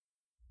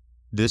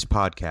This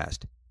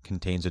podcast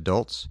contains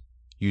adults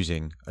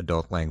using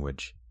adult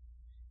language.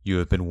 You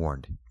have been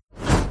warned.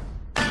 Looking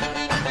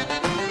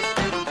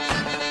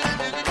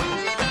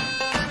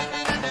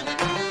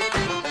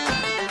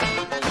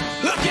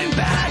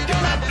back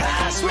on a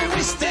past where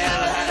we still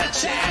had a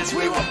chance.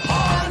 We were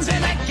pawns in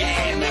a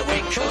game that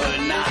we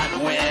could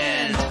not win.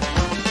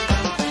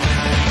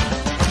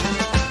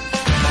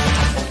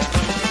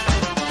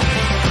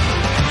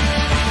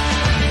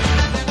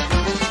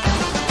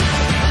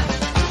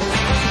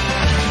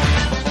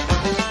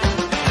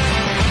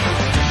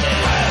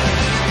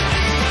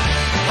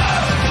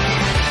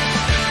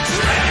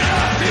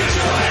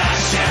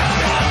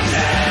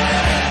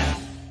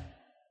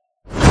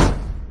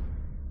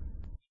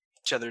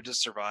 Each other to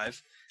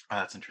survive. Oh,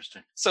 that's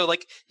interesting. So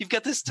like you've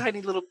got this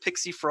tiny little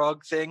pixie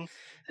frog thing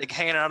like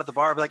hanging out at the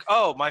bar, be like,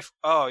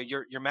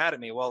 you're mad at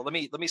me. Well, let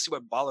me see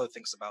what Balo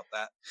thinks about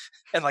that.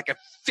 And like a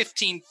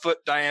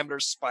 15-foot diameter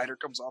spider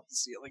comes off the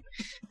ceiling.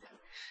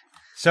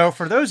 So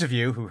for those of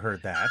you who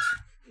heard that,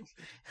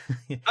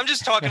 I'm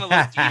just talking a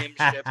little DM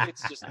ship.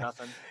 It's just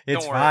nothing.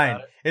 It's Don't worry fine.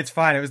 about it. It's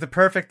fine. It was the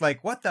perfect,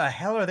 like, what the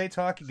hell are they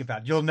talking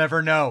about? You'll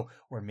never know.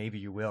 Or maybe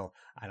you will.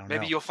 I don't know.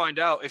 Maybe you'll find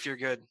out if you're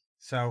good.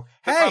 So,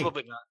 But hey,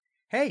 probably not.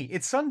 hey,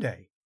 it's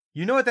Sunday.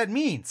 You know what that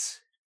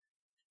means.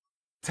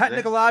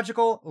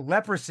 Technological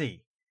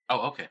leprosy.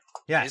 Oh, okay.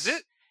 Yes.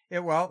 Is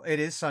it? Well, it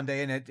is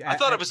Sunday. And I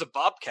thought it was a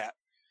bobcat.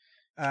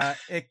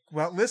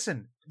 Well,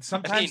 listen,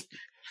 sometimes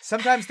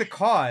the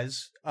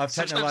cause of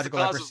Sometimes the technological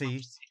cause of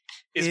leprosy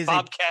is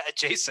bobcat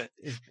adjacent.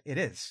 it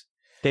is.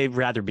 They'd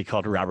rather be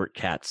called Robert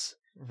Cats.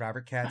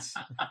 Robert Katz.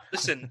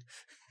 Listen,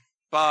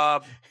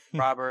 Bob,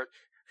 Robert,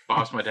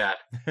 Bob's my dad.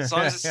 as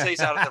long as it stays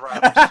out of the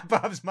routers.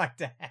 Bob's my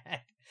dad.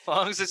 As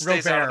long as it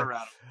stays out of the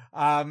Robert.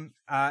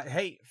 router.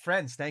 Hey,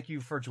 friends, thank you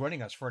for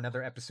joining us for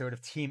another episode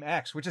of Team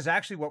X, which is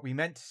actually what we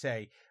meant to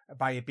say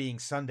by it being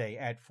Sunday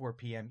at 4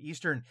 p.m.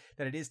 Eastern,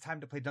 that it is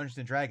time to play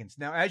Dungeons & Dragons.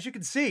 Now, as you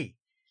can see,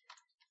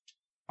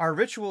 our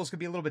ritual is going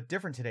to be a little bit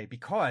different today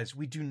because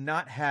we do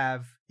not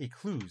have a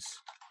clues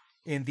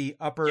in the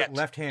upper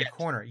left-hand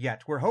corner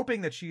yet. We're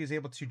hoping that she is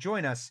able to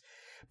join us,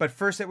 but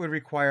first it would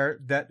require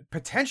that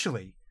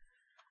potentially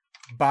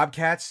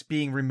Bobcats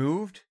being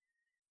removed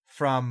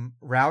from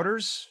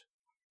routers,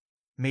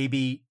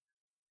 maybe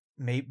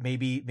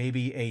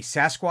a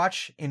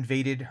Sasquatch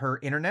invaded her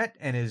internet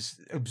and is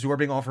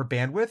absorbing all of her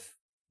bandwidth.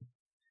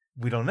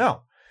 We don't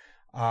know.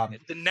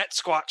 The net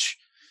squatch.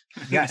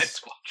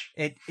 Yes,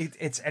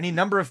 it's any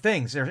number of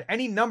things. There's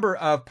any number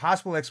of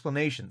possible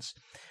explanations.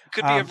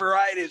 Could be a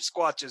variety of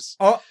squatches.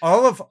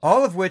 All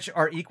of which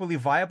are equally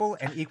viable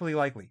and equally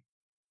likely.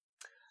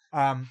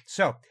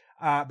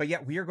 But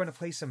yeah, we are going to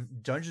play some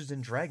Dungeons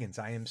and Dragons.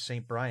 I am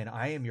St. Brian.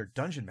 I am your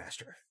dungeon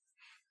master.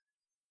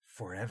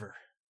 Forever.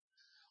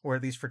 Or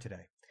at least for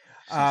today.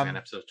 Sounds like an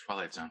episode of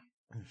Twilight Zone.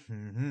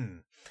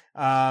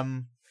 Mm-hmm.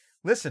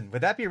 Listen, would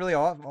that be really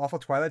awful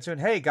Twilight Zone?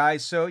 Hey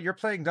guys, so you're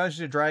playing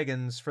Dungeons and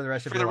Dragons for the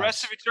rest of your life.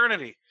 Rest of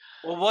eternity.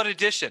 Well, what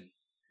edition?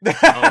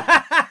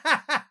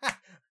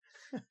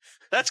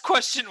 That's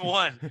question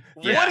one.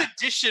 Yeah. What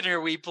edition are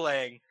we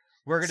playing?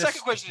 We're gonna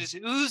Second question is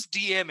who's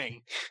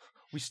DMing?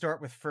 We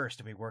start with first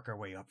and we work our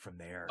way up from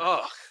there.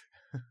 Oh.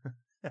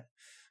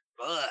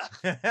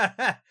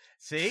 Ugh.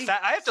 See?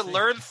 I have to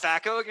learn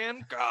THAC0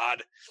 again?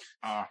 God.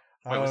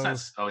 Wait, what's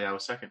that? Oh, yeah, I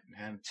was second.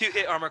 And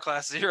 2-hit armor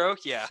class 0?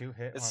 Yeah.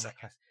 2-hit it's armor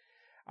class.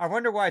 I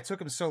wonder why it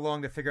took him so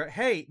long to figure out,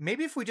 hey,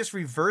 maybe if we just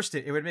reversed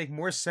it, it would make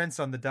more sense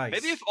on the dice.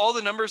 Maybe if all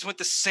the numbers went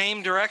the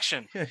same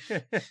direction.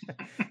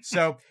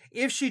 So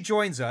if she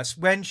joins us,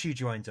 when she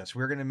joins us,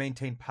 we're going to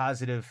maintain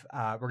positive,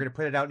 we're going to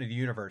put it out into the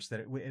universe that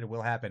it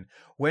will happen.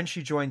 When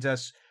she joins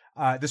us,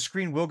 the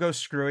screen will go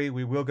screwy.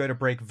 We will go to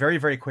break very,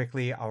 very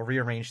quickly. I'll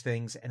rearrange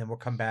things and then we'll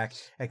come back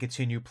and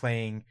continue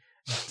playing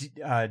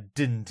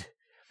Dind.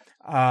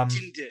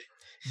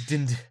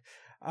 Dind.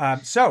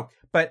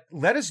 But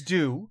let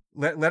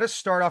us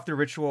start off the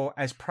ritual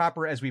as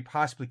proper as we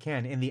possibly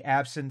can in the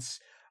absence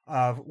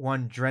of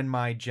one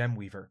Drenmai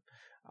Gemweaver.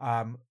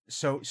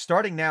 So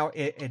starting now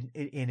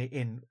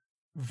in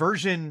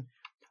version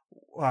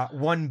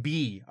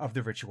 1B of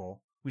the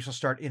ritual, we shall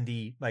start in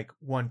the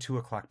 1-2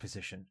 o'clock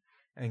position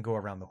and go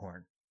around the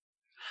horn.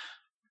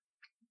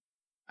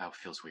 oh, it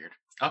feels weird.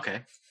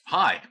 Okay.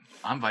 Hi,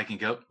 I'm Viking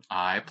Goat.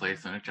 I play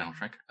Thunic General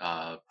Shrink,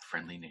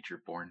 friendly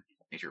nature-born.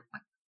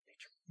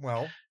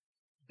 Well,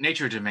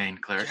 Nature Domain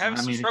cleric. You're having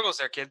some struggles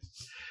there, kid.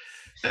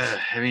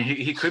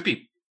 He could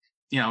be,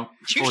 You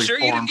fully sure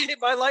you didn't formed, get hit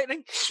by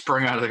lightning?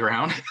 sprung out of the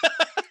ground.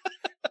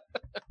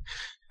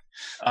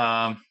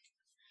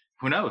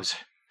 Who knows?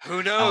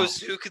 Who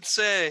knows? Who could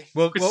say?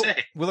 we'll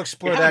say?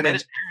 explore We that haven't met in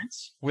his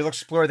parents. we'll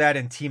explore that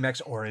in Team X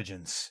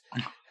Origins,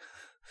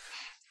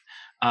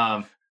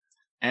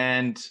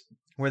 And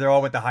where they're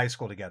all went to high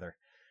school together.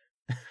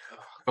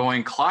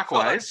 going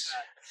clockwise.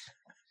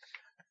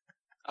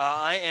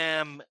 I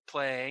am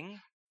playing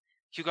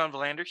Hugon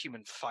Valander,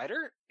 Human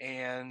Fighter,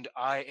 and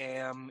I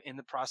am in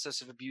the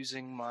process of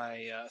abusing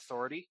my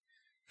authority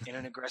in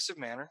an aggressive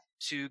manner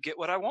to get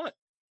what I want.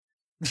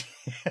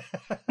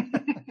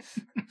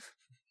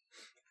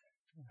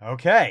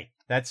 Okay.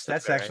 That's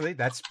That's all right. actually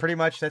that's pretty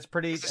much It's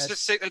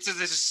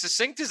as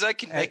succinct as I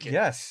can make it.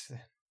 yes.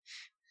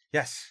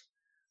 Yes.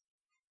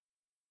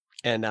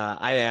 And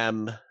I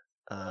am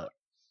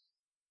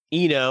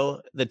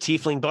Eno, the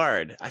Tiefling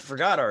Bard. I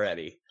forgot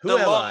already. Who The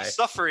am I?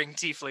 long-suffering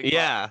tiefling. bard.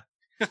 Yeah.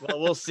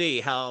 Well, we'll see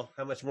how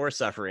much more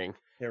suffering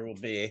there will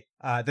be,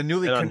 The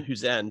newly and on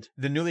whose end.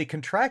 the newly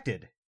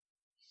contracted.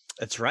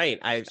 That's right.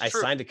 I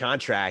true. signed a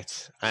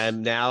contract. I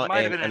am now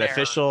Might have been an an error.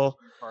 official.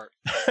 Part.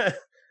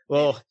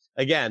 Well,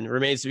 again,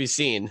 remains to be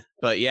seen.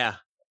 But yeah,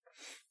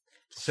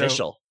 So,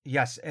 official.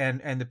 Yes,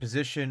 and the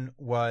position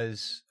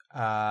was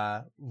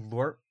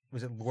lore.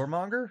 Was it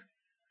loremonger?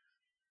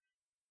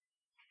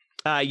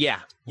 Yeah.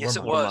 Yes,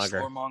 it was.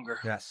 Warmonger. Warmonger.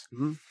 Yes.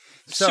 Mhm. I'm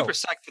So, super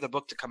psyched for the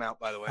book to come out,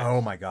 by the way, oh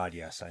my God,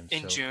 yes, I'm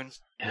in so, June.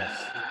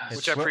 Yes.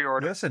 Which I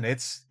pre-ordered. Listen,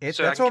 it's So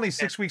I that's can only get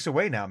 6 weeks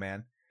away now,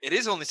 man. It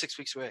is only 6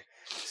 weeks away.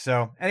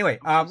 So anyway,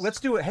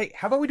 let's do it. Hey,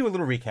 how about we do a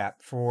little recap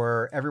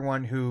for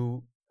everyone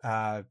who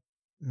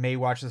may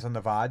watch this on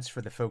the VODs,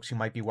 for the folks who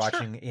might be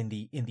watching in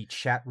the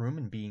chat room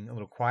and being a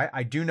little quiet.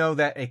 I do know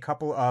that a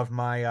couple of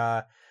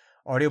my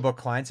audiobook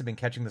clients have been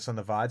catching this on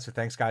the VOD, so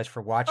thanks guys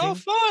for watching. Oh,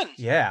 fun!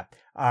 Yeah.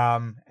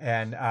 And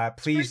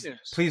please great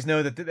news. please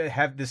know that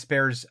this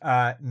bears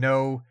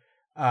no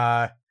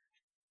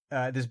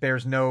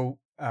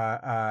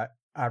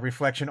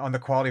reflection on the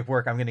quality of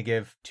work I'm going to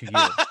give to you.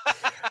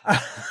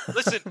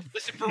 listen,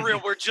 for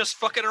real, we're just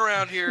fucking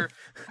around here.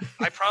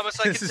 I promise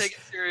I can This is- take it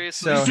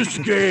seriously. so- It's just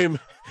a game.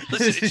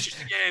 Listen, it's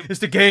just a game.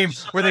 It's a game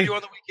Something where I they do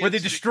on the where they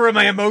weekends. destroy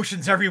my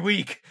emotions every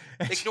week.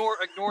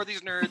 Ignore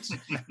these nerds.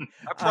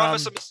 I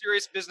promise I'm a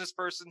serious business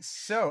person.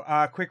 So,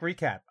 quick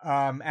recap.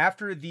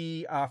 After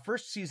the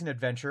first season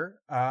adventure,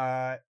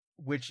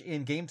 which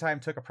in game time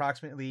took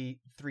approximately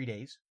 3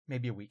 days,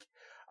 maybe a week,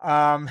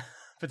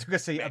 but took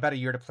us about a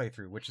year to play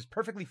through, which is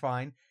perfectly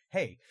fine.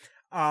 Hey,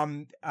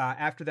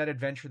 after that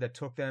adventure that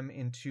took them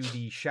into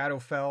the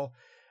Shadowfell,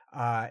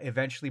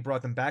 eventually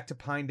brought them back to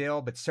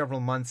Pinedale, but several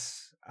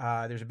months.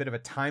 There's a bit of a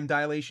time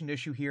dilation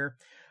issue here.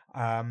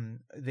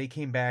 They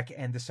came back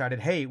and decided,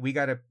 hey, we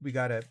gotta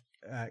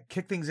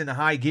kick things into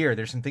high gear.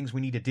 There's some things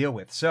we need to deal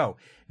with. So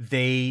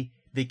they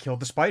killed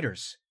the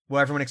spiders.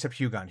 Well, everyone except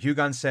Hugon.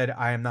 Hugon said,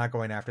 I am not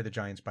going after the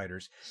giant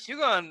spiders.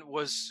 Hugon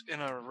was in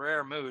a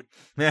rare mood.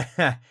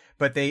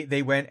 But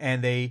they went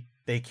and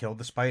they killed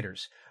the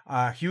spiders.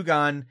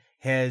 Hugon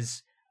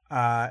has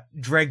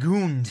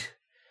dragooned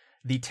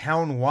the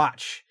town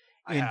watch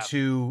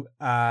into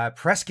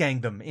press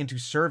gang them into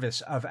service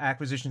of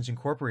Acquisitions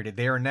Incorporated.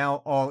 They are now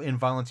all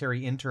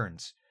involuntary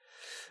interns.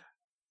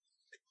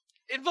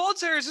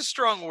 Involuntary is a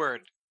strong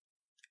word.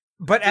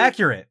 But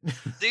accurate.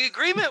 The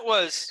agreement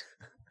was,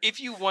 if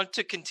you want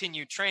to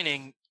continue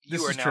training, you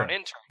This are is now true. an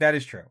intern. That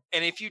is true.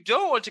 And if you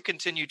don't want to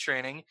continue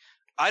training,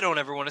 I don't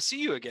ever want to see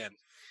you again.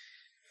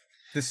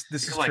 This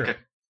is You're true.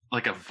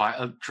 like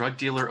a drug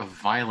dealer of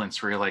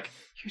violence, where you're like,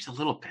 here's a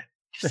little bit,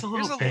 just a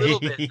Here's little a bit. little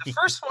bit. The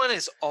first one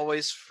is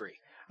always free.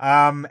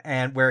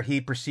 And where he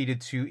proceeded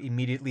to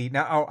immediately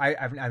now. Oh,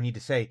 I need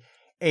to say,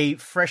 a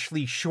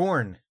freshly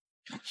shorn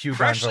Hugon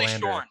Freshly Valander,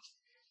 shorn.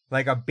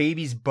 like a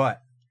baby's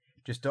butt.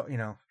 Just don't,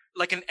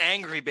 Like an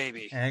angry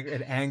baby.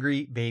 an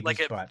angry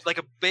baby's butt. Like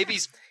a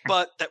baby's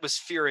butt that was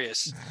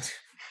furious.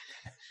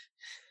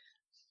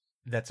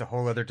 That's a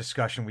whole other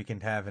discussion we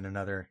can have in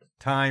another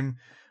time.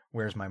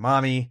 Where's my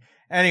mommy?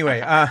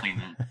 Anyway,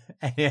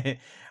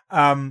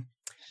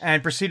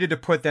 and proceeded to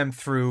put them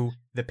through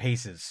the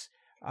paces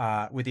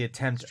with the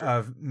attempt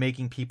of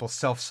making people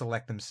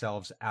self-select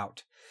themselves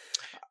out.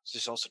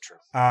 This is also true.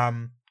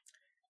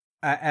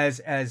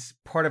 As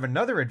part of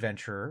another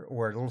adventure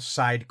or a little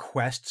side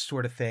quest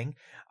sort of thing,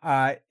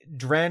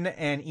 Dren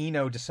and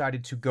Eno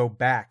decided to go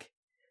back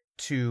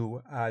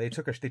to. They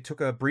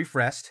took a brief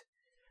rest,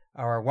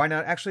 or why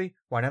not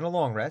a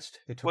long rest?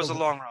 It was a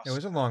long rest. It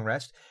was a long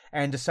rest,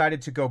 and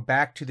decided to go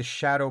back to the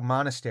Shadow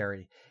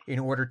Monastery in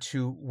order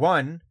to,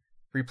 one,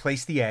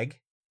 replace the egg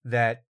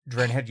that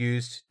Dren had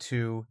used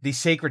the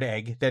sacred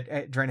egg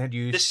that Dren had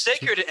used. The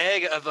sacred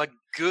egg of a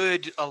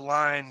good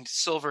aligned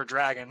silver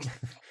dragon.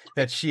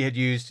 That she had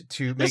used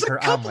to make There's her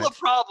a couple omelet. of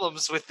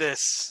problems with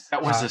this.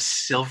 That was a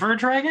silver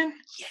dragon?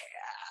 Yeah.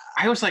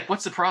 I was like,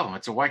 what's the problem?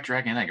 It's a white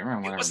dragon egg. I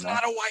remember It whatever. was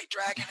not a white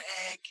dragon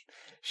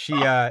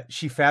egg.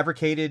 She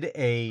fabricated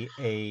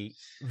a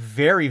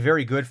very,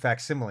 very good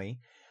facsimile.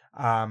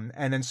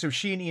 And then so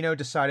she and Eno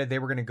decided they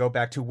were going to go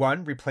back to,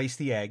 one, replace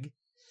the egg,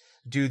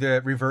 do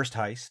the reverse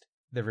heist,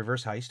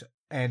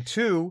 and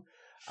two,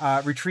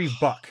 retrieve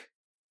Buck.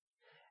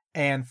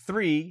 And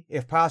three,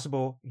 if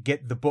possible,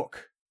 get the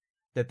book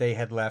that they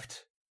had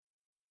left,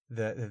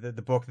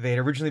 the book that they had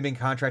originally been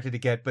contracted to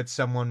get, but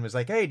someone was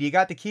like, hey, do you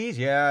got the keys?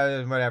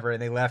 Yeah, whatever.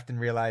 And they left and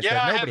realized Yeah,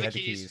 that I have nobody the had the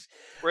keys. keys.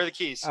 Where are the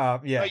keys? Yeah.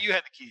 Oh, you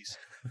had the keys.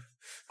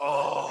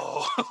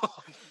 Oh.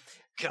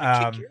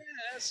 Gonna kick your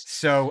ass.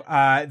 So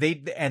they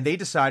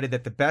decided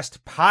that the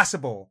best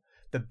possible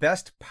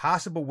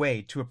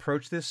way to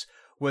approach this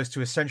was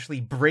to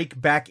essentially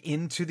break back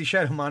into the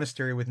Shadow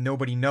Monastery with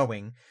nobody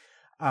knowing,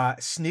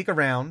 sneak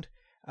around.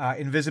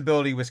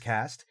 Invisibility was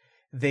cast.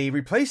 They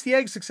replaced the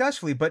egg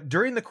successfully, but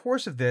during the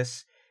course of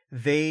this,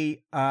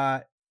 they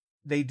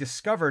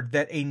discovered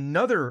that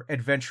another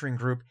adventuring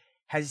group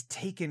has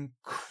taken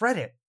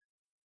credit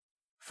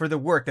for the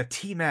work that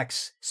Team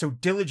X so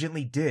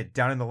diligently did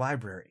down in the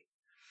library.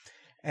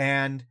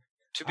 And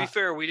To be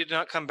fair, we did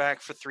not come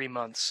back for 3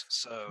 months,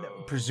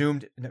 so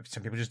presumed,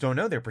 some people just don't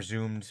know, they're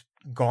presumed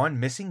gone,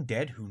 missing,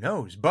 dead, who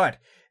knows? But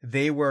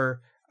they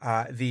were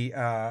what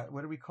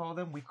do we call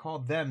them? We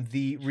called them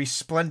the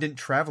Resplendent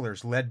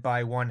Travelers, led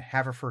by one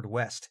Haverford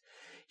West.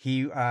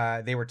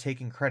 They were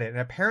taking credit, and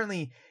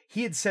apparently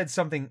he had said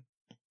something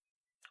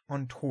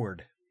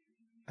untoward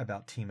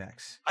about Team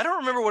X. I don't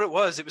remember what it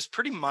was. It was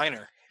pretty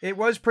minor. It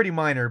was pretty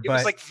minor, It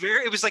but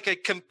was like a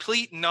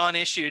complete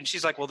non-issue, and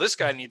she's like, "Well, this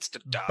guy needs to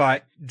die."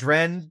 but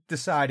Dren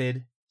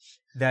decided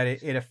that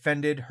it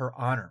offended her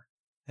honor,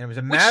 and it was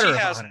a Which matter she of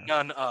has honor.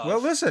 none of.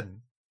 Well,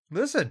 listen.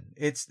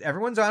 It's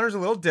everyone's honor is a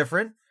little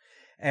different,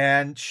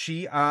 and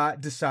she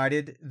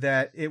decided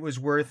that it was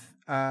worth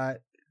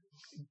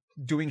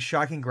doing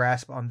shocking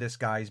grasp on this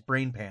guy's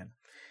brain pan,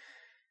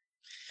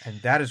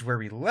 and that is where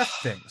we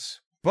left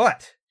things.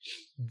 But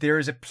there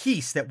is a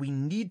piece that we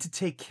need to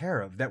take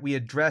care of that we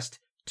addressed.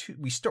 At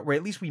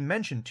least we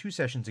mentioned 2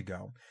 sessions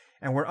ago,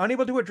 and we're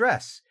unable to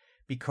address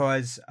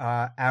because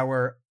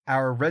our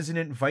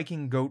resident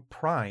Viking Goat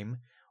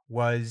Prime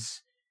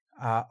was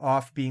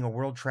off being a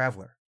world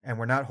traveler, and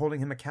we're not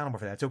holding him accountable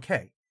for that. It's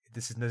okay.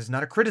 This is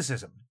not a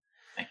criticism.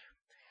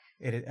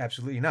 It is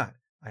absolutely not.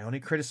 I only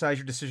criticize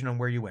your decision on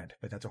where you went,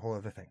 but that's a whole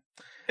other thing.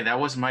 And that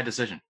wasn't my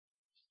decision.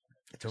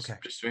 It's okay.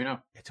 Just so you know.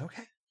 It's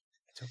okay.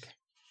 It's okay.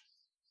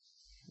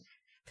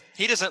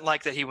 He doesn't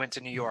like that he went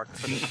to New York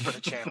for the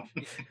channel.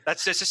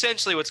 That's just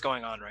essentially what's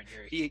going on right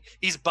here.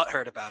 He's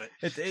butthurt about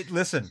it.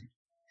 Listen,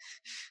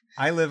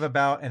 I live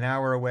about an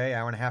hour away,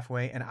 hour and a half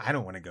away, and I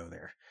don't want to go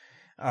there.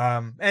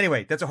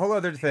 Anyway, that's a whole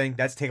other thing.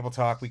 That's table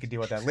talk. We can deal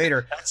with that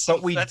later. That's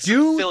But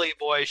some Philly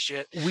boy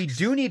shit. We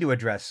do need to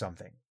address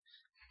something,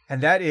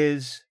 and that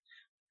is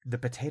the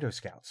Potato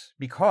Scouts,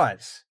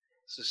 because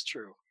This is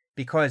true.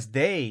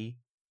 they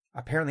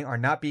apparently are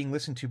not being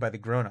listened to by the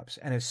grown-ups.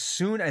 And as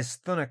soon as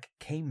Thunuk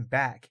came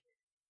back,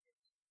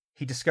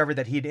 he discovered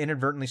that he had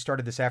inadvertently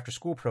started this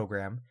after-school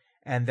program,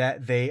 and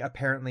that they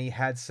apparently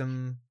had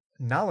some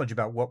knowledge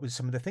about what was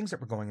some of the things that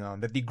were going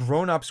on that the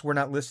grown-ups were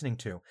not listening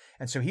to.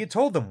 And so he had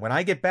told them, when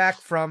I get back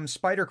from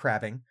spider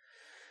crabbing,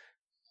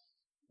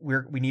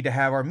 we need to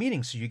have our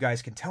meeting so you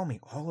guys can tell me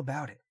all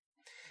about it.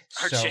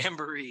 Our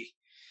jamboree.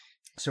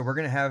 So we're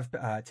going to have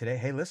today.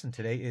 Hey, listen,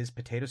 today is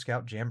Potato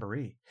Scout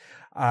Jamboree.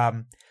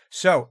 When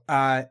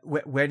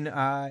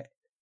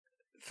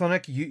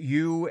Thunuk,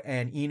 you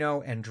and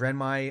Eno and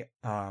Drenmai,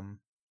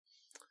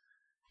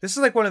 this is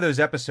like one of those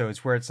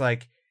episodes where it's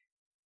like,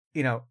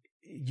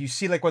 you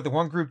see like what the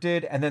one group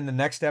did, and then the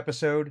next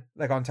episode,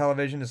 like on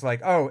television, is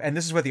like, oh, and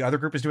this is what the other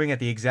group is doing at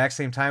the exact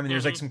same time, and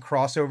there's like some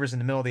crossovers in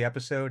the middle of the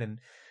episode, and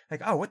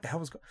like, oh, what the hell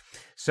was going?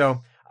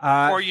 So.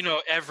 Or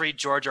every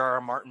George R.R.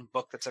 Martin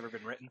book that's ever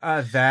been written.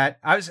 That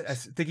I was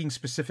thinking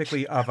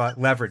specifically of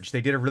Leverage.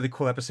 They did a really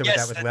cool episode with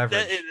that with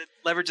Leverage.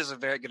 Leverage is a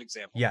very good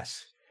example.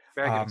 Yes,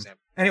 very good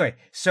example. Anyway,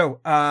 so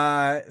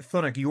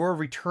Thunuk, you're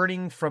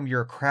returning from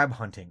your crab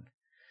hunting,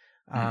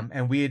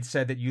 and we had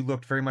said that you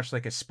looked very much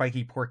like a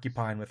spiky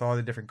porcupine with all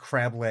the different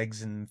crab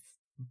legs and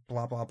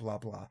blah blah blah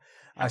blah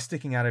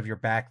sticking out of your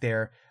back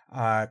there,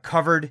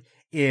 covered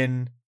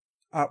in.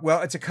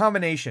 Well, it's a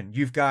combination.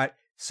 You've got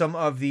some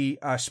of the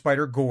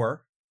spider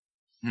gore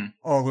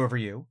all over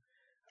you,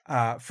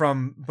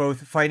 from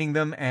both fighting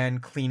them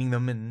and cleaning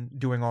them and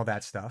doing all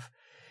that stuff.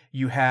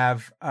 You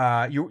have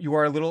you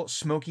are a little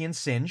smoky and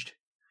singed.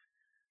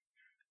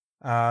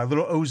 A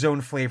little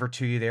ozone flavor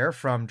to you there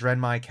from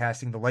Drenmai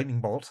casting the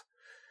lightning bolt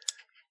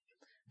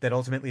that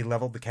ultimately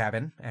leveled the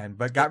cabin,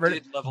 but it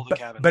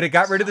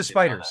got rid of the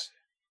spiders.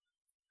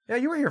 Yeah,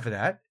 you were here for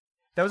that.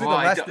 That was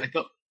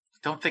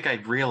I don't think I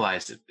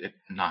realized it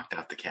knocked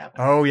out the cabin.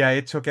 Oh yeah,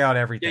 it took out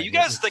everything. Yeah, you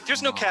guys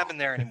there's no cabin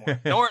there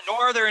anymore. Nor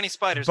are there any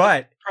spiders.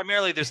 But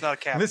primarily, there's not a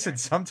cabin. Listen, there.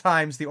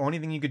 Sometimes the only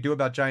thing you could do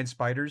about giant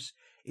spiders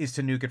is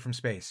to nuke it from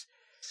space.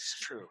 It's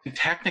true. And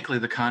technically,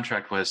 the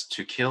contract was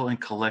to kill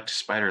and collect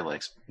spider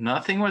legs.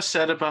 Nothing was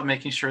said about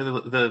making sure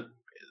the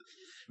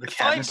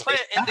fine print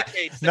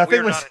indicates that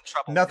nothing we're not in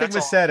trouble. Nothing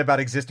was said about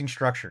existing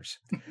structures.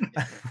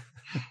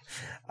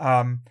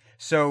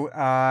 So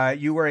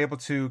you were able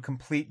to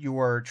complete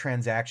your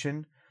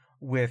transaction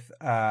with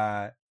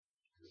Frug,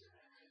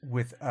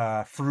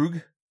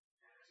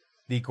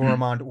 the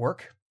Gourmand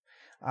orc,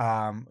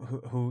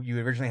 who you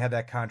originally had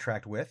that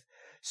contract with.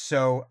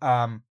 So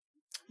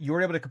you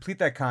were able to complete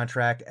that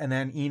contract, and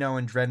then Eno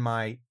and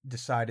Drenmai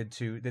decided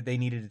that they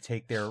needed to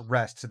take their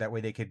rest so that way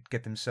they could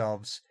get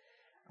themselves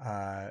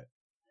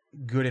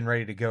good and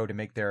ready to go to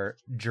make their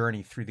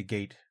journey through the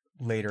gate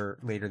later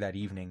that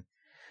evening.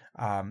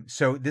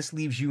 So this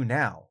leaves you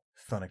now,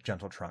 Thunuk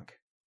Gentletrunk,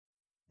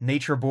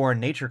 nature-born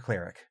nature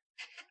cleric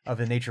of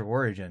the nature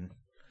origin.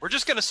 We're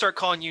just gonna start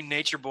calling you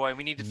Nature Boy.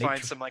 We need to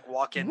find some like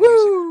walk-in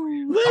Woo!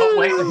 music. Oh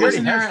wait,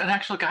 wasn't there an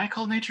actual guy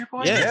called Nature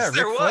Boy? Yes,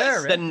 there Ric was.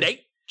 Flair, the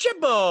Nature Chip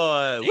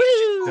Boy. Nature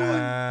Woo!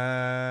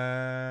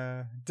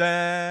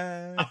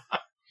 Da.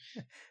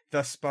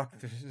 Thus Buck.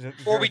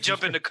 Before we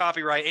jump into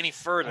copyright any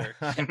further,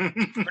 we're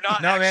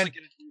not No, actually man. going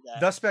to do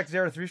that. Thus Spec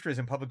Zarathustra is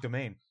in public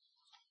domain.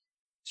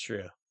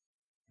 True.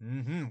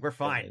 We're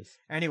fine. It is.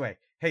 Anyway,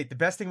 hey, the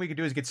best thing we could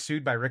do is get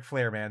sued by Ric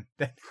Flair, man.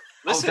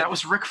 Listen, that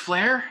was Ric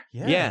Flair?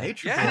 Yeah.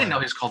 Nature Yeah. I didn't know Boy.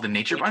 he was called the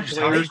Nature Boy. I just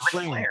Boy, thought he was Ric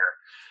Ric Flair. Flair.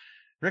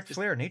 Ric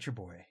Flair, Nature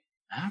Boy.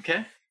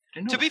 Okay.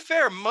 Didn't know to be that.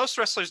 fair, most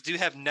wrestlers do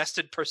have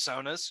nested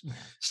personas,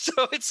 so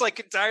it's like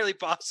entirely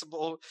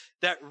possible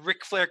that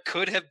Ric Flair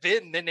could have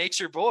been the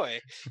Nature Boy,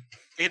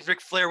 and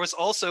Ric Flair was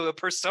also a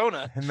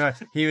persona. And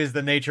he was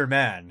the Nature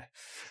Man.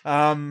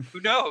 Um, Who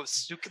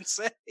knows? Who can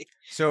say?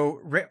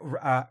 so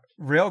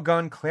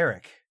Railgun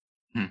Cleric,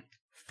 Hmm.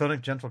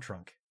 Thunic Gentle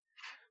Trunk,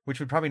 which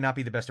would probably not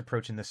be the best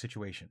approach in this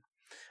situation.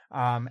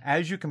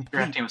 As you complete,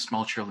 Drafting with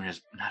small children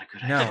is not a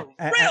good No.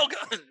 idea.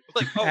 Railgun!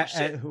 Like, oh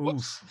shit! oof.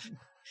 Whoops.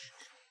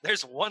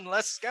 There's one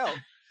less scout.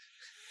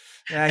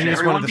 Yeah, And he was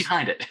one everyone of the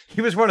behind it. he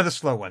was one of the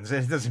slow ones.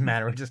 It doesn't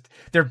matter.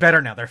 They're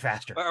better now. They're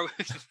faster. Are we-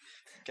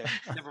 okay,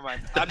 never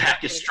mind. The I'm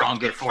pack not is gonna-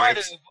 stronger I'm for gonna it.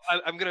 try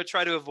to- I'm going to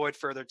try to avoid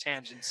further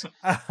tangents.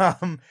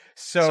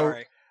 So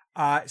Sorry.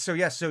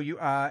 so you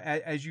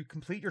as you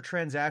complete your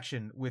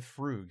transaction with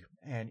Frug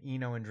and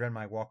Eno and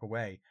Drenmai walk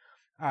away,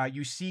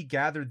 you see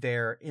gathered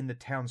there in the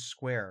town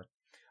square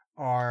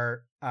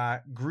are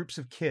groups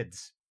of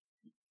kids,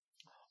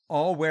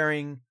 all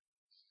wearing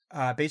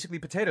basically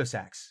potato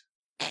sacks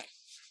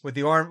with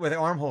the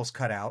armholes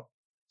cut out,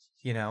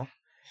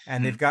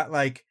 and they've got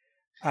like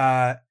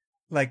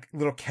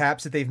little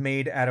caps that they've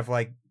made out of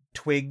like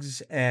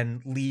twigs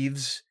and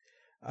leaves.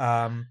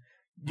 God,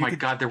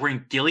 they're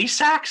wearing ghillie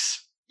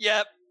sacks?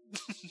 Yep.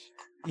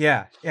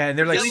 Yeah, and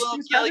they're like, They're little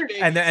Kelly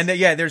babies. and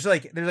there's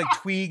like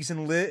twigs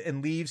and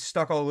leaves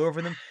stuck all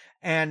over them.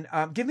 And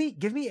give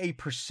me a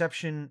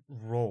perception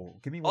roll.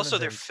 Give me one Also,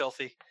 of they're those.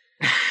 filthy.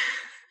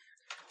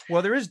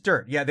 Well, there is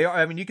dirt. Yeah, they are.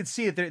 I mean, you can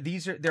see it.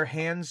 Their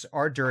hands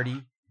are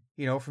dirty,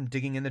 from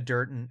digging in the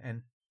dirt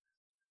and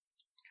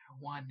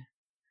One.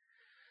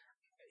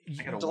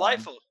 I got a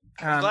Delightful.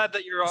 I'm um, glad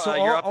that you're. so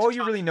you're up to all you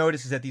time. really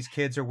notice is that these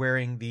kids are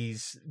wearing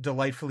these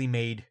delightfully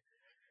made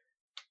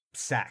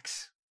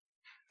sacks.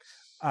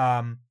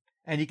 And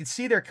you can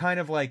see they're kind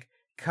of like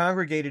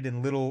congregated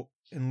in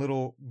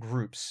little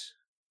groups.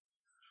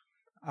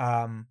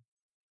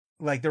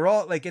 Like they're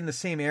all like in the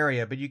same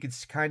area, but you can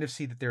kind of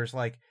see that there's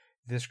like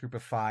this group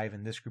of 5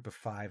 and this group of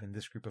 5 and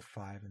this group of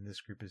 5 and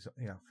this group is,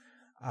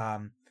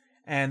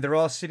 and they're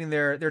all sitting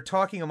there. They're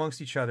talking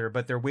amongst each other,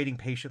 but they're waiting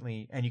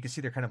patiently, and you can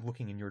see they're kind of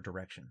looking in your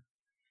direction.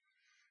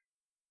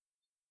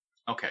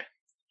 Okay.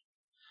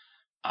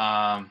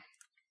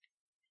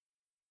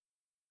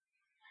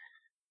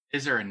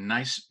 Is there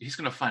he's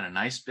going to find a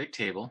nice big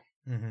table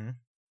Mm-hmm.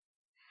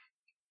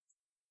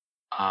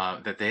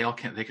 that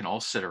they can all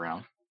sit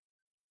around,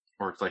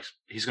 or like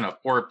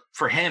or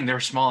for him, they're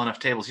small enough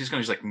tables. He's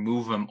going to just like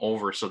move them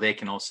over so they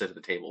can all sit at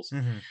the tables,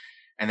 Mm-hmm.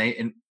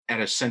 and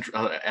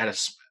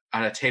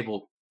at a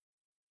table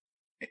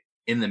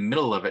in the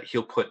middle of it,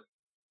 he'll put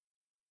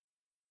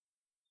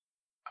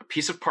a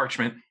piece of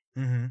parchment,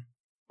 Mm-hmm.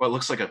 what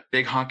looks like a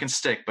big honking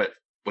stick, but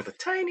with a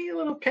tiny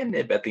little pen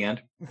nib at the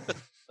end.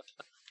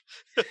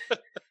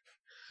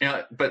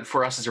 But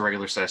for us, it's a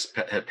regular size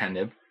pen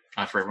nib.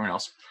 For everyone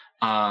else,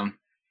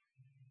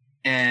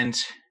 and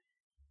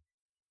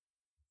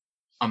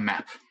a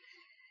map,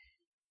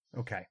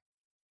 Okay.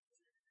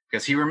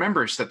 because he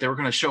remembers that they were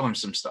going to show him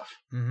some stuff.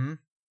 Mm-hmm.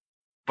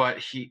 But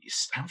I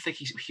don't think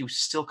he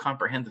still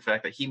comprehend the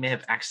fact that he may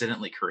have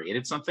accidentally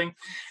created something,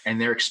 and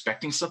they're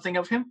expecting something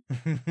of him.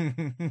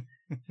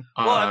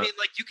 Well, I mean,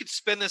 like you could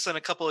spin this in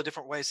a couple of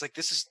different ways. Like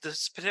this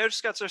Potato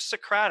Scouts are a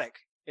Socratic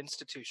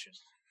institution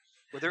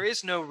where there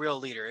is no real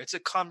leader. It's a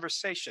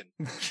conversation.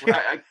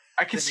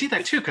 I can see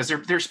that too, because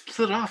they're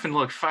split off in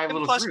like 5 And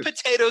little plus, groups.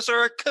 potatoes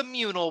are a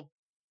communal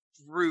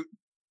root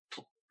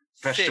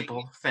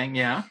Vegetable thing,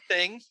 yeah.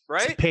 thing,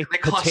 right? They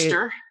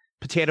cluster.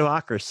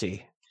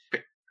 Potatoocracy.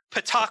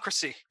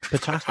 Patocracy.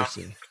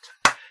 Potocracy.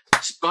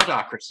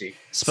 Spudocracy.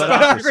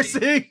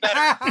 Spudocracy.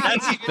 Better.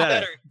 That's even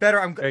better.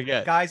 Better. Very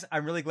good. Guys,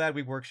 I'm really glad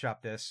we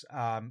workshopped this.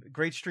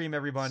 Great stream,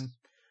 everyone.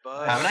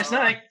 Have a nice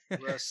night.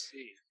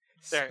 Patocracy.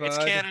 There, it's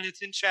Spud- canon.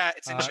 It's in chat.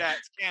 It's in chat.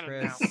 It's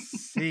canon now.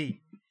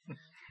 C.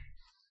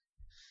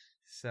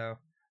 So,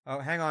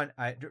 hang on,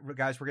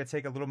 guys. We're gonna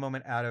take a little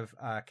moment out of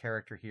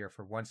character here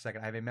for 1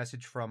 second. I have a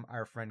message from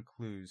our friend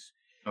Clues.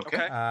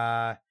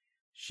 Okay.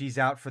 She's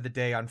out for the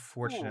day,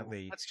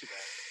 unfortunately. Ooh, that's too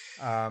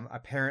bad.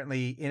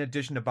 Apparently, in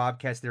addition to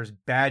bobcats, there's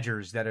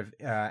badgers that have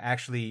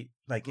actually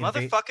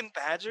Motherfucking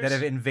badgers. that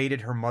have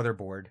invaded her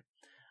motherboard.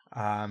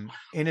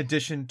 In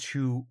addition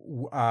to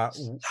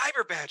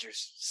cyber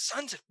badgers,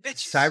 sons of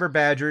bitches. cyber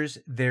badgers,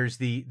 there's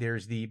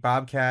the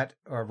bobcat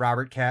or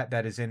Robert cat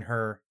that is in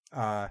her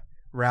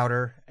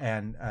router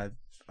and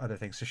other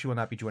things. So she will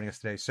not be joining us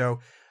today. So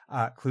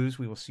Clues,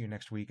 we will see you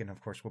next week, and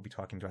of course we'll be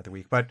talking throughout the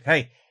week. But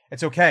hey,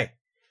 it's okay.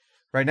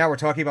 Right now we're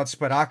talking about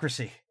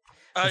Spudocracy.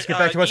 let's get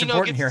back to what's Eno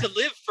important gets here. to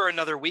live for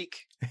another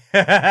week.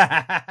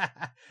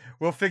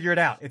 We'll figure it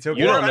out. It's okay.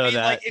 You don't I know mean,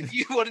 that. Like, if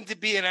you wanted to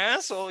be an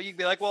asshole, you'd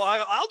be like, "Well,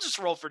 I'll just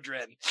roll for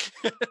Dren,"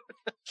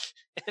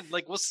 and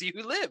like we'll see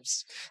who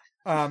lives.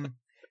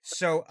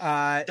 So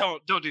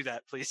Don't do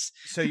that, please.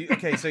 so you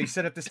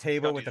set up this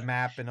table Don't with do the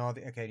map and all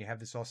the you have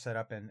this all set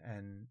up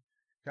and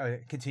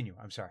continue.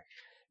 I'm sorry.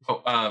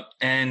 Oh,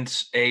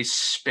 and a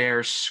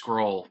spare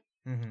scroll.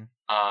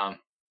 Mm-hmm.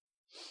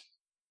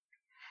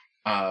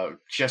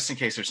 Just in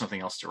case there's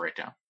something else to write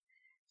down.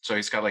 So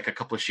he's got like a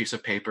couple of sheets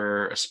of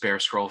paper, a spare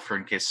scroll for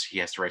in case he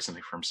has to write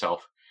something for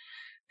himself,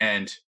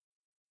 and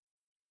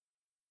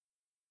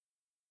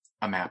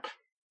a map.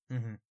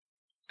 Mm-hmm.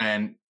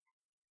 And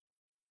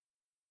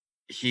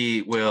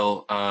he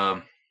will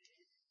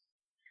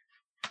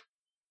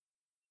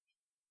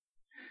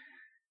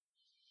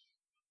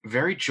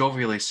very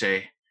jovially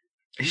say,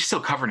 he's still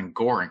covered in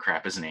gore and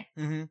crap, isn't he?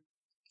 Mm-hmm.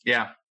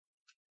 Yeah.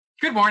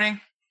 Good morning.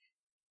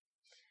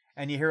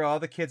 And you hear all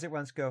the kids at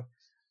once go,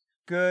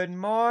 "Good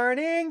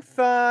morning,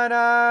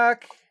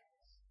 Thunnock."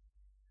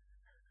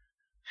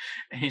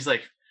 And he's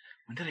like,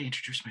 when did I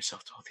introduce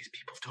myself to all these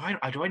people? Do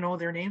I know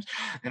their names?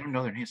 I don't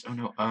know their names. Oh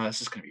no,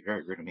 this is going to be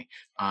very rude of me.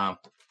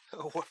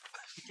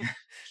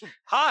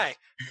 Hi,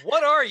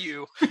 what are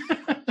you?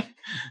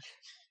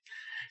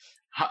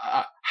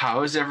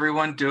 How is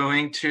everyone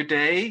doing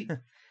today?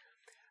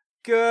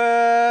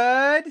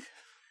 Good.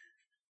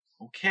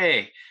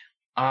 Okay.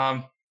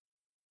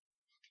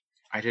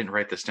 I didn't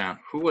write this down.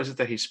 Who was it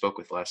that he spoke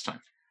with last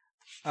time?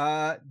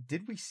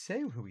 Did we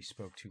say who we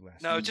spoke to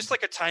last No, time? just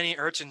like a tiny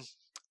urchin.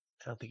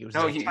 I don't think it was.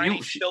 No, that.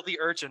 Tiny, filthy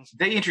urchin.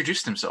 They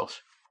introduced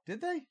themselves. Did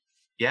they? Of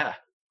Yeah,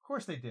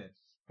 course they did.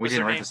 we Was didn't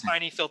their write name this name.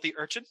 Tiny, filthy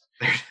urchin?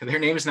 Their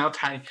name is now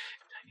Tiny.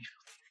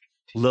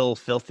 Lil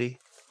Filthy.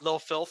 Lil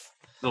Filth?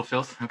 Little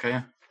Filth. Okay.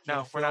 Yeah. No,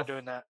 Lil we're not Filth.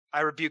 doing that.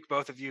 I rebuke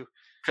both of you.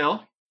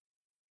 Phil.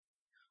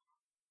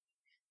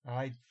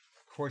 Of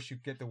course, you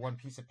get the one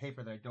piece of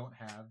paper that I don't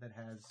have that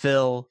has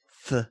Phil.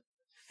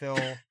 Phil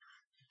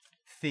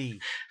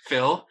Fee.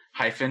 Phil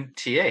hyphen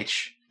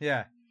TH.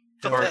 Yeah.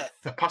 Or Filth.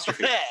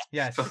 apostrophe.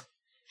 Yes.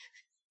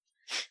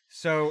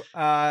 So,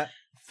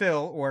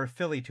 Phil, or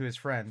Philly to his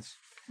friends.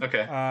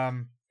 Okay.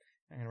 I'm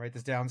gonna write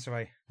this down so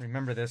I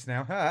remember this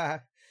now.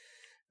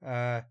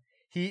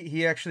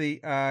 He actually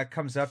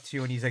comes up to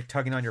you and he's like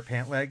tugging on your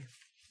pant leg,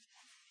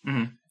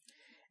 Mhm.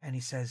 and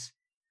he says,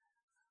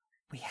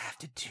 "We have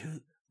to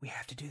do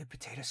the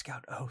Potato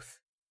Scout oath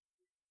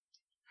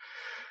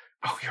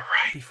Oh, you're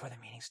right. before the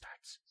meeting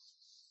starts."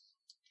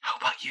 How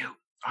about you?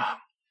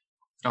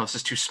 No, this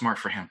is too smart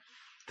for him.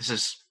 This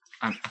is.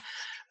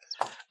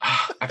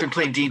 I've been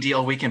playing D&D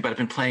all weekend, but I've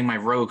been playing my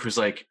rogue who's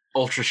like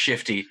ultra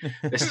shifty.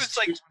 This is It's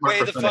like too smart way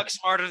for the Thunnock. fuck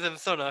smarter than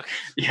Thunnock.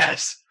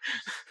 Yes.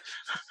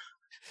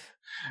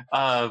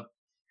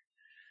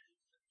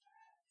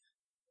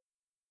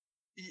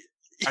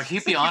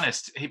 He'd be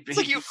honest. It's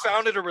like you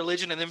founded a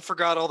religion and then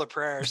forgot all the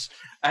prayers.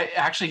 I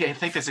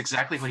think that's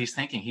exactly what he's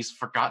thinking. He's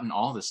forgotten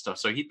all this stuff,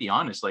 so he'd be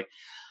honest. Like,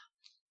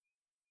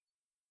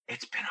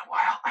 it's been a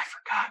while. I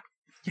forgot.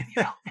 Can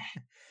you help me?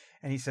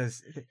 And he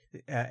says,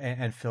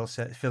 and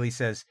Philly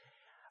says,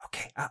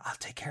 "Okay, I'll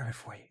take care of it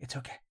for you. It's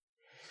okay."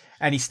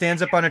 And he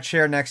stands up on a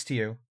chair next to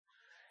you,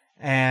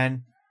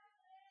 and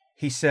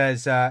he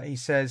says,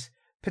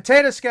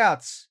 "Potato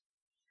Scouts,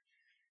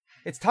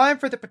 it's time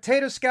for the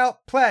Potato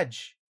Scout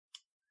pledge."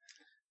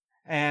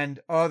 And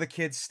all the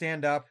kids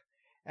stand up,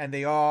 and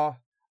they all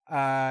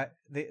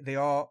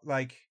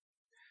like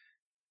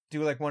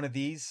do like one of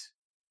these.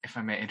 If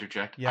I may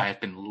interject, Yeah. I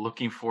have been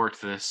looking forward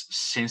to this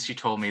since you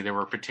told me there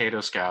were Potato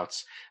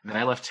Scouts. And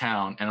then I left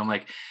town, and I'm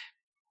like,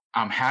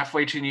 I'm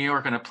halfway to New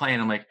York on a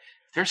plane. I'm like,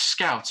 there's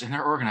scouts, and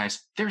they're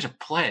organized. There's a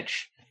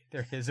pledge.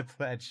 There is a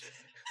pledge,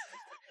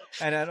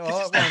 and at all This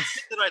at is that once.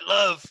 shit that I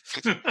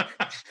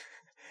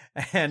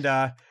love. And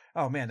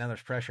oh man, now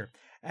there's pressure.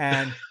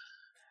 And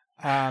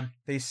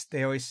they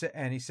always say,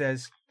 and he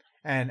says,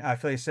 and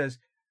Philly says,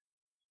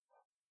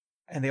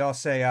 and they all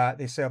say, "A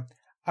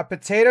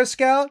Potato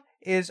Scout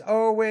is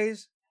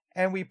always,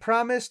 and we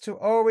promise to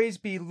always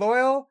be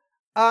loyal,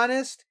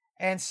 honest,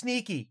 and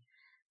sneaky."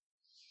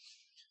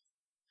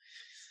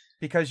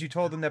 Because you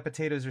told them that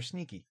potatoes are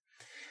sneaky.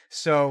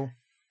 So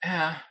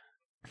Yeah.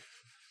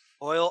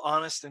 Loyal,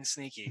 honest, and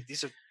sneaky.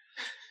 These are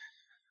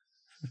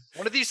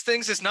one of these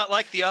things is not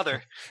like the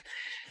other.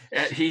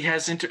 He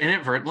has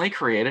inadvertently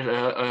created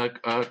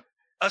A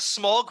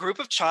small group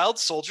of child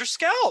soldier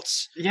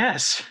scouts.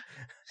 yes.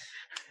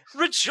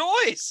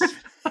 Rejoice!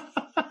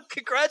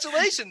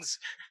 Congratulations!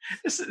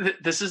 This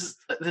is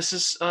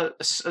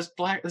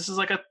black. This is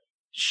like a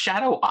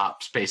shadow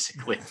ops,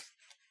 basically.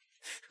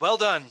 Well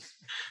done.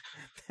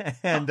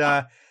 and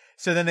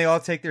so then they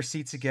all take their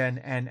seats again,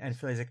 and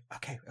Philly's like,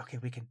 okay,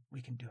 we can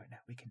do it now.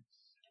 We can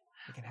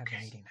have the Okay.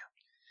 meeting now.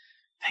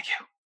 Thank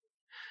you.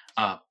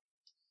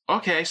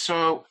 Okay,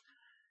 so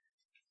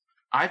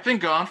I've been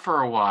gone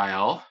for a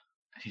while.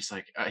 He's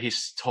like, you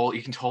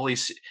can totally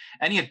see,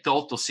 any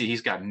adult will see he's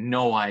got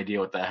no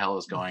idea what the hell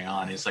is going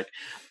on. He's like,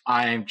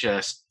 I'm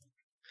just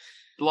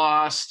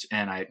lost,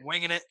 and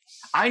Winging it.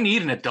 I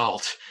need an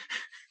adult.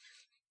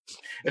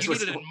 You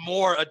needed a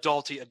more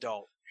adulty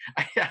adult.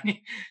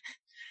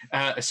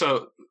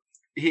 So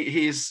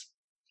he's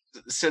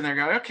sitting there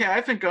going, okay,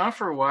 I've been gone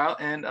for a while,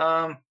 and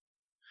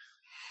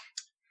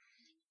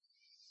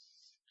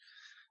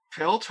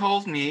Phil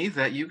told me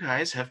that you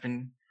guys have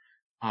been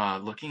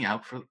looking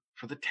out for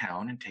the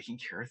town and taking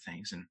care of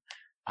things and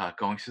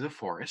going through the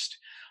forest,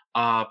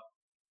 and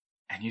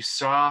you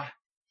saw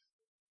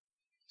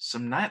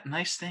some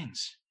nice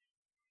things.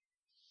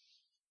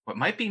 What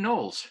might be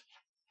gnolls,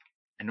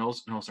 and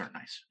gnolls aren't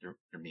nice. They're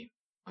mean.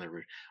 They're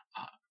rude.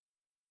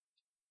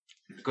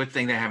 Good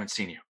thing they haven't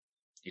seen you.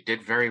 You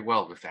did very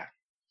well with that.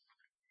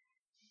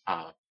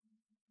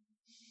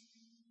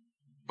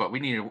 But we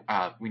need.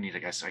 I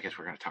guess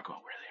we're going to talk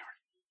about where they are.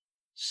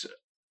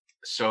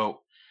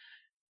 So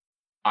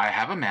I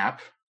have a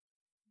map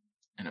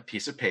and a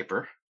piece of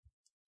paper,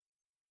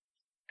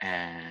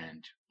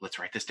 and let's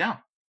write this down.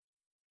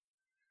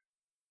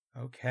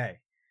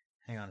 Okay.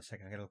 Hang on a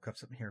second. I got to look up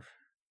something here.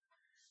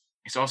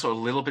 He's also a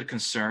little bit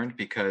concerned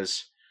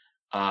because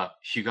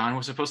Hugon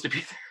was supposed to be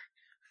there.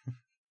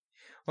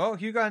 Well,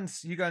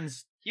 Hugon's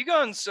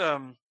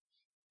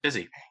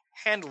Busy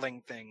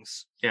handling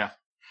things. Yeah.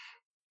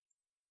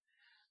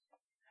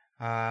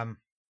 All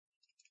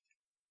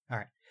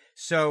right.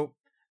 So,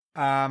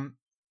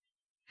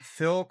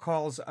 Phil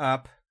calls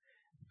up.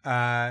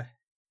 So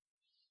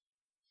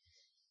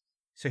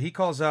he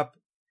calls up.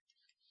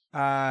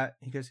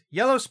 He goes,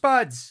 "Yellow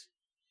Spuds,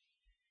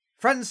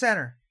 front and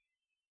center,"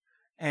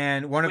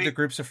 and one of the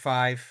groups of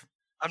 5.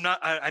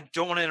 I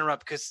don't want to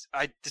interrupt because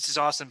this is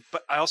awesome,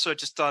 but I also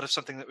just thought of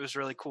something that was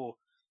really cool.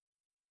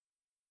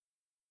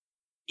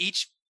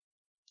 Each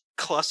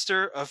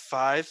cluster of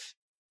 5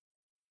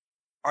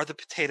 are the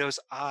potato's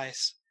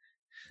eyes.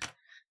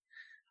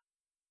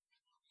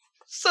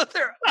 So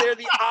they're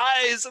the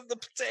eyes of the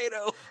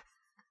potato.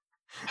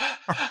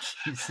 Oh,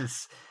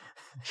 Jesus.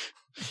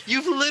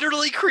 You've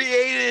literally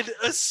created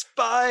a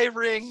spy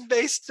ring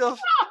based off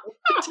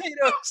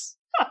potatoes.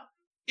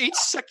 Each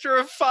sector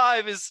of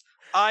 5 is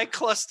eye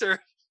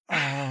cluster.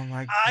 Oh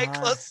my God. Eye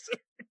cluster.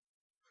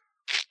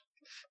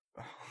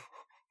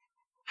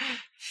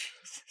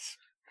 Jesus.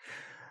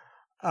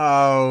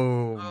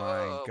 Oh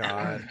my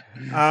God.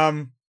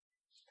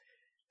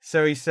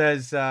 So he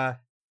says,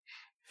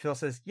 Phil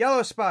says,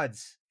 "Yellow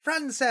Spuds,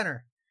 front and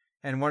center,"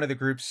 and one of the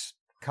groups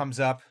comes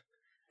up,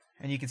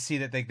 and you can see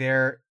that they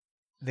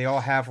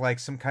all have like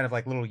some kind of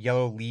like little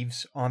yellow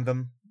leaves on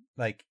them,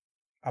 like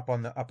up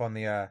on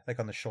the like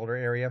on the shoulder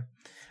area.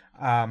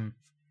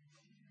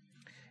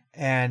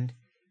 And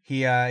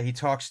he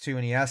talks to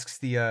and he asks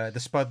the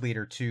Spud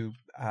leader to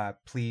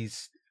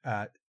please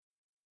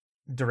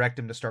direct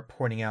him to start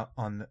pointing out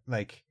on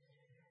the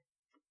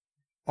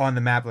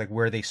map like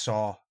where they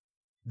saw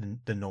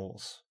the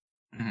gnolls,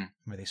 mm-hmm.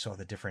 where they saw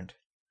the different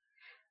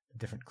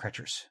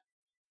creatures.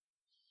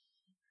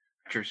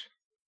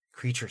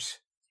 Creatures.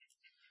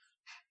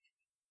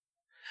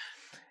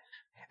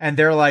 And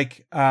they're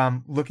like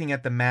looking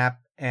at the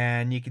map,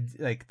 and you could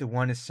like the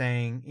one is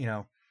saying,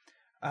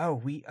 "Oh,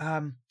 we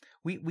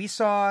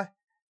saw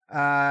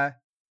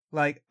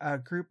like a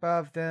group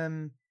of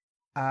them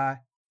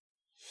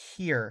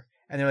here,"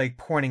 and they're like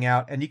pointing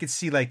out, and you can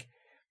see like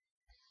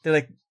they're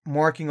like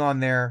marking on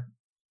there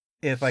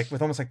it like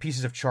with almost like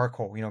pieces of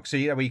charcoal, so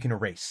that way you can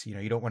erase.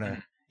 You don't want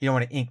to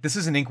ink. This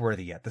isn't ink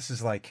worthy yet. This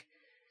is like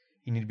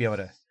you need to be able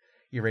to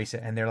erase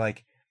it, and they're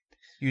like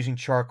using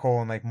charcoal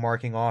and like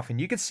marking off, and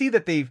you can see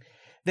that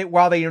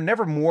while they are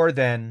never more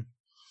than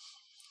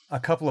a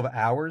couple of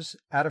hours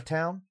out of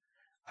town,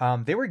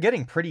 they were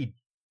getting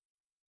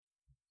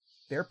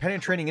they're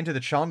penetrating into the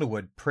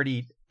Chandlewood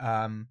pretty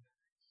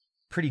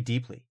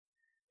deeply.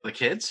 The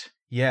kids?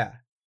 Yeah.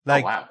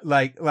 Like, oh, wow.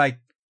 Like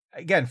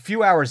again,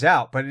 few hours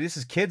out, but this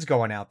is kids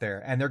going out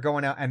there, and they're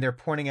going out and they're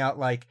pointing out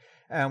like,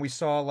 and we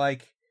saw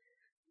like.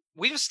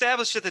 We've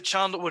established that the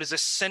Chandlewood is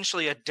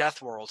essentially a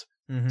death world.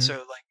 Mm-hmm. So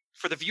like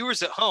for the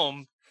viewers at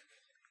home,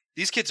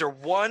 these kids are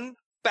 1,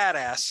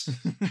 badass,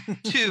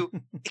 2,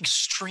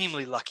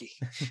 extremely lucky.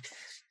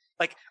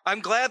 Like, I'm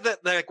glad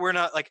that like we're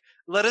not like,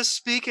 let us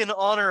speak in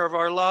honor of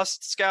our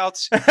lost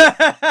scouts.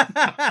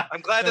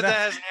 I'm glad that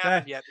hasn't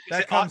happened yet.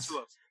 That comes.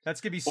 That's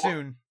gonna be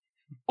soon.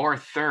 Or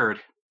third,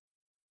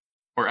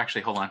 or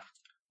actually, hold on.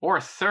 Or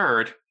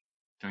third,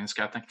 doing the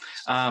scout thing.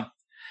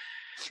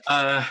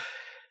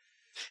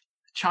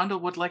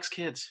 Chandlewood likes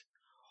kids.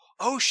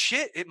 Oh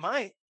shit! It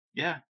might.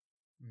 Yeah.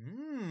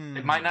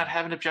 It might not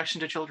have an objection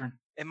to children.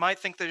 It might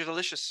think they're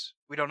delicious.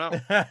 We don't know.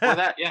 Or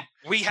that, yeah.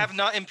 We have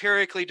not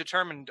empirically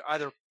determined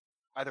either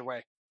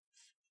way.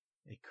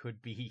 It could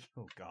be.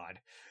 Oh God.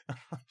 Oh,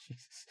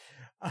 Jesus.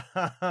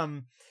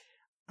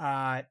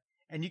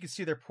 And you can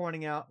see they're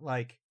pointing out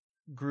like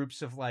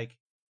groups of like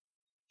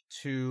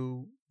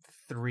 2,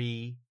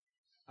 3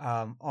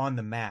 on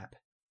the map,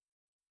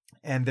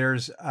 and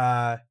there's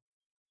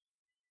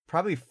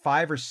probably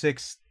 5 or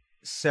 6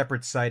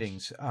 separate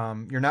sightings.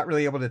 You're not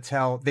really able to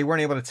tell. They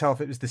weren't able to tell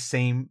if it was the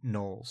same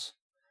gnolls.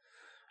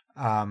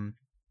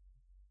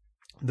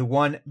 the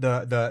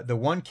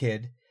one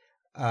kid,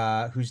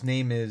 whose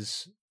name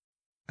is,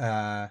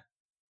 hang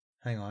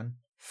on,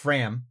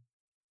 Fram.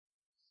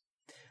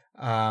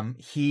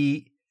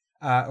 He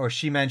or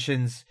she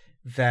mentions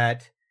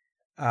that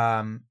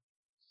in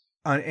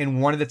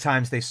one of the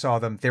times they saw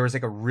them, there was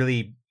like a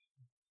really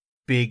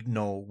big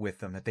gnoll with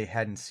them that they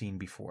hadn't seen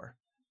before.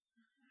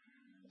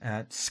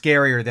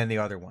 Scarier than the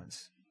other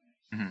ones.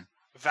 Mm-hmm.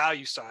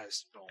 Value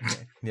sized.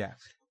 Yeah.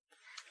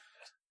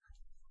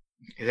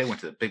 They went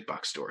to the big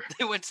box store.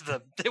 They went to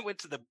the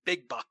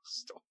big box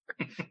store.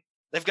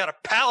 They've got a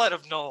pallet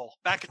of Knoll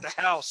back at the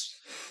house.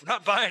 We're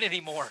not buying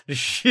any more.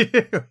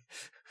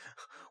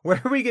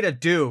 What are we gonna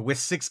do with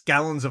 6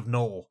 gallons of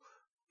Knoll?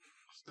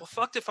 Well,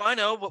 fucked if I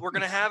know, but we're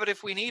gonna have it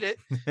if we need it.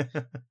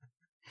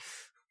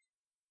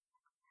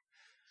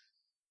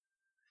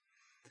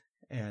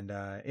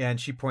 And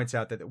she points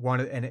out that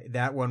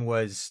that one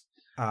was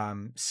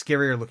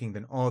scarier looking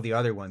than all the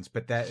other ones,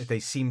 but that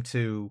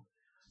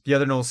the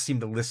other gnolls seem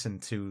to listen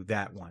to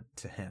that one,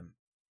 to him.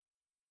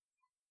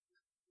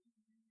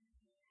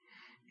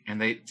 And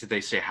did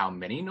they say how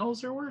many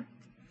gnolls there were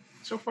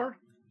so far?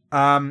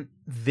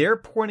 They're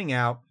pointing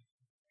out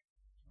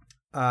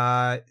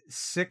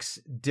 6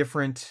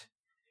 different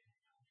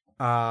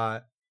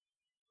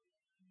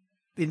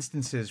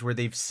instances where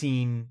they've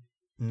seen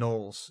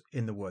gnolls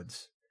in the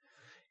woods.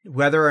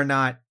 Whether or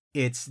not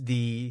it's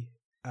the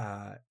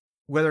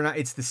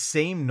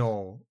same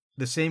gnoll,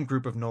 the same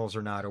group of gnolls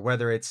or not, or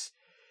whether it's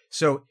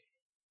so,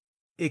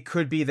 it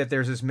could be that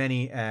there's as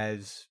many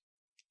as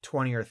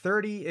 20 or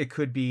 30. It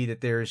could be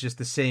that there's just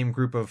the same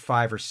group of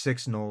 5 or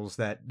 6 gnolls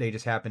that they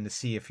just happened to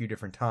see a few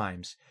different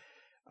times.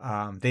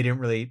 They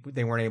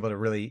weren't able to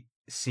really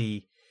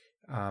see.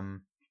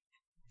 And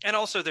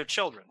also they're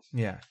children.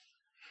 Yeah.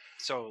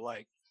 So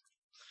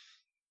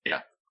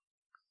yeah.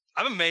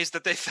 I'm amazed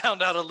that they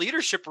found out a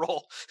leadership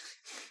role.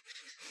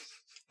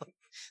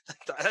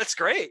 That's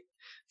great.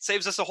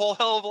 Saves us a whole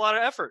hell of a lot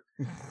of effort.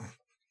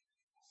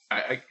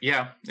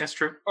 Yeah, that's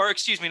true. Or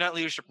excuse me, not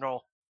leadership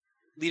role.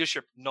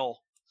 Leadership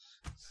null.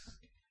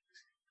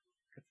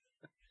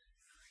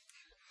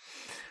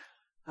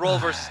 Roll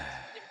versus.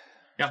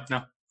 Yeah,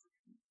 no.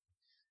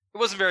 It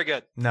wasn't very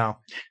good. No.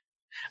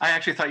 I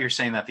actually thought you were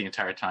saying that the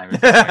entire time.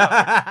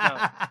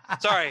 No.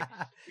 Sorry.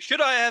 Should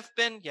I have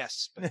been?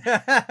 Yes.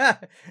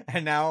 But...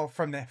 And now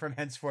from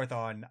henceforth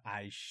on,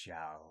 I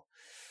shall.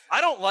 I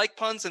don't like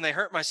puns and they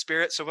hurt my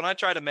spirit, so when I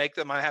try to make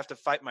them, I have to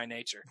fight my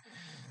nature.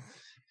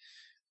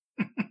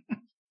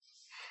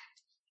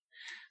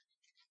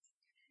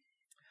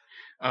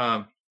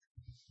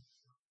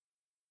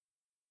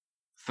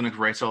 Thunuk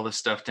writes all this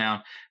stuff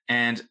down,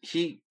 and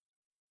he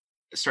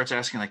starts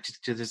asking, like,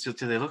 do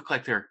they look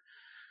like they're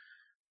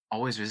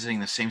always visiting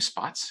the same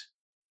spots?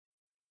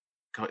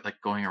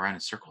 Like going around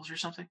in circles or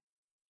something?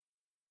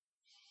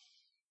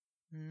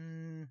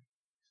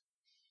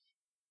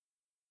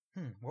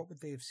 What would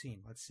they have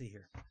seen? Let's see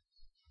here.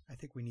 I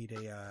think we need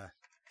a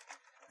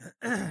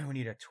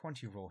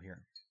 20 roll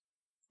here.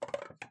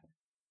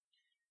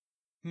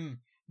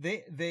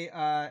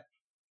 The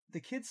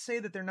kids say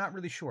that they're not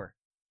really sure.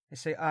 They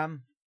say, I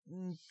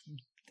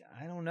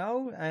don't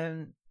know.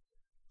 I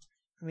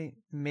mean,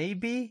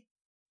 maybe.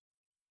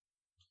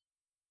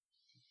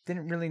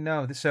 Didn't really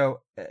know.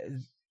 So,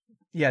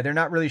 yeah, they're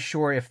not really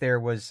sure if there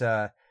was,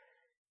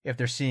 if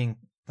they're seeing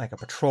like a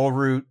patrol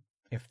route,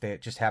 if they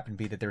just happen to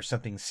be that there's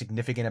something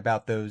significant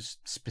about those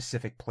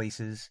specific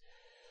places.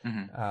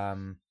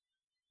 Mm-hmm.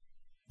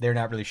 They're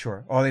not really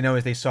sure. All they know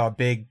is they saw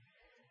big,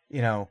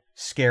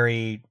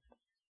 scary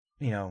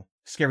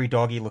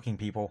doggy looking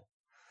people.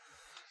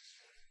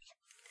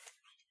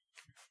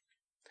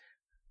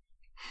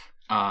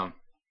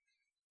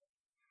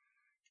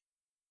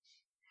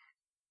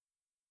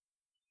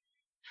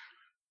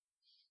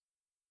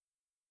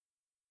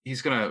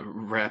 He's going to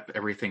wrap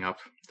everything up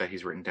that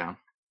he's written down.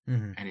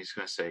 Mm-hmm. And he's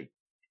going to say,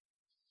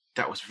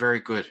 that was very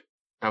good.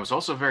 That was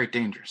also very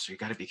dangerous. So you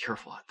got to be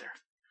careful out there.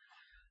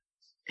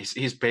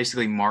 He's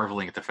basically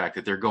marveling at the fact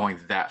that they're going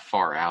that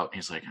far out.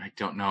 He's like, I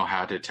don't know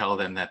how to tell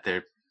them that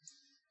they're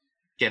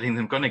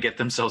going to get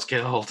themselves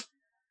killed.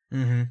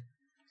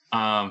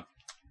 Mm-hmm.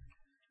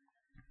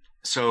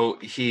 So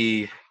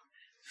he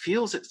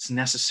feels it's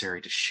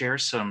necessary to share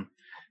some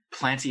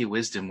planty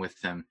wisdom with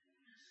them,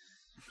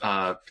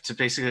 to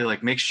basically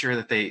like make sure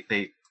that they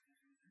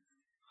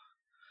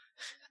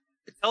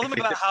tell them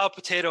about how a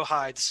potato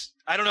hides.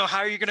 I don't know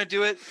how you're going to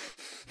do it,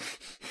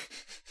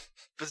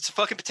 but it's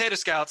fucking Potato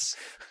Scouts.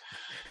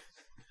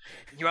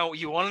 You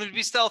want them to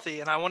be stealthy,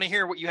 and I want to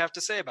hear what you have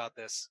to say about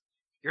this.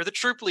 You're the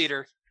troop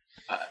leader.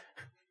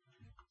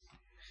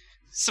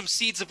 Some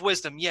seeds of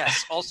wisdom,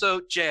 yes.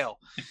 Also, jail.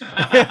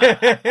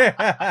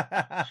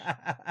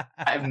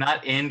 I'm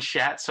not in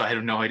chat, so I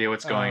have no idea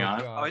what's going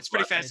on. Oh, it's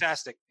pretty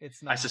fantastic.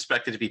 It's not. I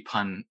suspect it to be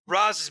pun.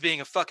 Roz is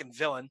being a fucking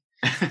villain.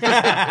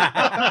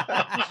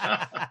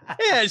 Yeah,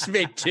 just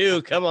make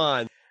 2. Come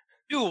on.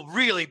 2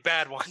 really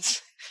bad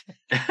ones.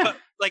 But,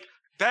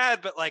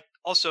 bad, but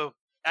also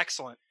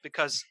excellent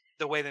because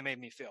the way they made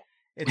me feel.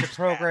 It's a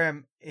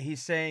program.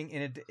 He's saying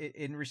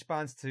in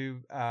response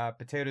to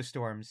Potato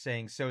Storm,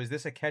 saying, "So is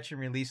this a catch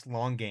and release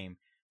long game?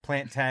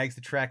 Plant tags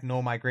to track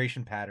null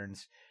migration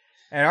patterns."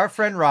 And our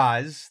friend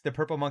Roz, the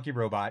purple monkey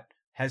robot,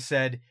 has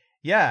said,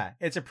 "Yeah,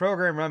 it's a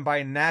program run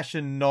by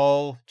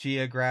National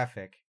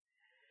Geographic."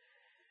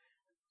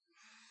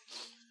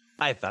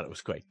 I thought it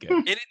was quite good.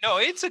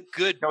 It's a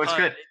good. No, it's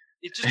pun. good.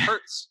 It just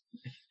hurts.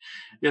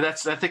 Yeah,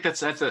 I think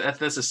that's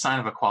a sign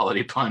of a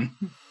quality pun.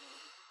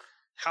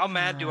 How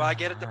mad do I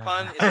get at the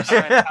pun? It's a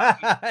sign of how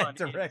good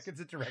the pun is. It's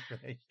a direct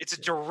relation. It's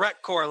a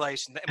direct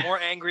correlation. The more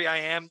angry I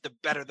am, the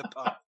better the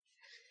pun.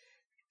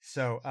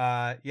 So,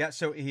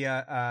 so he,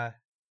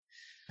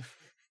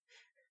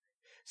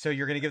 so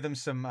you're gonna give them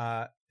some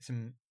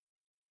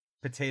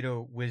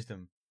potato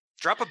wisdom,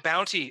 Drop a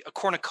bounty, a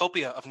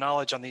cornucopia of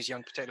knowledge on these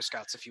young potato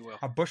scouts, if you will.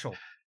 a bushel.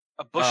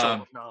 A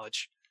bushel of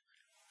knowledge.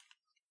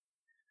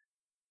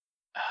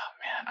 Oh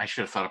man, I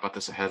should have thought about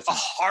this ahead of A time.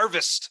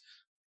 harvest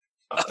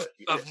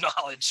of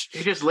knowledge.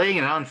 You're just laying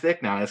it on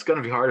thick now. It's going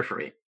to be harder for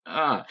me.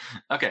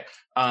 Okay.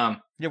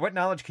 Yeah, what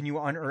knowledge can you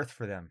unearth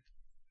for them?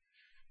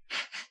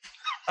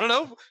 I don't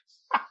know.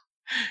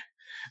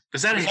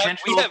 Is that We a have,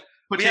 gentle we have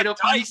potato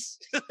pun? dice.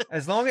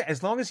 As long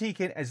as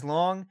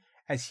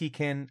he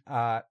can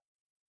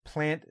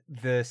plant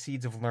the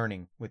seeds of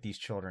learning with these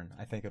children,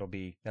 I think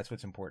that's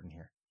what's important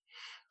here.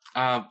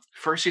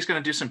 First, he's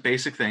going to do some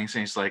basic things, and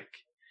he's like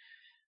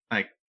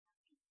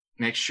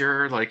make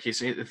sure, like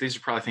these are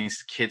probably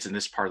things kids in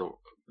this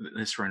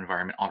this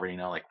environment already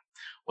know, like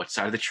what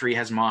side of the tree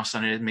has moss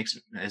on it,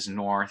 is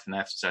north, and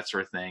that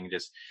sort of thing.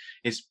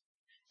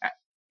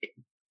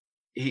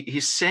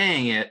 He's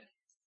saying it,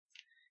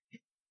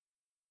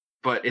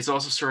 but it's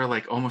also sort of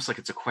like almost like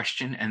it's a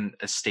question and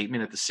a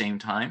statement at the same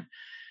time.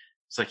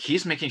 It's like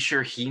he's making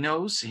sure he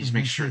knows, he's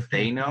making sure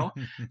they know.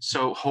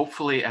 So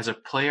hopefully, as a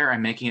player,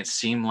 I'm making it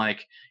seem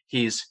like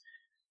he's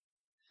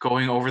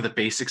going over the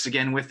basics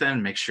again with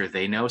them, make sure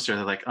they know. So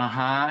they're like,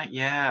 yeah.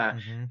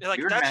 Mm-hmm. They're like,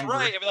 You that's remember.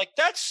 right. And be like,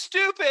 that's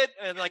stupid.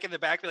 And like in the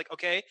back, be like,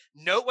 okay,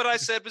 note what I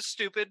said was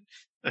stupid.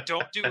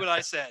 Don't do what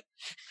I said.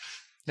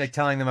 Like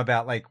telling them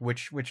about like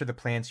which are the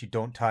plants you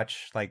don't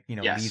touch, like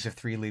Yes. leaves of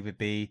 3, leave it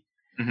be.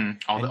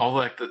 Mm-hmm. All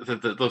like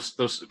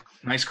those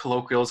nice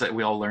colloquials that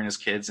we all learn as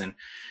kids, and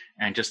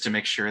just to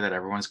make sure that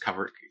everyone's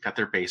got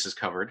their bases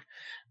covered.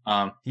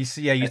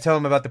 You tell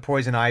them about the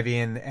poison ivy,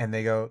 and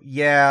they go,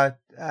 yeah,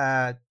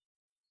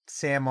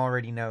 Sam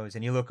already knows.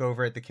 And you look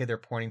over at the kid they're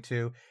pointing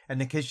to,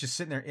 and the kid's just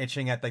sitting there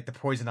itching at like the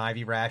poison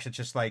ivy rash. It's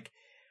just like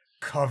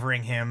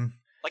covering him.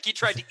 Like he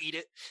tried to eat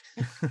it.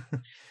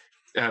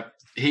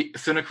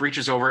 Thunuk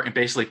reaches over and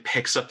basically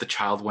picks up the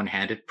child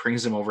one-handed,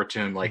 brings him over to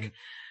him, like,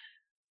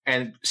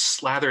 and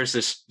slathers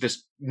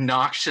this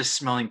noxious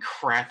smelling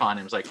crap on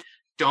him. It's like,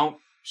 don't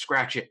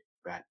scratch it,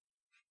 Rat.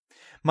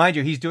 Mind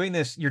you,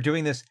 you're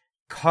doing this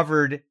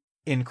covered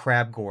in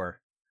crab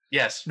gore.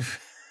 Yes.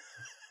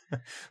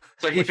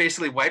 So he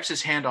basically wipes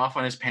his hand off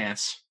on his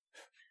pants,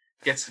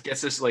 gets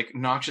this like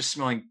noxious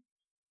smelling.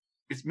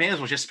 It may as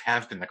well just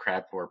have been the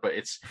crab gore, but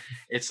it's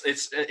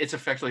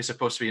effectively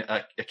supposed to be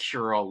a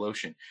cure-all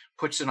lotion.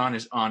 Puts it on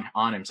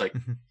him. It's like,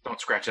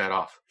 don't scratch that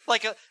off.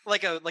 Like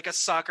a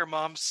soccer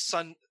mom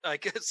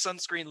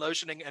sunscreen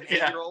lotioning an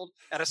 8-year-old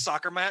at a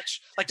soccer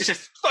match. Like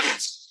just fucking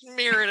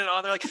smearing it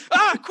on. They're like,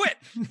 quit.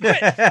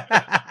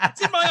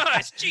 It's in my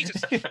eyes.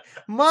 Jesus.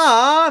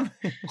 Mom.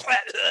 It's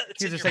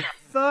He's in just your like,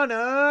 mouth.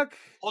 Thunuk.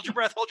 Hold your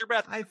breath.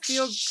 I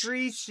feel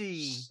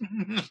greasy.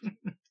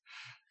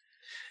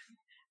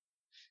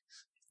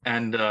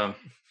 And I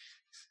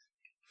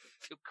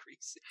feel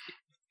greasy.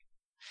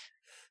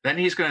 then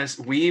he's going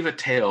to weave a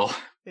tale.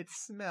 It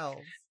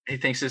smells. He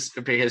thinks this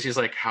because he's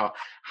like, how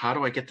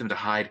do I get them to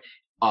hide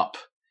up?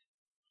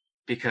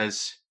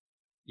 Because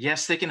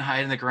yes, they can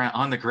hide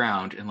on the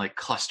ground in like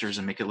clusters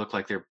and make it look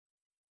like they're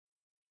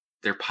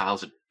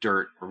piles of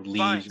dirt or leaves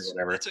Vines. or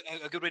whatever. That's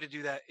a good way to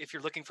do that. If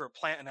you're looking for a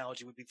plant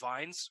analogy, would be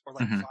vines or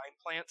like Mhm. vine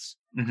plants,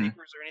 Mhm.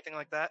 creepers or anything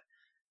like that.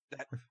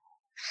 That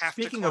have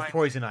Speaking to of climb.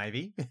 poison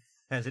ivy,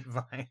 has it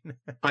vine?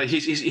 But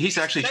he's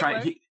actually Segue.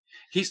 trying.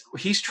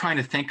 He's trying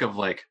to think of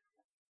like,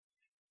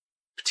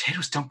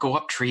 potatoes don't go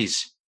up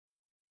trees.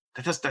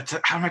 That's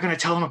how am I going to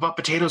tell them about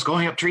potatoes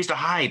going up trees to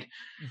hide?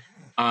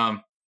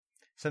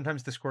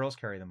 Sometimes the squirrels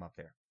carry them up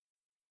there.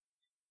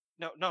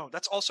 No,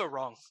 that's also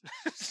wrong.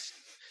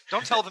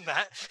 Don't tell them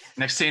that.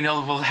 Next thing you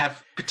know, we'll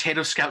have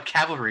potato scout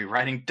cavalry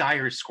riding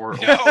dire squirrels.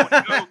 No,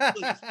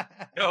 please.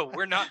 No,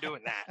 we're not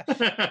doing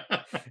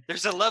that.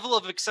 There's a level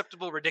of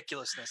acceptable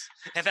ridiculousness,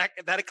 and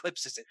that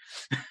eclipses it.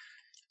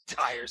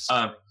 Tires.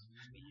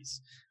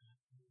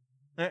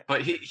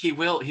 But he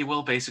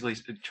will basically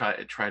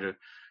try to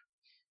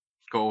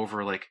go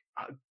over like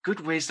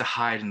good ways to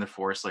hide in the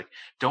forest. Like,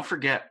 don't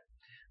forget,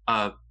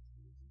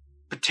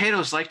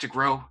 potatoes like to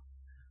grow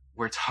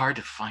where it's hard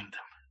to find them.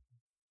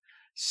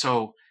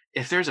 So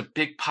if there's a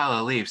big pile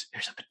of leaves,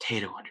 there's a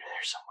potato under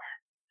there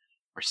somewhere,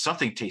 or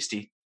something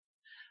tasty,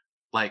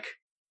 like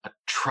a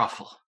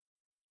truffle.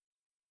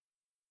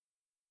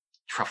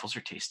 Truffles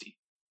are tasty.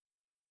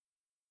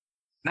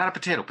 Not a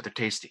potato, but they're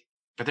tasty.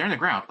 But they're in the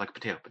ground like a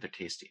potato, but they're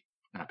tasty.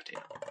 Not a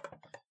potato.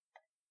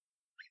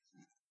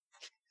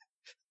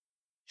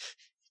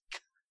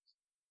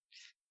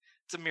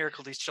 It's a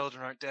miracle these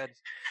children aren't dead.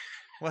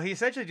 Well, he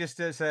essentially just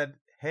said,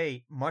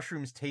 "Hey,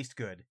 mushrooms taste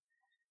good."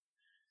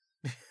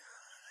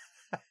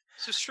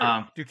 This is true.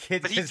 Do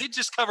kids? But he did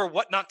just cover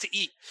what not to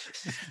eat.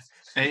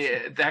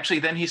 Actually,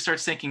 then he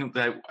starts thinking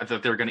that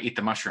they're going to eat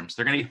the mushrooms.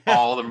 They're going to eat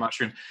all the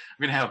mushrooms.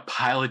 We're going to have a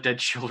pile of dead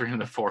children in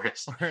the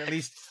forest,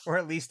 or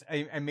at least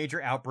a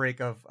major outbreak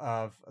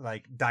of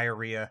like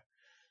diarrhea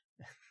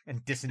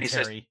and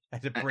dysentery.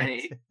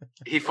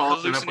 He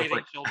follows it up with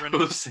like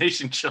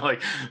hallucination children.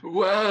 Like,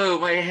 whoa,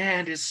 my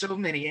hand is so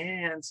many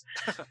hands.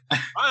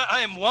 I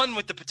am one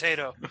with the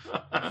potato.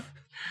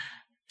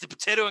 The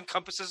potato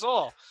encompasses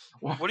all.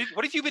 What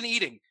have you been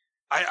eating?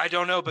 I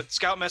don't know, but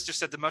Scoutmaster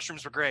said the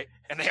mushrooms were great,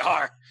 and they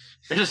are.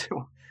 There's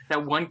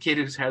that one kid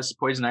who has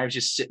poison ivy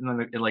just sitting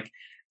on the like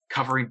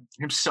covering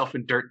himself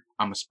in dirt.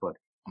 I'm a spud.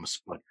 I'm a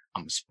spud.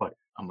 I'm a spud.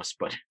 I'm a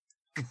spud.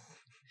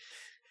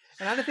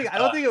 And I don't think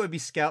it would be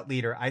scout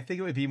leader. I think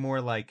it would be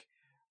more like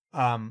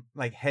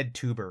head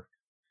tuber.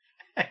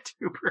 Head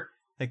tuber.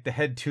 Like the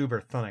head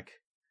tuber Thunic.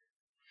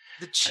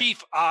 The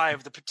chief eye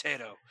of the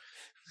potato.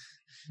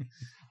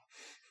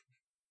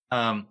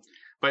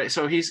 But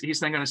so he's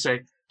then going to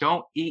say,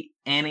 don't eat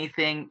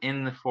anything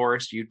in the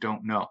forest you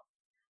don't know.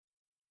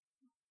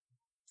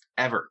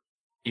 Ever.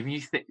 Even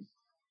if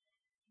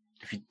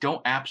you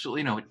don't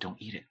absolutely know it,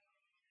 don't eat it.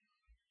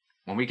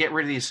 When we get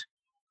rid of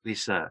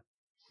these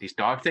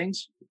dog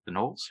things, the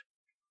gnolls,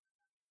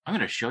 I'm going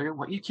to show you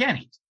what you can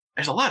eat.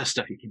 There's a lot of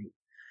stuff you can eat.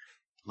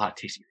 A lot of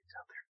tasty things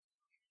out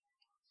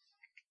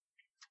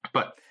there.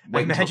 But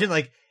I imagine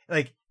like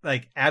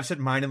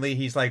absentmindedly,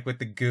 he's like with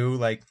the goo,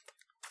 like,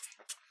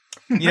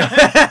 you know.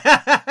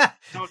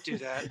 Don't do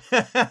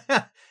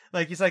that.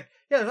 Like he's like,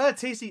 yeah, there's a lot of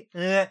tasty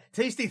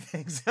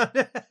things.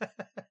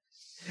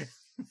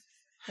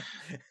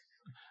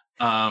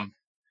 And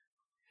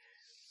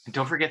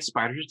don't forget,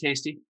 spiders are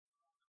tasty.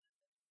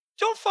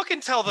 Don't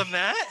fucking tell them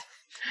that.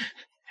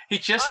 He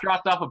just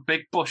dropped off a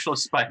big bushel of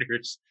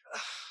spiders'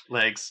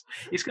 legs.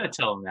 He's gonna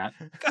tell them that.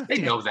 They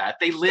know that.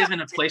 They live in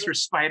a place where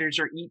spiders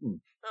are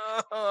eaten.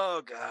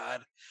 Oh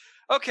God.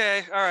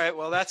 Okay. All right.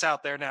 Well, that's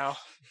out there now.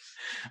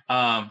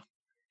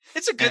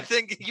 It's a good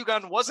thing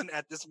Yugon wasn't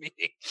at this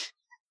meeting.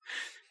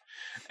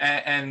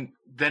 And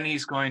then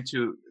he's going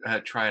to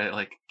try to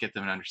like get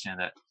them to understand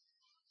that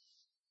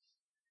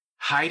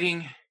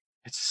hiding.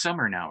 It's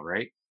summer now,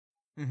 right?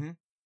 Mm-hmm.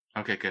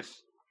 Okay, good.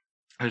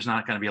 There's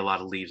not going to be a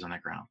lot of leaves on the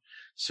ground,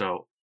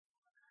 so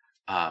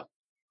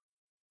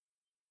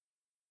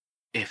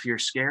if you're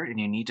scared and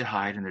you need to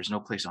hide, and there's no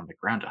place on the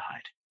ground to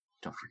hide,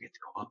 don't forget to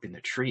go up in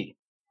the tree.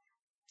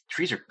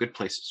 Trees are good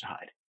places to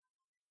hide.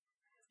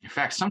 In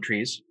fact, some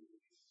trees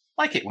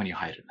like it when you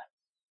hide in them.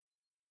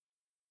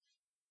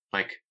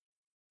 Like,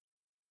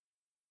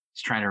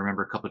 he's trying to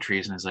remember a couple of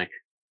trees, and he's like,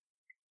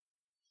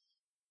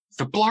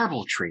 the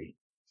blarble tree.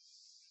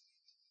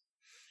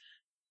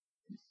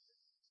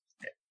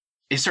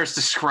 He starts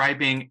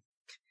describing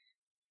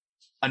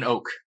an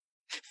oak.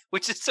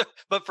 Which is,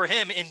 but for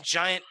him, in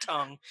giant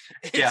tongue,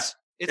 it's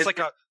like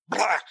a.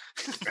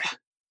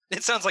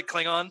 It sounds like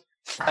Klingon.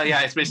 Yeah,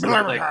 it's basically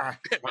like.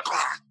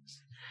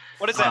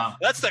 What is that?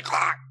 That's the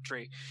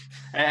tree.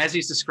 As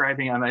he's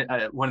describing,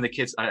 one of the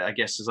kids, I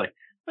guess, is like,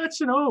 "That's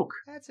an oak."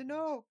 That's an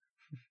oak.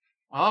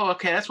 Oh,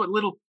 okay. That's what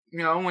little,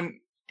 when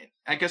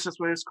I guess that's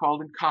what it's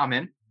called in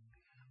common,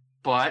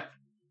 but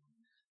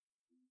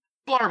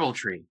blarble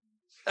tree.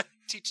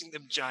 Teaching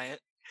them giant.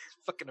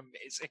 Fucking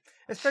amazing.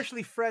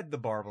 Especially Fred the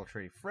blarble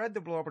tree. Fred the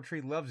blarble tree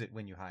loves it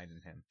when you hide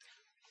in him.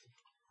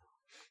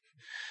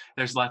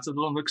 There's lots of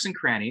little nooks and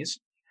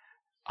crannies.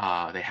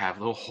 They have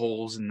little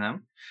holes in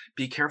them.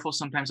 Be careful.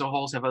 Sometimes the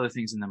holes have other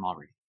things in them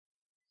already,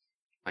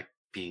 like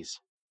bees.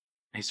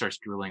 And he starts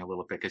drooling a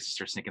little bit because he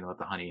starts thinking about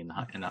the honey in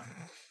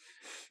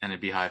the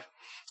beehive,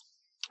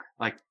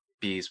 like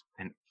bees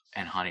and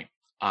honey.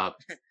 Those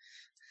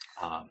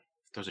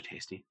are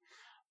tasty.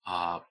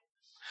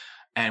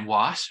 And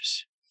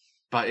wasps.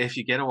 But if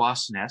you get a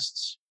wasp's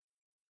nests,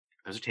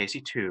 those are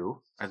tasty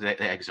too. The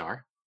eggs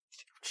are.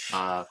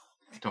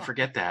 Don't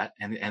forget that.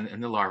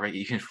 And the larvae,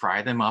 you can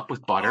fry them up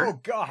with butter. Oh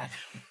God!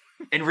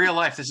 In real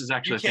life, this is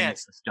actually a thing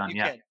that's done.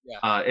 Yeah.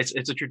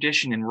 It's a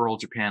tradition in rural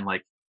Japan.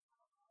 Like,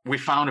 we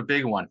found a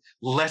big one.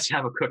 Let's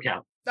have a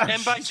cookout.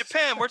 And by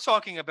Japan, we're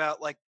talking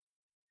about like.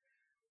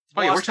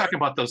 Oh yeah, we're talking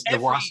about the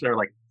wasps that are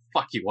like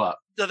fuck you up.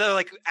 They're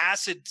like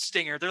acid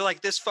stinger. They're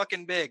like this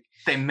fucking big.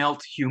 They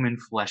melt human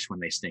flesh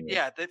when they sting you.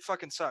 Yeah, that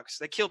fucking sucks.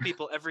 They kill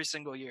people every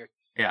single year.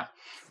 Yeah.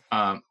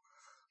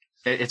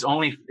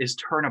 It's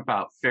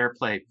turnabout, fair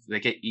play. They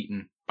get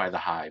eaten by the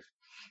hive.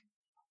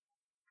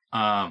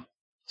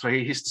 So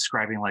he's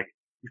describing like,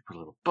 you put a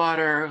little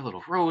butter, a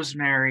little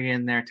rosemary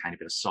in there, tiny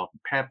bit of salt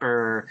and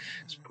pepper,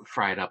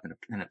 fry it up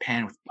in a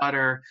pan with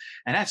butter,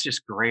 and that's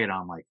just great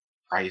on like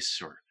rice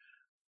or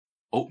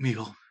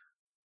oatmeal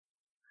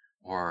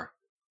or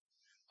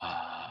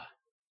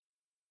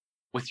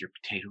with your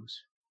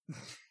potatoes.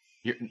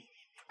 Your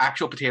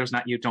actual potatoes,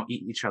 not you. Don't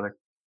eat each other.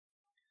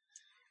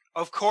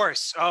 Of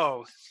course.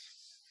 Oh,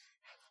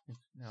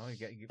 No,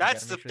 you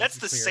that's gotta the make sure that's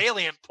this the is clear.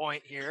 salient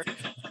point here.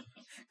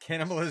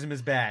 Cannibalism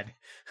is bad.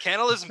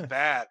 Cannibalism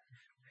bad.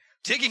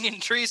 Digging in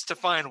trees to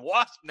find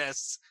wasp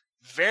nests,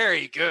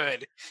 very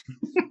good.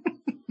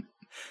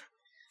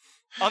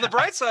 On the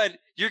bright side,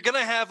 you're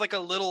gonna have like a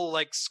little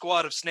like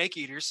squad of snake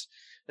eaters,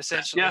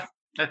 essentially. Yeah,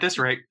 at this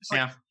rate, like-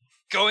 yeah.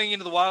 Going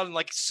into the wild and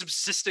like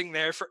subsisting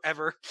there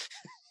forever.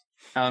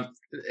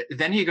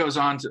 Then he goes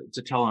on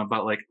to tell him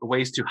about like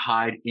ways to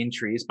hide in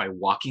trees by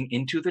walking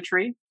into the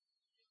tree,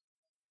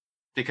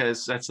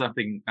 because that's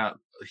something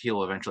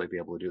he'll eventually be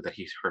able to do that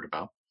he's heard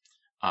about.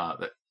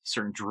 That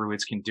certain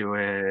druids can do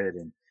it,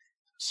 and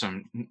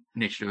some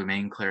nature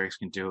domain clerics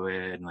can do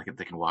it, and like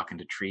they can walk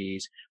into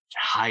trees to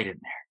hide in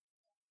there.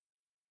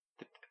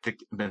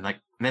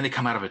 Then they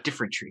come out of a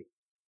different tree.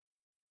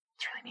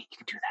 It's really neat. You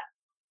can do that.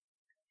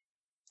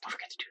 Don't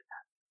forget to do that.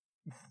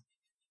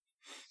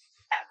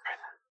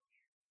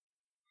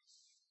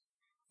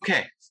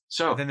 Okay,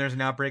 so Then there's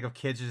an outbreak of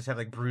kids who just have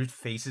like bruised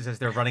faces as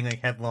they're running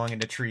like headlong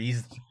into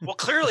trees. Well,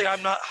 clearly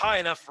I'm not high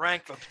enough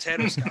rank for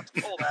Potato Scout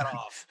to pull that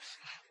off.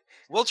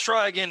 We'll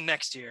try again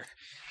next year.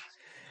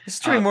 This is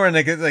turning more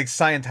into like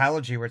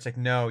Scientology, where it's like,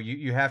 no,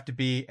 you have to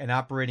be an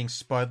operating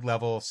spud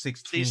level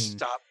 16 Please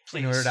stop. Please.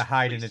 in order to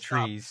hide Please in the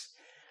stop. trees.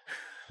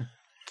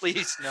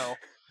 Please, no.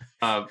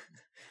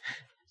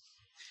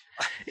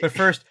 But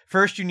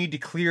first you need to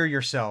clear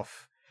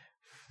yourself.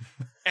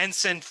 And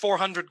send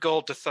 400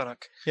 gold to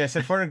Thunuk. Yeah,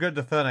 send 400 good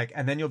to Thunuk,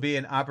 and then you'll be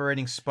an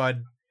operating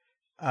spud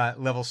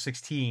level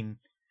 16.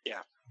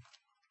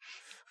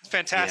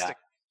 Fantastic.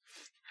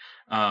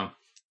 After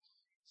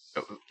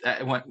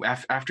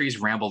he's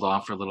rambled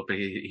on for a little bit,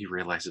 he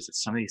realizes that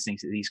some of these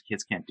things that these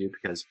kids can't do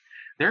because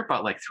they're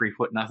about like 3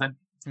 foot nothing,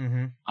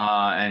 Mm-hmm.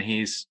 and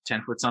he's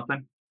 10 foot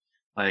something.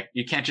 Like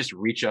you can't just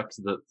reach up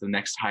to the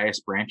next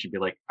highest branch and be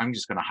like, I'm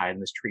just going to hide in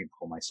this tree and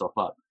pull myself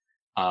up,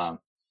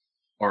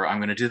 or I'm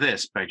going to do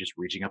this by just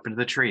reaching up into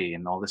the tree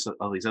and all these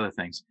other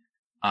things.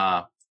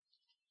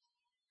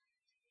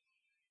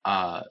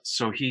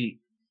 So he,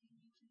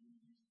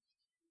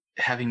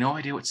 having no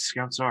idea what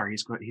scouts are,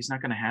 he's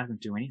not going to have them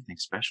do anything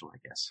special, I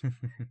guess.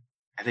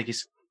 I think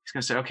he's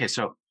going to say, okay,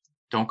 so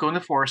don't go in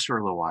the forest for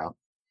a little while.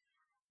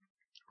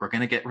 We're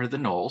going to get rid of the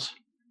gnolls,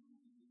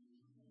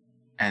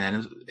 and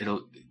then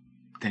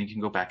then you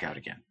can go back out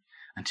again.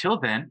 Until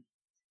then,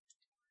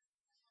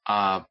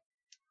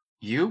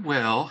 you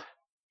will,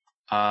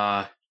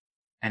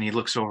 and he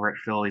looks over at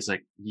Phil. He's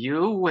like,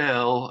 you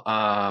will,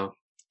 what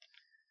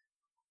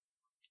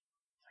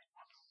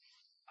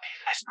do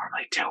you guys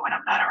normally do when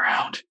I'm not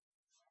around?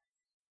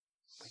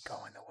 We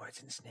go in the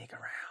woods and sneak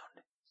around.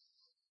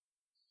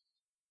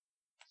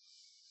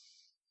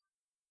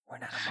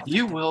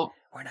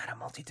 We're not a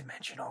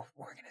multi-dimensional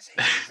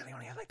organization. We really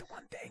only have like the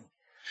one thing.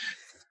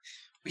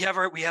 We have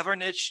our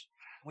niche.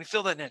 We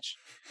fill that niche.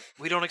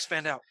 We don't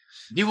expand out.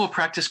 You will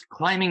practice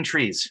climbing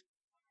trees.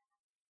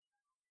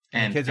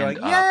 And the kids are like,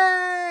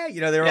 yay!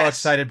 They're all yes.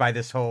 excited by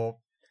this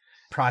whole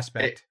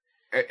prospect.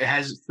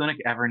 Has Thunuk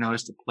ever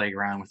noticed a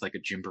playground with like a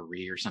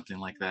gymboree or something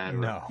like that? Or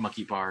No.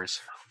 monkey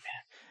bars?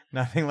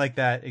 Nothing like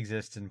that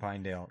exists in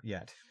Pinedale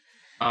yet.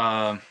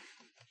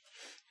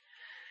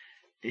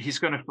 He's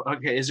going to.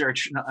 Okay, is there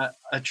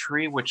a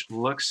tree which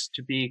looks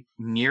to be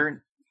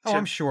near? Oh,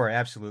 I'm sure,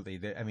 absolutely.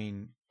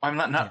 I'm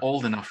not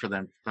old enough for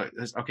them. But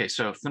okay,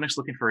 so Thunuk's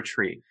looking for a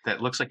tree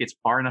that looks like it's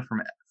far enough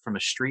from a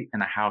street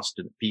and a house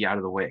to be out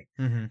of the way.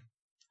 Mm-hmm. And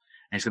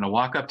he's going to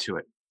walk up to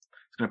it.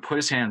 He's going to put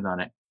his hands on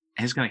it,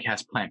 and he's going to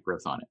cast plant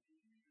growth on it.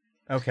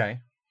 Okay.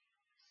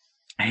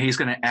 And he's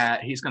going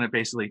to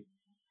basically,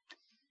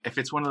 if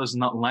it's one of those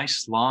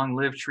nice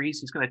long-lived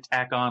trees, he's going to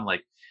tack on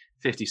like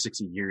 50,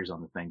 60 years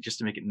on the thing just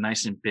to make it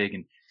nice and big,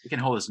 and it can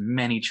hold as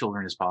many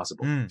children as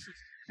possible. Mm.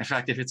 In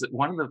fact, if it's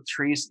one of the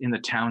trees in the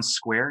town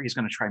square, he's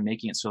going to try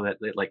making it so that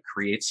it like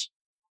creates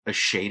a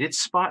shaded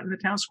spot in the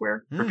town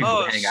square for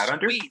people to hang out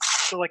under. Sweet.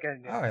 So like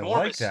an I like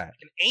enormous, that.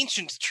 an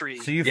ancient tree.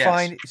 So you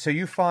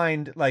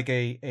find like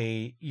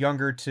a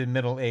younger to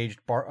middle-aged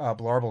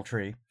blarble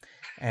tree,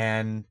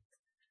 and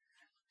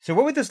so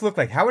what would this look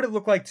like? What would it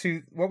look like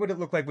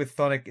with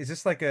Thunuk? Is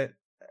this like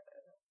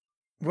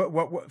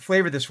what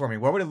flavor this for me?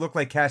 What would it look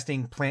like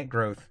casting plant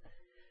growth?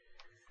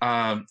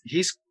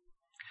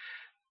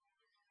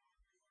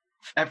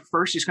 At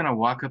first, he's going to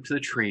walk up to the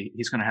tree.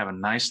 He's going to have a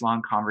nice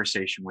long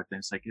conversation with it.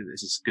 It's like,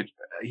 this is good.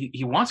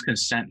 He wants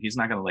consent. He's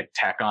not going to like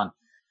tack on.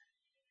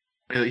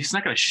 He's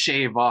not going to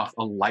shave off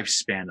a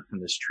lifespan from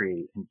this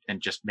tree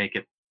and just make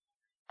it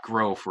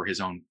grow for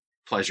his own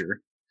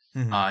pleasure.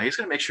 Mm-hmm. He's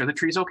going to make sure the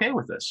tree's okay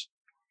with this.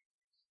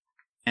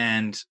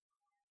 And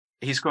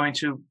he's going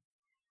to,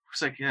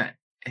 it's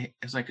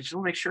like, just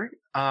make sure,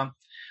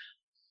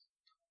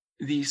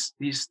 these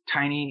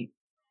tiny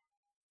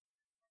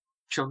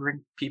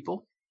children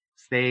people,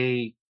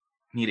 they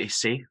need a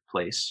safe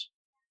place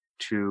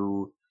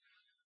to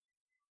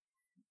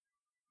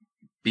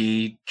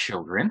be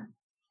children.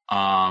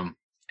 And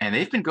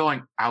they've been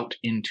going out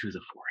into the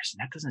forest,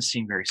 and that doesn't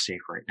seem very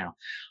safe right now.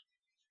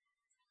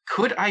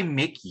 Could I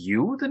make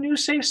you the new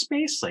safe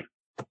space? Like,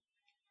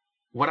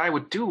 what I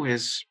would do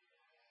is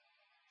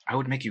I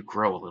would make you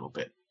grow a little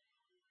bit.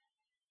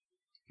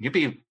 You'd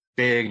be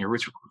big and your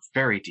roots would go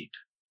very deep.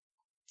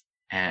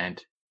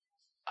 And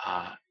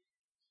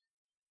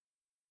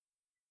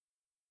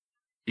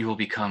you will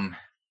become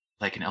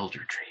like an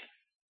elder tree.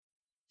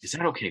 Is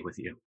that okay with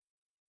you?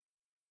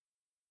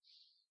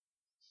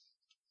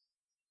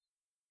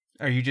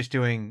 Are you just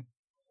doing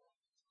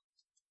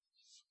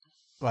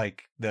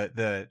like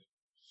so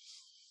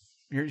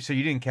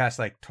you didn't cast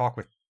like talk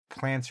with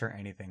plants or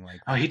anything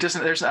like that? Oh, he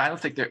doesn't. I don't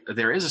think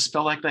there is a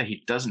spell like that.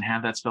 He doesn't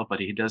have that spell, but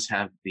he does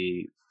have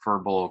the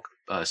verbal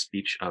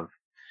speech of.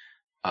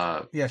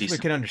 Yes, we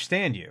can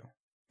understand you.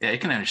 Yeah,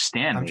 it can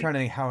understand. I'm me. trying to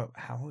think how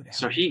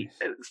So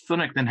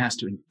Thunuk then has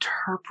to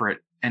interpret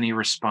any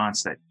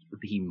response that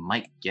he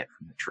might get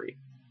from the tree.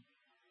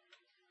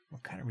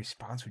 What kind of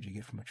response would you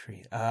get from a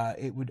tree?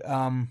 It would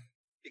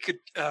It could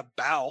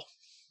bow.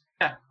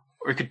 Yeah,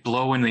 or it could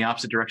blow in the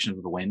opposite direction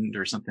of the wind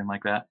or something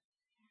like that.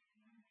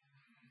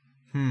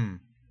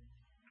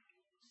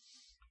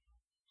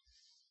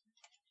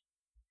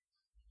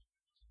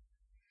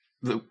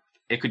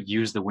 It could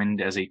use the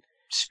wind as a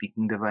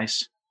speaking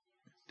device,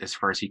 as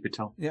far as he could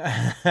tell.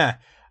 Yeah.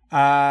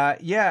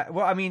 Yeah.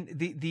 Well, I mean,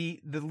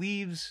 the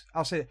leaves.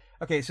 I'll say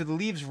okay. So the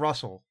leaves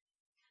rustle,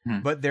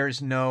 but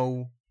there's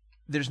no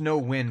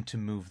wind to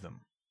move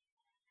them.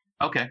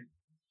 Okay.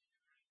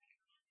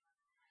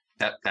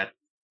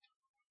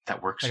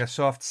 That works. Like a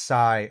soft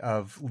sigh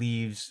of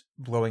leaves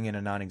blowing in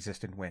a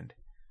non-existent wind.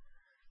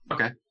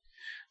 Okay.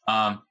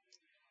 And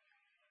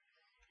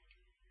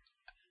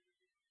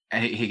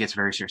he gets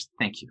very serious.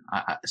 Thank you.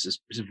 This is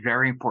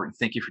very important.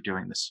 Thank you for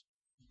doing this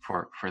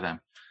for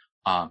them.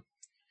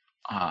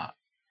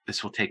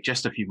 This will take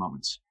just a few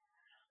moments.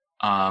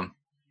 And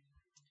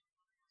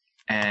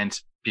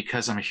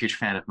because I'm a huge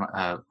fan of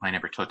my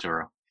neighbor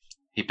Totoro,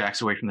 he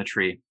backs away from the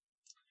tree,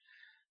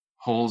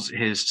 holds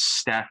his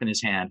staff in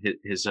his hand,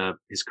 his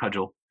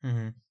cudgel,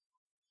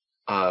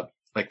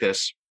 like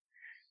this,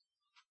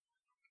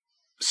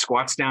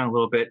 squats down a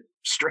little bit,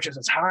 stretches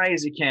as high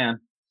as he can.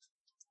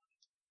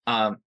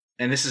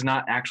 And this is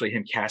not actually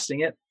him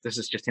casting it. This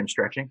is just him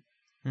stretching.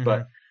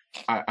 But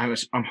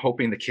I'm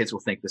hoping the kids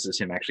will think this is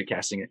him actually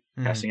casting it.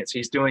 So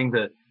he's doing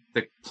the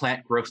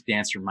plant growth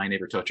dance from My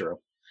Neighbor Totoro.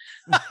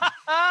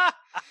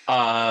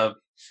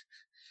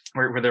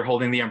 Where they're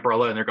holding the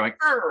umbrella and they're going,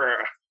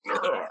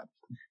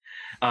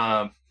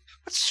 What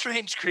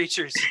strange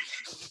creatures.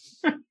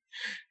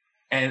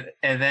 and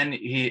then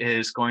he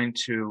is going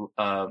to,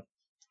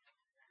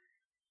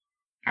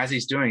 as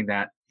he's doing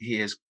that,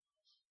 he is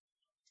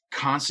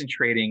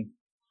concentrating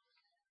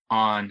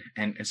on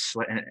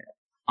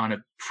on a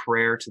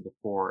prayer to the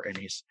four, and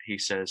he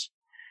says,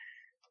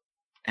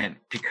 and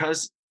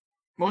because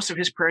most of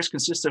his prayers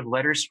consist of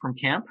letters from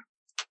camp,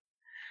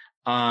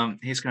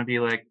 he's going to be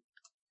like,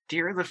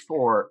 "Dear the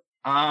four,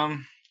 I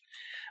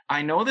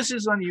know this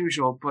is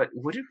unusual, but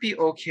would it be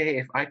okay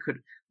if I could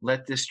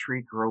let this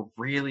tree grow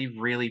really,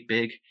 really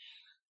big?"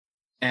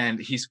 And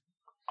he's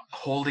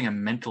holding a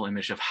mental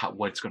image of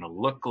what it's going to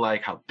look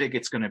like, how big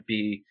it's going to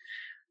be.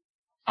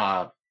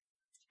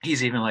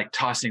 He's even like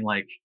tossing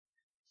like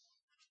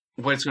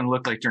what it's going to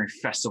look like during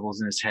festivals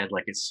in his head,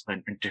 like it's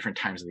like in different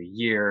times of the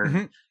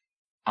year.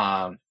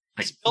 Like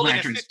he's building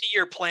lanterns. a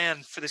 50-year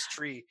plan for this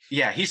tree.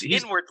 Yeah, he's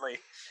inwardly.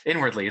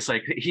 It's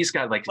like he's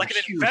got like an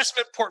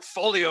investment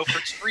portfolio for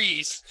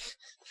trees.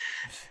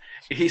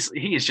 He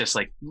is just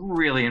like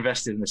really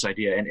invested in this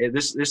idea, and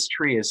this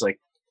tree is like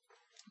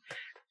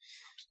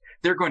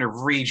they're going to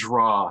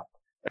redraw.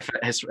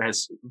 As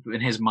in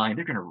his mind,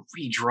 they're going to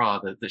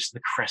redraw the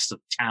crest of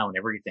town,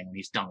 everything when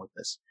he's done with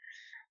this.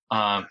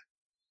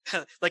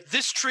 Like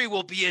this tree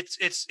will be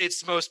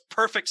its most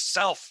perfect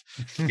self.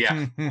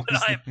 Yeah, when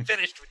I am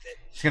finished with it.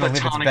 It's going to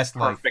live its best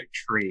life. Perfect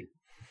tree.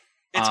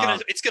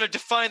 It's gonna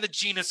define the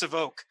genus of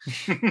oak.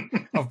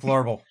 Of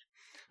Blarble.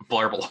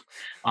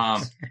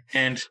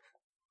 And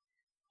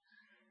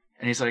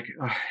he's like,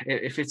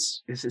 if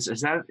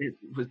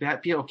would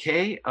that be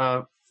okay?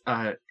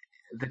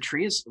 The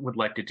trees would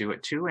like to do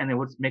it too, and it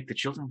would make the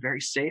children very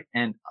safe.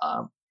 And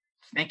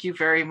thank you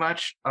very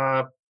much.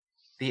 The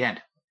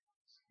end.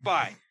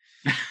 Bye.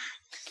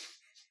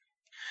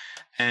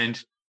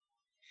 And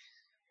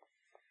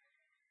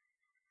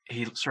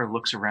he sort of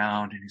looks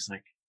around and he's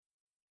like,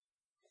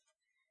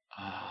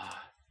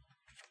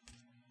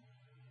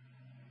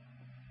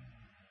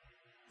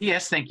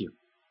 yes, thank you.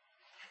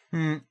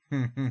 And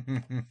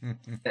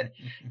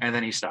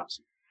then he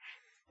stops.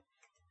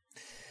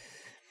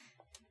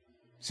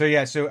 So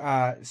yeah,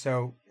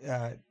 so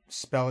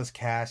spell is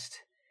cast,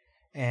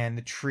 and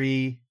the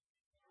tree,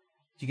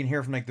 you can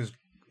hear from like this.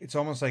 It's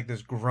almost like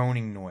this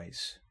groaning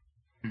noise,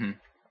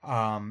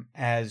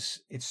 as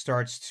it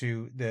starts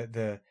to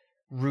the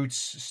roots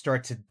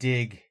start to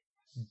dig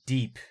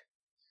deep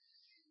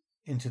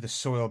into the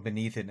soil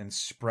beneath it and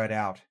spread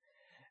out,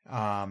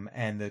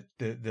 and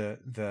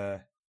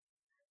the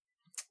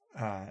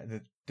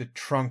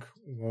trunk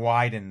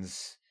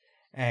widens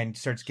and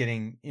starts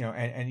getting,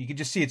 and you can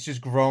just see it's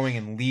just growing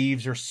and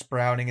leaves are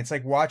sprouting. It's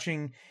like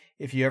watching,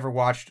 if you ever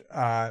watched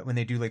when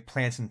they do like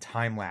plants in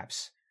time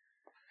lapse,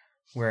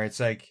 where it's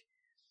like,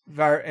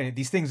 and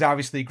these things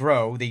obviously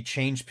grow, they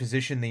change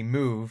position, they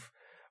move,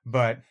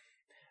 but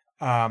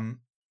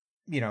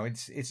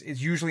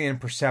it's usually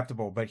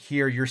imperceptible. But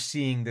here you're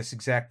seeing this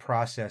exact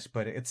process,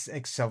 but it's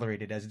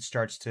accelerated as it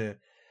starts to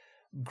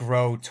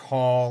grow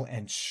tall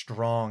and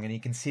strong, and you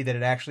can see that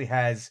it actually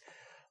has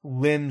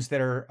limbs that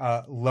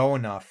are low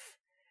enough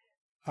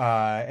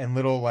and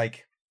little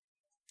like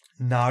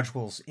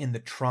nodules in the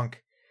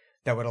trunk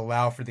that would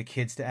allow for the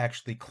kids to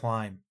actually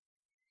climb.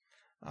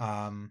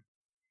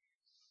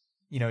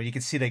 You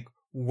can see like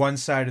one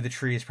side of the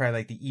tree is probably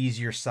like the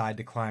easier side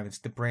to climb. It's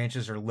the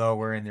branches are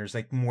lower and there's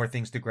like more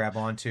things to grab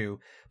onto,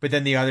 but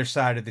then the other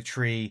side of the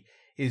tree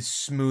is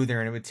smoother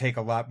and it would take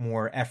a lot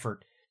more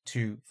effort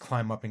to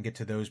climb up and get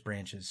to those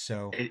branches.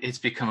 So it's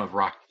become a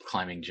rock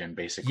climbing gym,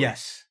 basically.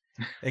 Yes,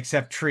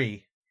 except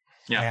tree.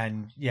 Yeah.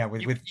 And yeah,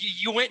 with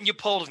you went and you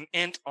pulled an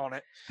ent on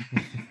it.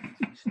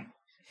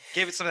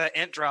 Gave it some of that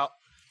ent drought.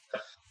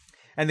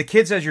 And the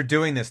kids, as you're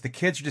doing this, the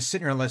kids are just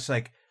sitting there and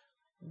like,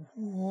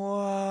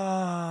 whoa.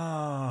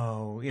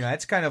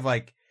 It's kind of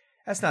like,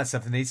 that's not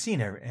something they'd seen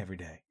every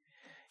day.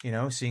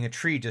 Seeing a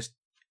tree just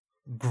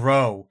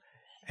grow.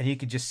 And you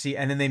could just see,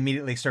 and then they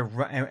immediately start,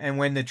 and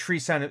when the tree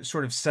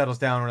sort of settles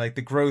down, or like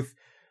the growth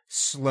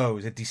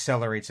slows, it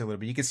decelerates a little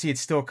bit. You can see it's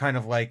still kind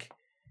of like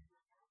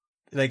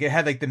it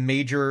had like the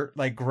major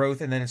like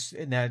growth, and then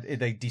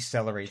it like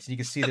decelerates. You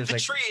can see there's the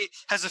like tree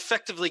has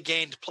effectively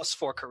gained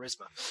 +4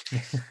 charisma.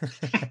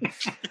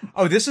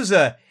 Oh, this is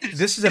a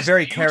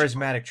very beautiful.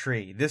 Charismatic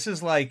tree. This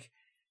is like,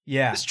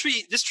 yeah.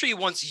 This tree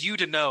wants you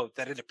to know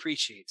that it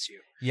appreciates you.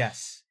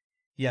 Yes.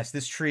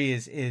 This tree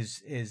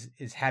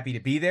is happy to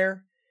be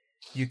there.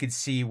 You can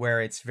see where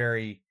it's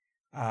very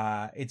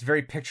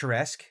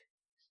picturesque.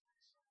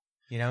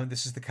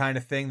 This is the kind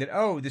of thing that,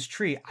 this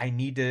tree, I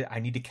need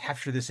to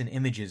capture this in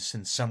images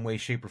in some way,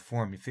 shape, or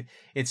form.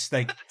 It's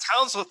like the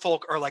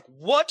townsfolk are like,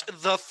 "What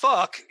the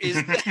fuck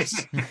is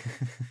this?"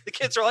 The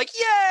kids are like,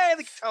 "Yay!"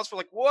 The townsfolk are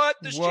like, "What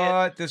the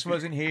shit? This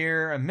wasn't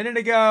here a minute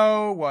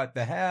ago. What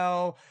the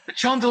hell? The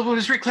Chondle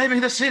is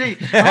reclaiming the city.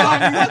 What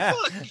the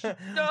fuck?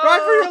 No!" Run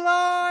for your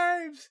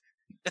lives!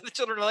 And the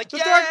children are like, The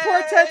 "Yay!" dark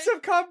portents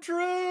have come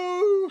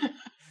true.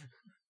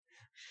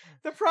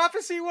 The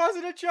prophecy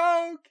wasn't a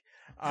joke.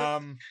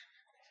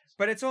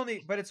 But it's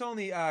only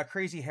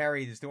Crazy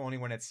Harry is the only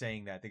one that's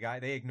saying that. The guy,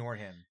 they ignore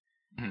him,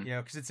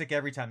 because it's like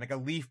every time like a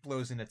leaf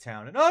blows into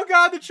town, and oh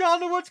god, the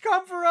Chandlerwoods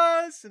come for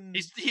us. And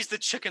he's the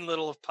Chicken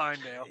Little of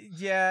Pinedale.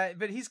 Yeah,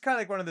 but he's kind of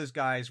like one of those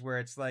guys where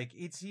it's like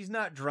he's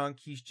not drunk.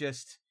 He's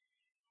just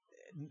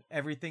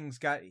everything's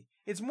got.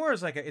 It's more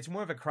of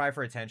a cry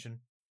for attention.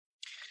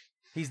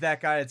 He's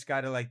that guy that's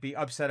got to like be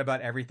upset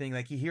about everything.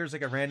 Like he hears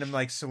like a random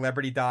like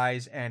celebrity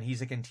dies and he's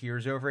like in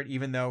tears over it,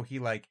 even though he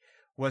like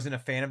wasn't a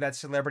fan of that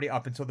celebrity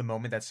up until the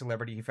moment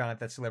he found out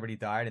that celebrity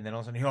died, and then all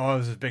of a sudden he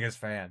was his biggest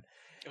fan.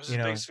 It was his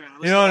biggest fan.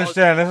 You don't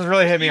understand. This has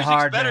really hit me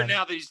hard. Better man.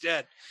 now that he's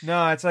dead.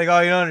 No, it's like,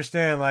 you don't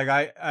understand. Like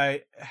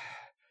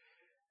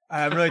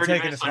I'm really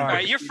taking this hard.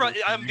 Right,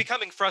 I'm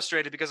becoming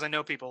frustrated because I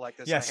know people like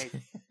this. Yes. I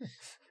hate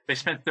They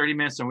spent 30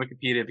 minutes on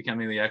Wikipedia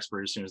becoming the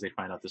expert as soon as they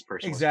find out this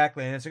person.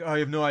 Exactly, and it's like, you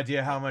have no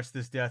idea how much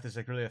this death is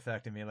like really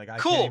affecting me. Like, I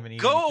cool, can't even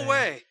eat go anything.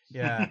 away.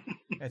 Yeah,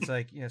 it's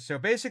like so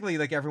basically,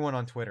 like everyone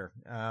on Twitter.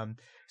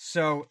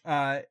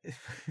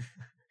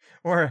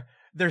 Or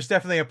there's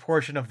definitely a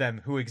portion of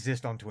them who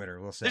exist on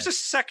Twitter. We'll say there's a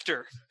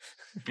sector,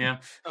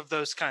 of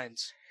those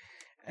kinds.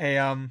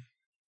 So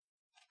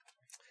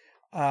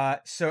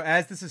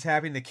as this is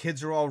happening, the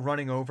kids are all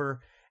running over.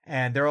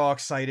 And they're all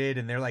excited,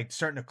 and they're like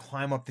starting to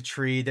climb up the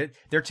tree.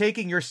 They're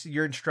taking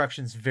your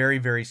instructions very,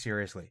 very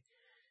seriously,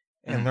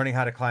 and learning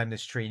how to climb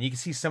this tree. And you can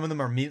see some of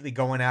them are immediately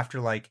going after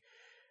like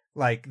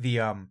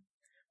the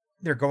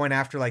they're going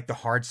after like the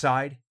hard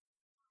side.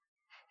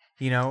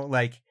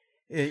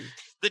 The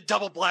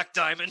double black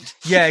diamond.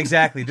 Yeah,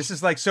 exactly. This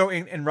is like so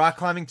in rock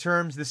climbing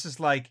terms. This is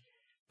like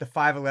the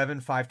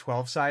 5'11",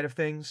 5'12" side of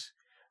things.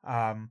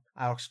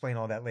 I'll explain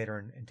all that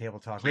later in Table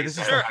Talk. But this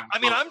is sure.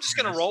 I'm just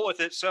gonna roll with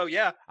it. So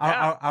yeah,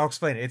 I'll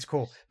explain it. It's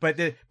cool. But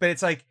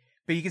it's like,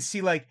 but you can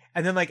see like,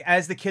 and then like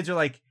as the kids are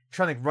like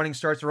trying like running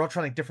starts, they're all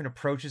trying like different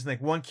approaches. And like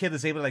one kid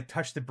is able to like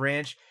touch the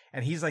branch,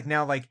 and he's like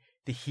now like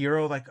the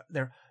hero. Like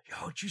they're,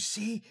 did you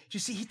see?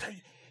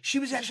 She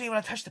was actually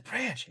able to touch the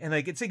branch, and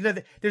like it's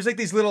like there's like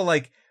these little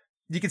like.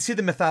 You can see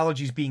the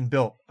mythologies being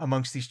built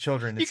amongst these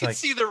children. It's you can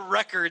see the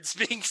records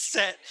being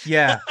set.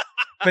 Yeah.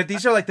 But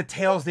these are like the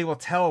tales they will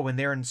tell when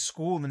they're in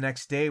school the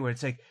next day, where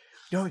it's like,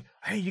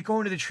 hey, you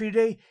going to the tree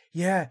today?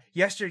 Yeah.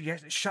 Yesterday,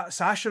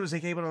 Sasha was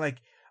like able to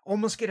like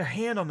almost get her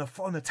hand on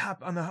the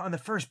top on the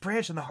first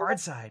branch on the hard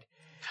side.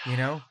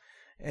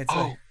 It's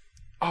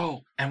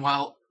and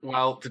while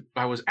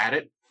I was at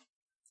it,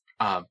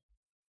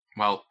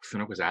 while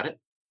Thunuk was at it,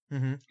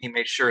 he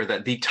made sure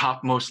that the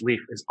topmost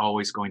leaf is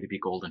always going to be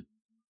golden.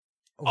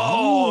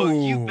 Oh,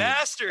 Ooh, you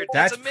bastard!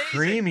 That's amazing.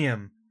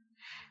 Premium.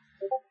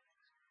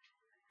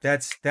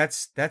 That's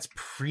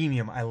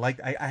premium. I like.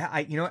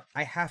 I you know what?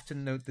 I have to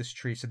note this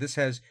tree. So this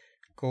has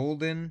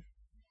golden.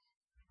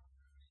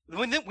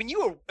 When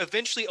you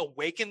eventually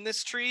awaken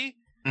this tree,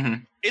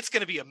 Mhm. it's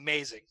going to be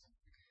amazing.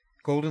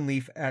 Golden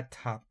leaf at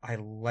top.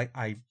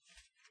 That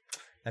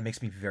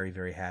makes me very,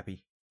 very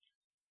happy.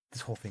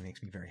 This whole thing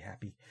makes me very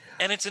happy.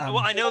 And it's well,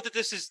 I know that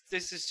this is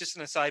just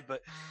an aside,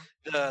 but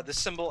the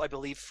symbol I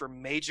believe for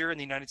major in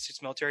the United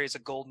States military is a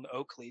golden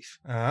oak leaf,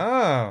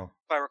 Oh,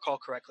 if I recall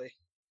correctly.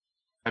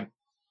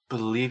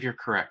 Believe you're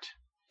correct.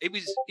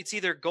 It's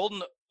either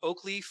golden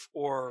oak leaf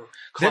or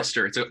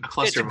Cluster. It's a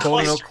cluster. It's a of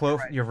golden cluster, oak clove.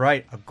 right. You're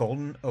right. A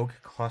golden oak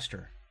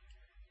cluster.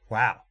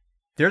 Wow.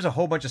 There's a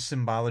whole bunch of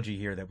symbology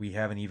here that we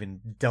haven't even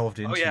delved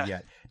into yeah.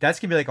 yet. That's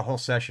gonna be like a whole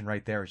session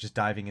right there. It's just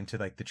diving into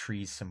like the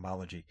tree's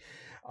symbology.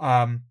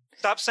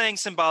 Stop saying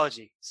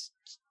symbology.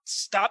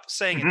 Stop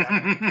saying it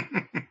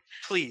that way,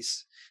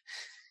 please.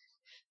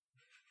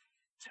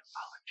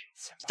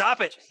 Stop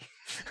it.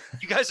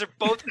 You guys are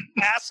both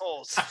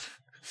assholes.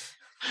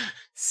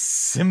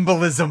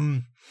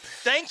 Symbolism.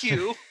 Thank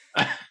you.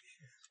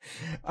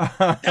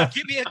 Now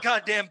give me a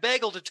goddamn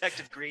bagel,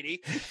 Detective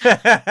Greedy.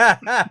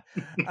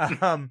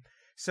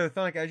 So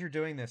Thonic, as you're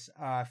doing this,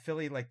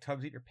 Philly like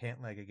tugs at your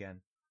pant leg again,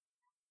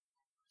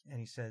 and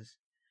he says,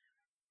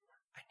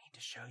 "I need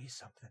to show you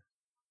something."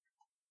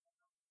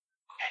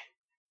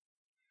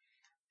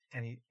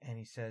 Okay. And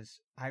he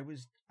says, "I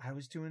was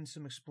doing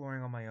some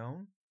exploring on my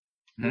own,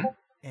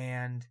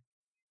 and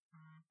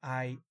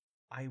I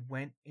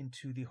went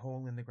into the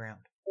hole in the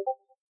ground.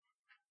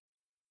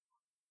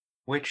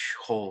 Which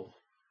hole?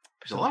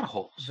 There's a lot of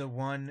holes. The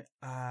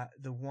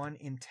one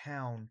in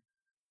town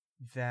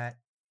that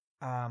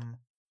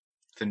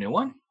The new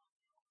one?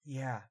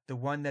 yeah, the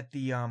one that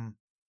the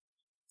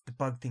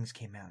bug things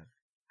came out of.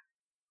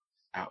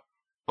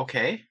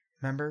 Okay.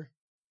 Remember?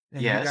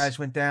 And Yes. you guys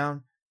went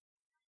down.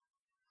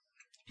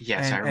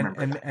 Yes, and, I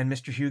remember. and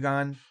Mr.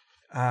 Hugon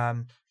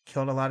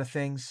killed a lot of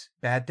things,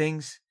 bad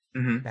things,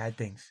 Hmm. bad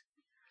things.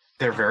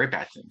 They're very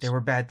bad things. There were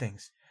bad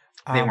things.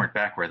 They weren't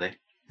back, were they?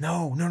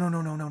 No.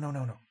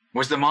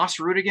 Was the moss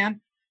rude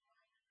again?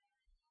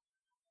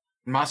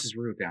 Moss is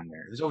rude down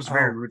there. It was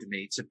very rude to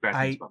me. It said bad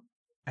things about me.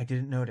 I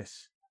didn't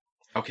notice.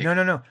 Okay.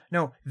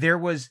 No. There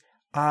was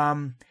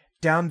down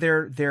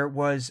there. There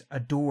was a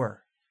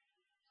door.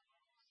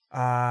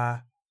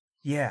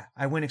 Yeah,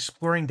 I went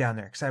exploring down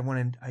there because I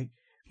wanted.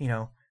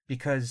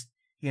 Because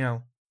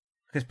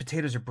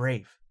potatoes are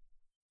brave.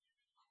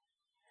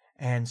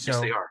 And so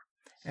Yes, they are.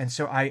 And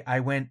so I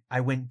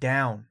went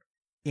down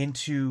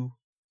into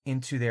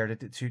there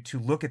to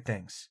look at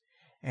things,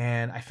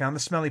 and I found the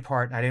smelly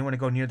part. And I didn't want to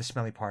go near the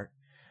smelly part.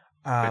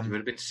 But you would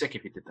have been sick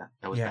if you did that.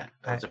 That was yeah, bad.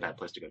 That was a bad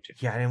place to go to.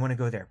 Yeah, I didn't want to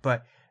go there.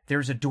 But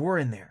there's a door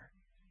in there,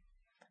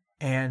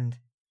 and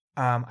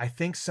I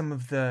think some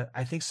of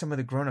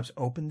the grown-ups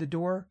opened the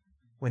door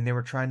when they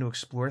were trying to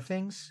explore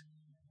things,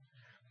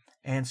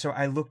 and so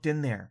I looked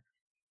in there,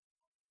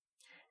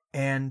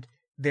 and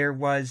there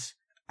was.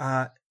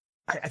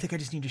 I think I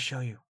just need to show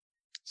you.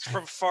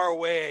 From far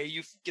away,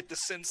 you get the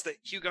sense that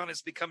Hugon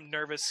has become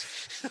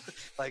nervous.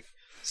 Like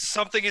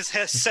something has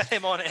set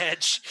him on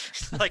edge.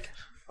 Like,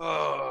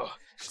 oh. What were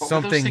those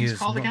Something things is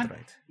called not again?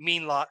 right.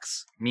 Mean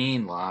locks.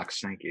 Mean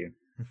locks. Thank you.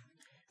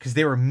 Because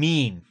they were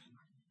mean,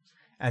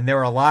 and there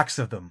were lots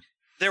of them.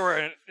 There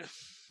were.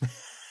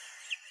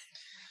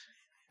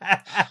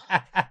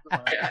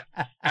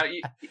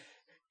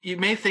 You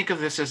may think of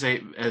this as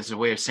a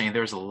way of saying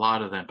there's a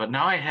lot of them, but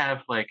now I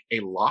have like a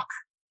lock.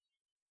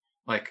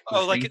 Like the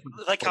Oh, thing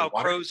like for how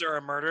water. crows are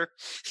a murder.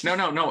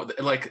 No.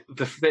 Like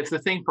it's the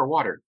thing for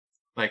water,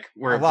 like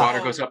where A lock.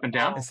 water goes up and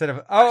down. Instead of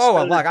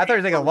a lock. I thought you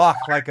were thinking a lock,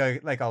 like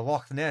a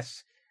Loch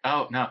Ness.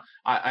 Oh no,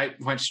 I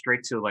went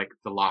straight to like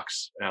the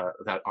locks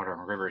that are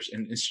on rivers,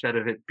 and instead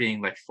of it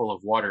being like full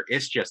of water,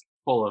 it's just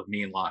full of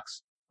mean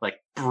locks, like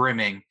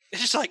brimming.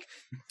 It's just like,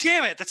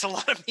 damn it, that's a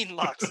lot of mean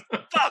locks.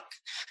 Fuck.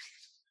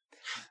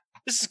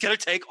 This is gonna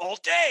take all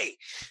day.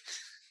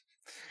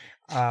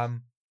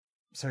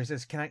 So he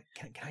says, "Can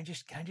I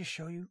just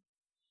show you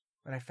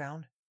what I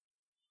found?"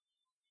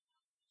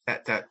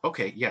 That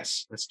okay,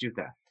 yes, let's do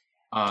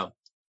that.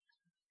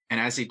 And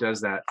as he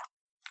does that,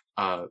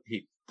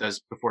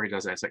 before he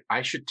does that, it's like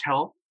I should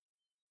tell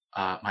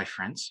my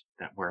friends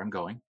that where I'm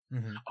going.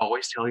 Mm-hmm.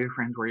 Always tell your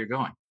friends where you're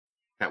going.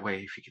 That way,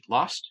 if you get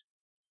lost,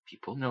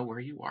 people know where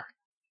you are.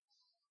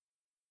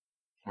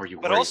 Or you.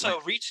 But where you also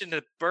went. reach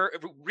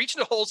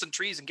into holes in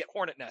trees and get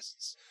hornet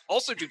nests.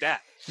 Also do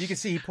that. You can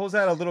see he pulls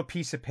out a little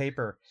piece of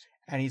paper,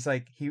 and he's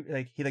like he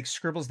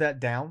scribbles that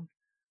down.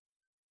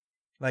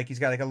 Like he's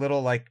got like a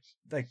little like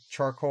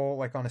charcoal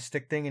like on a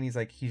stick thing, and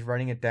he's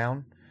writing it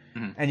down.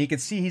 Mhm. And you can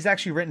see he's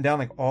actually written down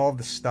like all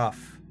the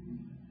stuff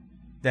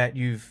that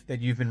you've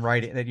been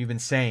writing, that you've been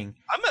saying.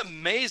 I'm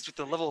amazed with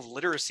the level of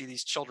literacy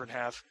these children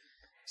have.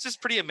 This is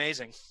pretty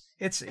amazing.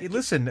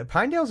 Listen,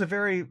 Pinedale's a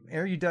very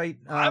erudite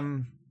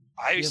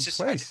I Yeah, did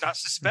place. not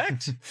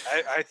suspect.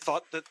 I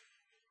thought that.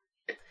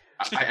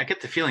 I get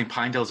the feeling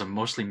Pinedale's a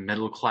mostly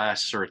middle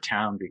class sort of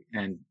town,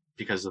 and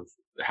because of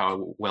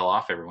how well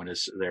off everyone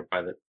is there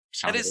by the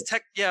sound It of is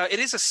it. it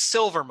is a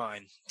silver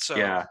mine. So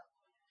Yeah.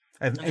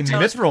 A And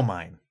tell us- mithril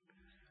mine.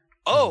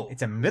 Oh,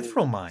 It's a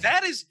mithril mine.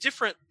 that is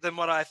different than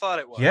what I thought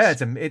it was. Yeah,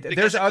 Because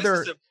there's if other.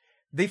 this is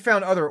They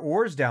found other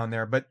ores down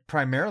there, but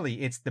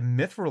primarily it's the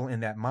mithril in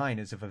that mine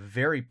is of a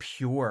very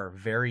pure,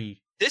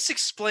 very. This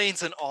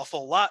explains an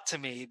awful lot to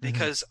me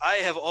because I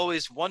have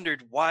always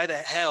wondered why the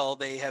hell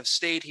they have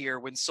stayed here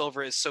when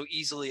silver is so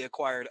easily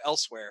acquired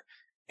elsewhere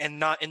and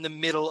not in the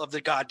middle of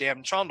the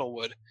goddamn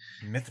Trundlewood.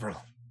 Mithril.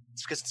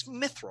 It's because it's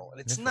mithril and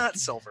it's Mithril. not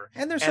silver.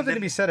 And there's And something then-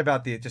 to be said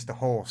about just the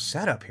whole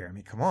setup here. I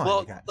mean, come on.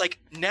 Well, you got, like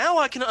now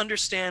I can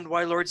understand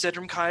why Lord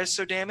Zedram Kai is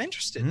so damn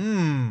interested.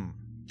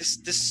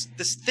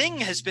 This thing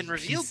has been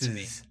revealed to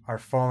me. pieces are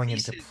falling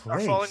into Pieces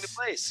place. are falling into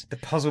place. The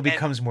puzzle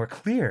becomes more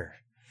clear.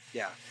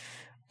 Yeah,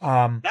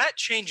 Um, that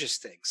changes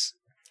things.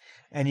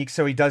 and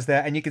so he does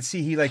that, and you can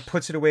see he like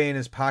puts it away in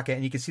his pocket,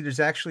 and you can see there's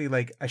actually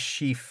like a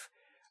sheaf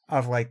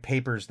of like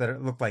papers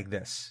that look like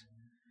this.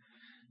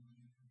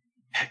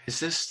 Is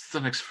this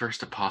Thunix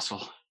first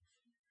apostle?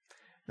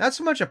 Not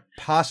so much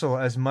apostle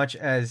as much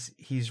as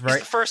he's He's right.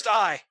 the first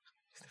eye.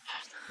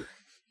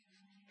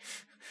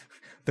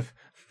 The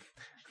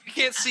You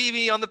can't see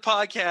me on the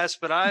podcast,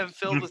 but I am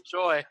filled with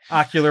joy.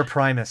 ocular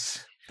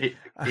primus. It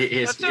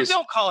is.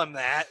 Don't call him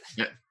that.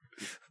 Yeah.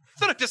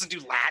 Thunix doesn't do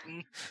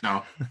Latin.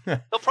 No.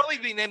 He'll probably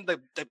be named the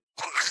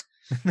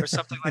or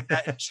something like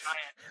that in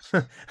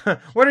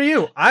giant. What are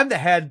you? I'm the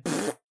head.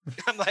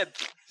 I'm like,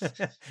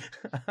 the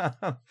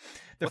what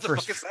the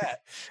first, fuck is that?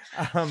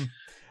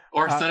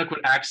 Or Thunix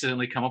would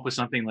accidentally come up with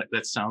something like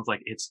that sounds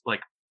like it's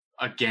like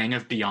a gang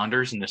of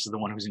Beyonders, and this is the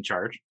one who's in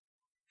charge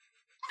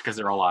because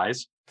they're all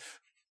eyes.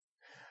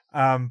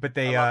 But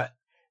I love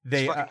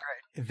they It's fucking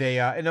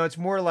great. no, it's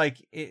more like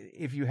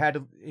if you had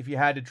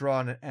to draw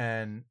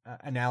an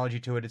analogy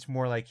to it, it's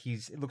more like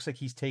it looks like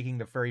he's taking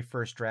the very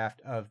first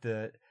draft of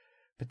the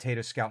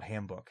Potato Scout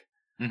Handbook.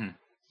 Mhm.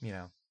 You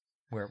know,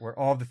 where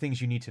all the things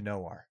you need to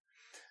know are.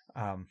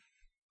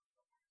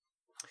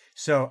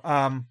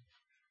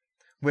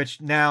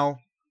 Which now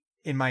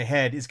in my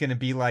head is going to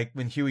be like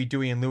when Huey,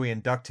 Dewey, and Louie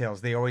and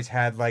DuckTales, they always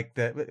had like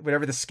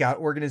whatever the scout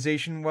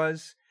organization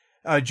was,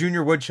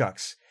 Junior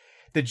Woodchucks.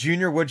 The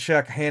Junior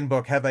Woodchuck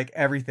Handbook had like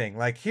everything.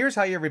 Like, here's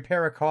how you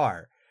repair a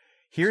car.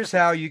 This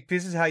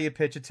is how you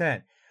pitch a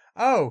tent.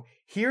 Oh,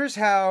 here's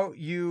how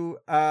you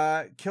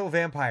kill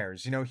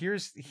vampires. You know,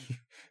 here's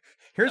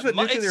what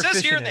nuclear It says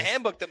fission here in the is.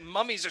 handbook that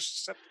mummies are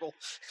susceptible.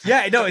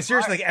 Yeah, no, it's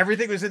seriously like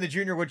everything was in the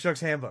Junior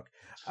Woodchuck's handbook.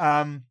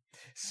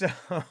 So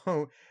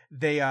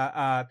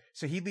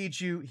so he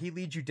leads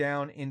you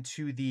down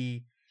into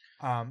the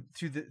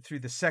through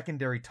the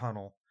secondary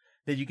tunnel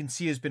that you can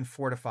see has been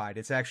fortified.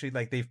 It's actually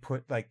like they've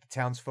put like the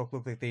townsfolk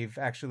look like they've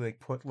actually like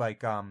put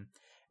like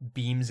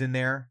beams in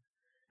there.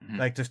 Mhm.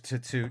 Like just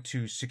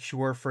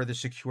to further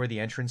secure the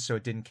entrance so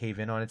it didn't cave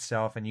in on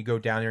itself. And you go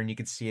down there and you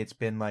can see it's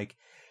been like,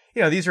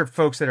 you know, these are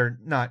folks that are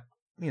not,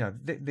 you know,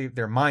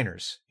 they're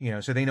miners, you know,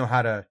 so they know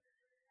how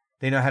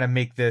to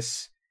make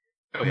this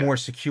more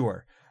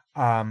secure.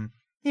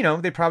 You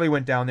know, they probably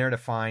went down there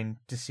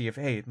to see if,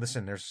 hey,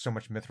 listen, there's so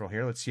much mithril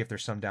here. Let's see if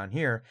there's some down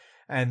here.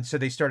 And so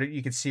they started,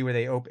 you could see where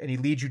they open, and he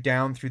leads you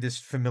down through this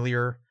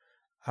familiar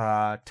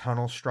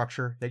tunnel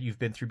structure that you've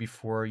been through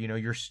before. You know,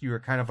 you're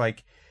kind of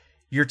like,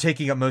 you're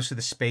taking up most of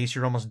the space.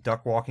 You're almost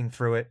duck walking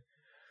through it.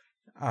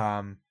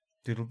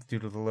 Due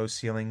to the low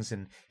ceilings,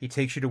 and he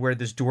takes you to where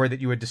this door that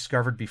you had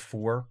discovered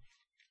before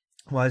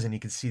was, and you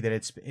can see that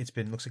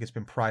looks like it's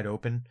been pried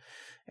open,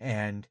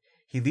 and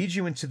he leads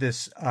you into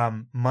this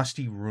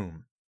musty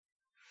room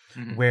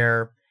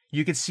where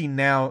you can see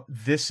now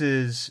this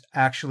is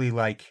actually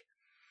like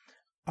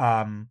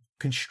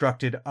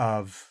constructed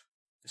of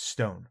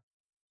stone.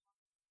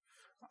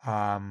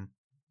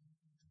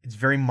 It's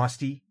very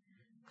musty.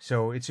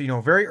 So it's, you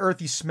know, very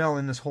earthy smell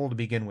in this hole to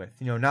begin with.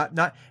 You know,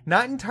 not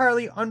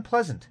entirely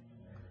unpleasant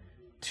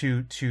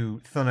to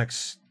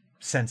Thunix's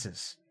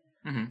senses.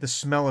 Mhm. The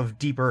smell of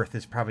deep earth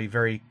is probably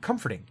very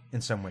comforting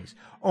in some ways.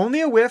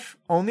 Only a whiff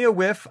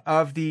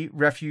of the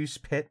refuse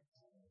pit.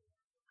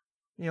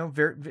 You know,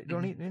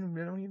 don't eat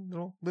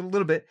a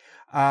little bit.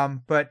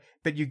 But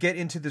you get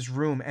into this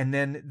room, and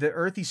then the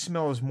earthy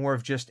smell is more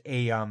of just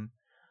a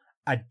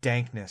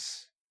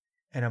dankness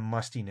and a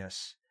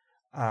mustiness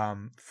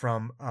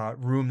from a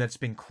room that's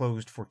been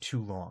closed for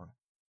too long.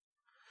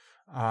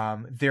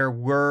 There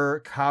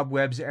were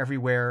cobwebs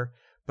everywhere,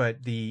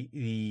 but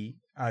the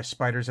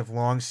spiders have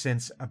long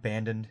since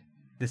abandoned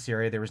this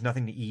area. There was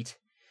nothing to eat,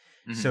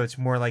 so it's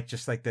more like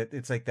just like that.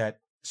 It's like that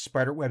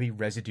spider webby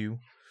residue.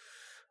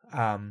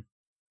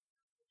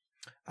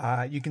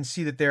 You can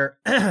see that there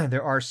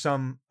there are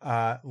some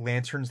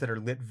lanterns that are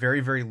lit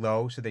very, very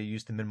low, so they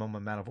use the minimum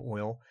amount of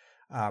oil.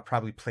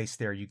 Probably placed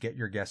there,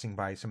 you're guessing,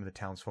 by some of the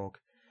townsfolk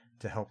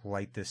to help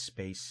light this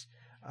space.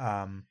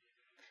 And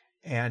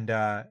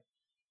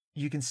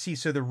you can see,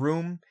 so the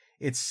room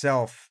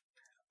itself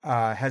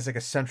has like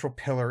a central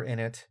pillar in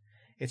it.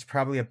 It's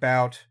probably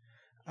about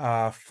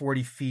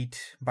 40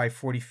 feet by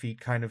 40 feet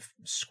kind of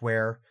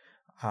square.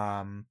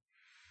 The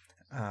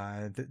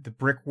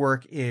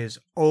brickwork is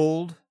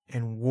old.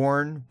 and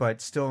worn,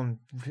 but still in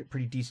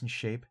pretty decent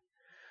shape.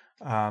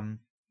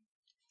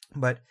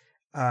 But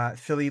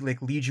Philly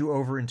like leads you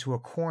over into a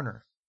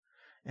corner,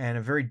 and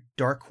a very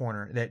dark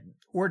corner that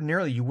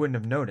ordinarily you wouldn't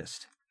have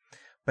noticed.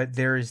 But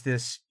there is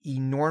this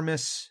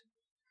enormous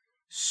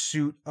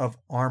suit of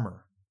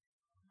armor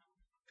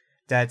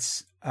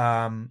that's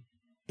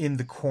in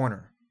the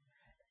corner,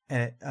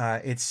 and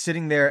it's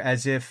sitting there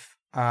as if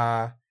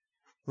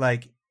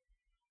like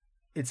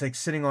it's like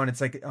sitting on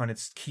its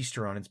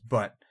keister on its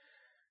butt,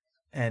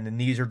 and the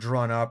knees are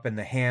drawn up and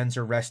the hands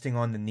are resting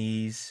on the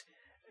knees,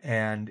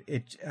 and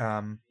it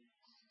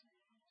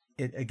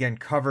again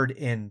covered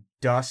in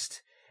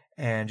dust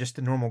and just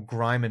the normal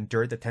grime and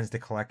dirt that tends to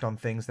collect on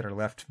things that are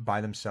left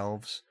by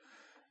themselves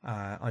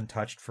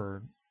untouched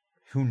for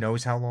who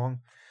knows how long.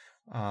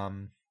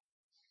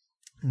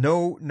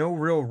 No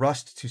real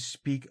rust to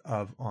speak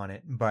of on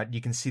it, but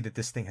you can see that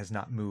this thing has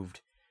not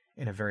moved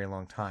in a very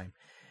long time.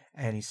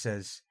 And he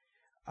says,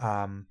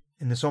 in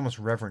this almost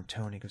reverent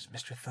tone, he goes,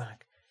 "Mr.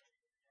 Thunnock,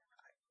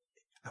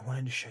 I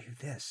wanted to show you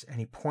this." And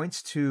he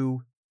points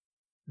to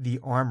the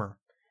armor,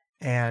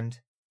 and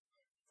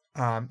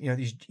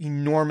these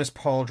enormous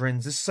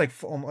pauldrons. This is like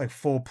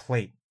full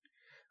plate.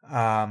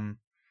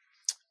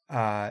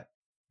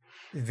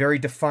 Very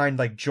defined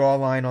like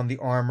jawline on the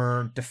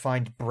armor,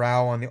 defined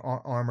brow on the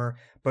armor,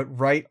 but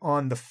right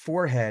on the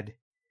forehead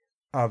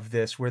of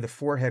this, where the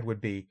forehead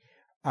would be,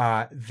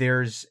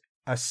 there's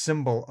a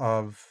symbol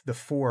of the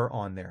 4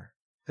 on there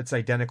that's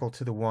identical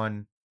to the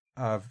one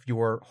of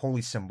your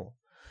holy symbol.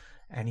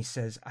 And he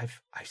says, I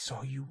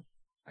saw you.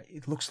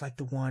 It looks like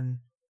the one.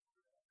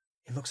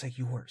 It looks like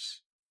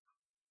yours.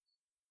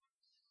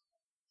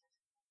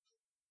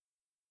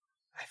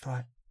 I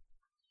thought,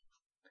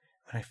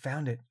 when I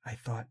found it, I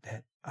thought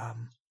that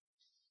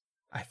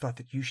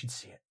you should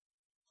see it,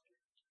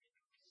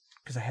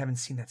 because I haven't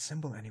seen that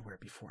symbol anywhere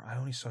before. I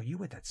only saw you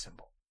with that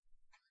symbol.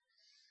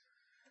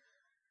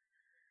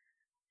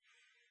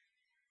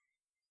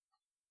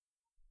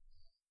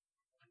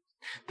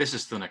 This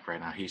is Thunnock right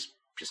now. He's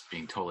just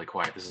being totally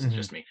quiet. This isn't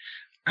just me.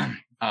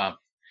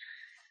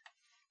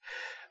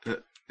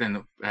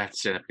 Then I have to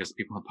say that because the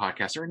people on the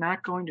podcast are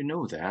not going to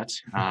know that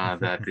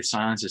that the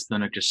silence is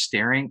Thunnock just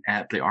staring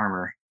at the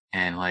armor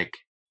and like,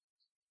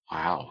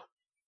 wow.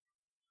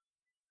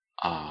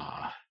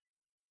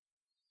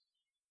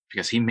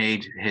 Because he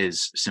made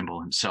his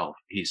symbol himself.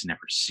 He's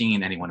never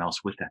seen anyone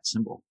else with that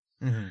symbol.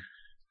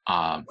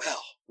 Well.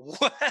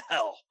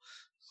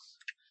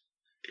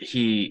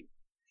 He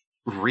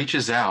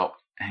reaches out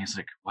and he's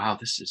like, wow,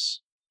 this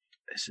is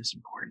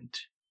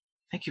important.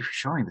 Thank you for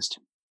showing this to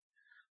me.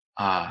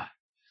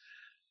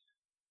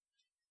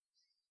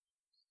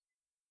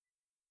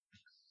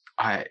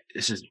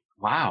 This is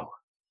wow.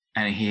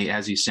 And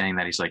as he's saying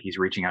that, he's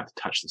reaching out to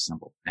touch the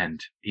symbol, and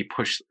he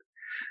pushed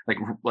like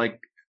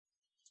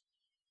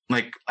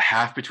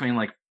half between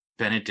like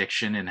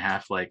benediction and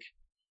half like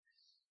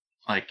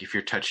if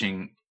you're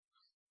touching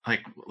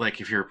like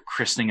if you're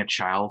christening a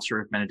child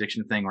sort of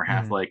benediction thing, or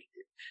half like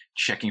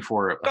checking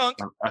for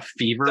a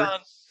fever. Done.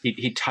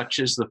 He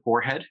touches the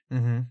forehead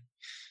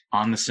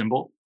on the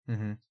symbol,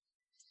 and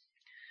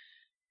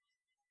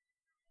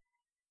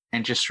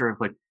just sort of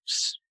like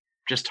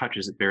just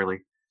touches it barely,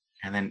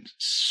 and then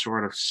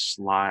sort of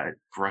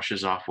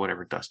brushes off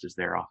whatever dust is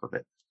there off of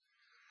it.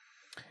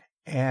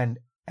 And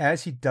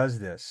as he does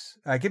this,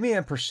 give me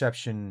a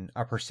perception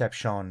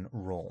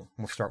roll.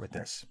 We'll start with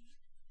this.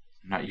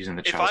 I'm not using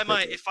the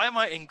If I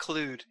might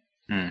include,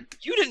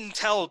 you didn't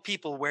tell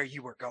people where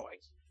you were going.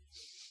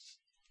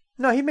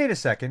 No, he made a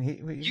second.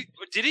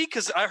 Did he?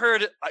 Because I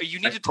heard you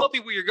need to tell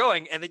people where you're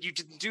going, and then you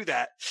didn't do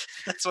that.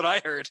 That's what I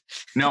heard.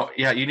 No,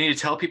 yeah, you need to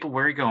tell people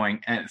where you're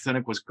going, and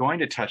Thunnock was going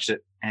to touch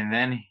it, and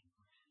then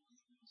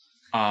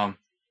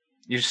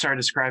you started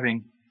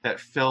describing that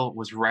Phil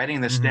was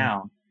writing this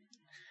down.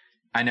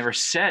 I never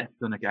said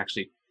Thunnock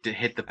actually did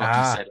hit the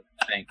button said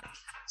anything.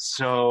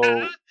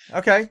 So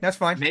okay, that's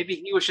fine. Maybe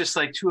he was just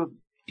like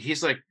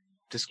he's like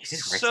just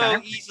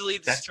so easily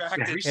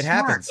distracted. It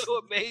happens. So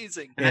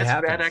amazing. And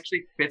that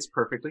actually fits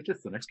perfectly to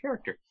Thunnock's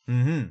character.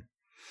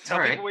 Tell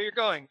people where you're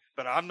going,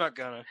 but I'm not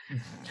gonna.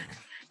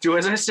 Do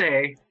as I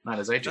say, not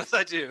as I do. Yes,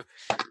 I do.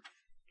 All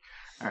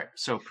right.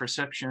 So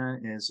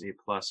perception is a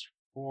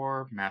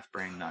 +4. Math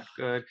brain not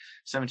good.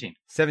 17.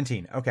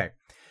 17. Okay.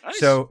 Nice.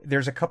 So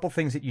there's a couple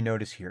things that you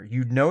notice here.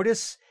 You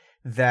notice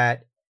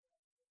that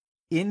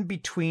in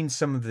between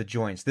some of the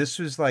joints, this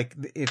was like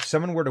if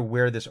someone were to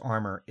wear this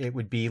armor, it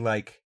would be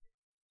like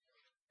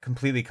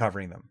completely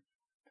covering them.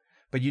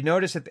 But you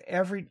notice that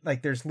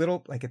there's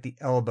little like at the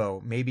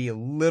elbow, maybe a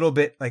little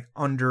bit like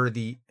under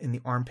in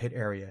the armpit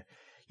area.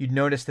 You'd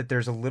notice that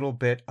there's a little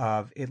bit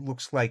of, it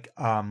looks like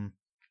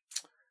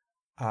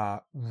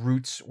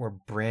roots or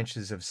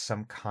branches of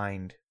some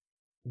kind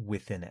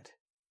within it.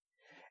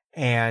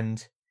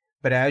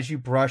 But as you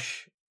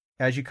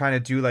kind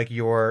of do like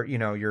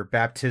your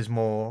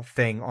baptismal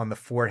thing on the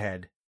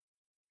forehead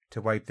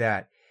to wipe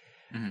that,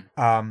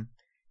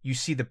 you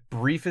see the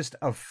briefest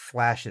of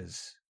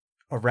flashes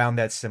around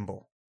that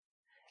symbol,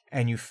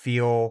 and you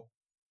feel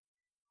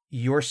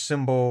your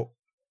symbol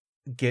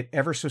get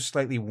ever so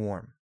slightly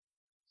warm.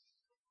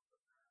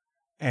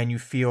 And you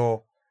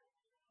feel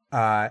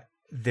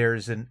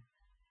there's a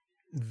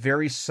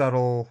very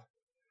subtle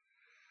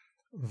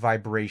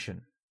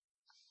vibration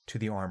to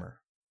the armor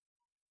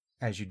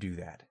as you do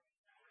that.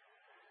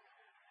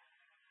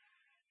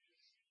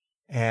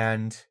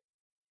 And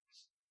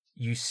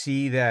you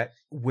see that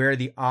where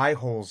the eye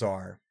holes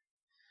are,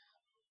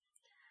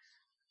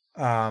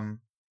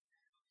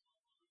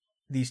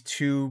 these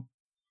two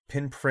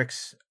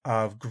pinpricks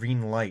of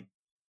green light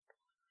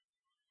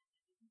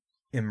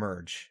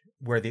emerge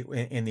where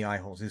in the eye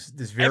holes. This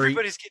very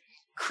Everybody's getting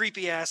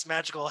creepy ass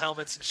magical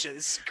helmets and shit.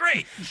 This is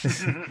great.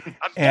 I'm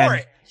for and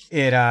it.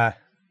 it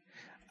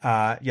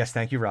yes,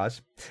 thank you,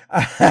 Roz.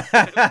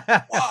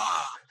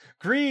 Wow.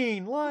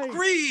 Green light,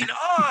 Green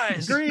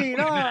eyes. green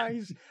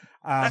eyes.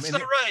 That's And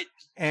not right.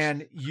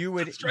 And you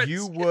would That's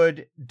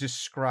right.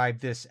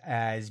 describe this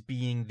as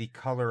being the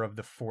color of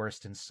the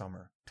forest in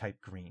summer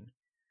type green.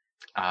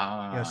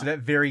 So that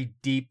very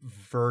deep,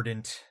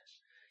 verdant.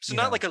 So you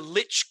not know. like a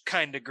lich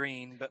kind of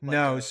green, but like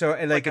No, a, so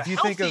like a if you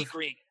think healthy of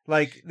green.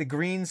 like the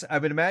greens, I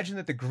would imagine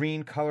that the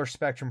green color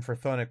spectrum for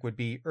Thunic would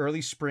be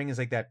early spring is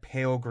like that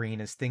pale green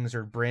as things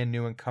are brand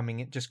new and coming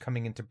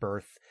into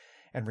birth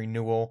and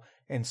renewal.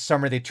 In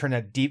summer, they turn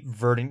that deep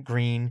verdant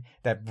green,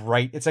 that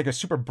bright. It's like a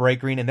super bright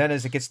green, and then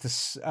as it gets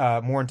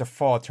to more into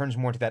fall, it turns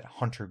more into that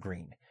hunter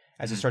green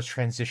as it starts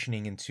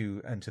transitioning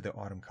into the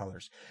autumn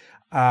colors.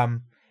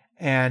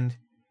 And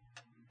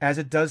as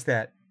it does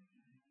that,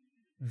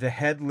 the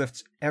head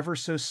lifts ever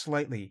so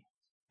slightly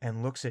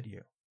and looks at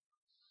you,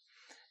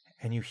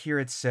 and you hear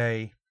it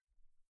say,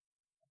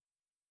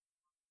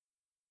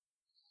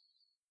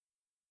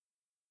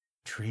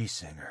 "Tree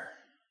Singer,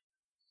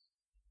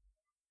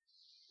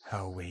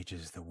 how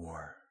wages the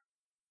war?"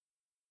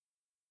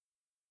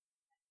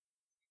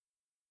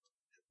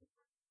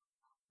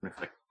 It's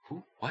like,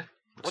 who? What?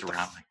 What's What the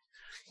around?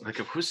 Like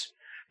who's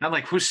not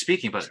like who's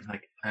speaking, but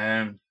like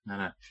not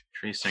a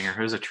tree singer.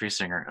 Who's a tree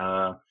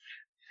singer?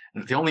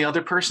 The only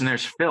other person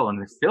there's Phil,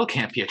 and Phil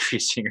can't be a tree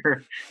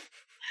singer.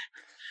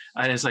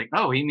 And it's like,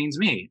 oh, he means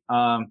me.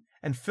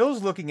 And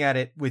Phil's looking at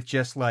it with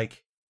just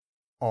like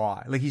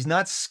awe. Like he's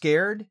not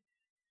scared,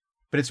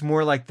 but it's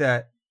more like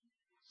that.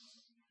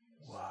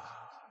 Wow.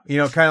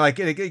 Kind of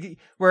like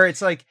where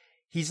it's like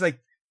he's like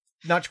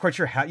not quite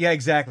sure how. Yeah,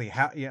 exactly.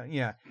 How?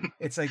 Yeah.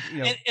 It's like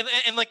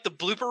And like the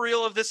blooper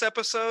reel of this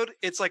episode,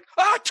 it's like,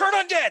 turn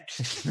undead.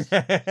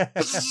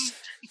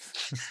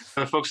 For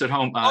the folks at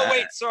home, Oh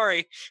wait,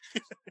 sorry.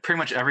 pretty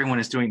much everyone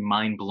is doing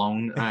mind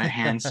blown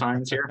hand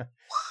signs here.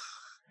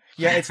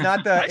 Yeah, it's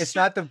not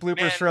the bloopers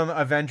Man. from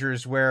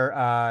Avengers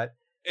where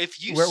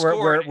If you where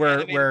score an where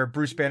animated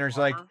Bruce Banner's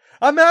like, armor,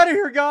 "I'm out of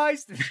here,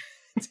 guys."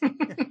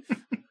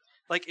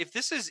 like if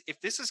this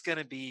is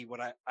gonna be what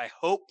I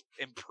hope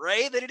and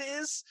pray that it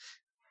is,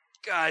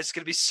 guys, it's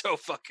gonna be so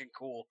fucking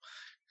cool.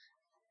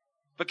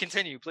 But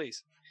continue,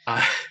 please.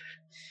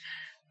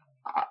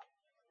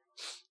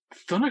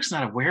 Thunic's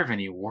not aware of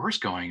any wars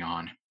going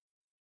on.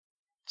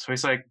 So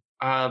he's like,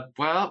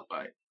 well,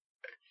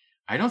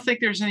 I don't think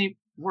there's any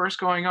wars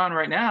going on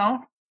right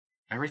now.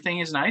 Everything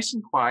is nice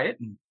and quiet.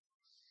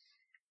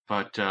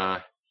 But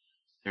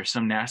there's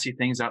some nasty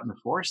things out in the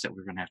forest that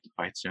we're going to have to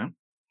fight soon.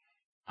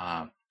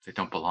 They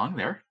don't belong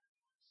there.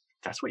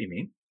 That's what you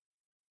mean.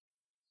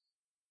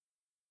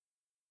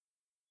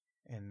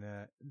 And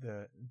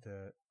the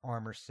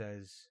armor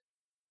says,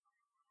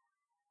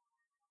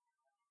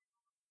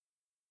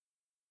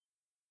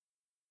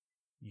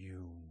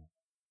 "You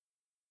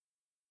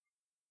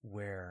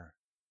wear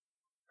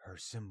her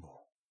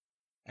symbol."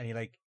 And he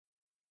like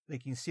you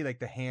can see like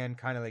the hand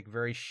kind of like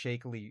very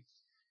shakily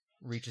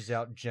reaches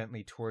out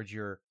gently towards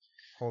your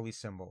holy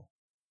symbol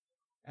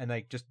and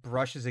like just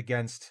brushes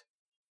against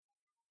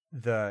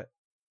the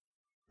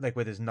like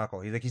with his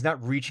knuckle. He's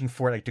not reaching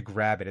for it like to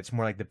grab it. It's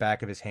more like the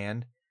back of his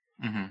hand.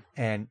 Mm-hmm.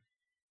 And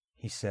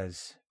he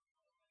says,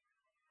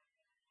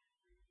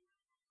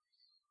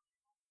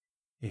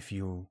 "If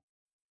you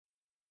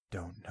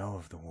don't know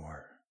of the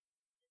war,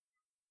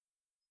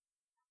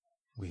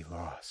 we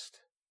lost."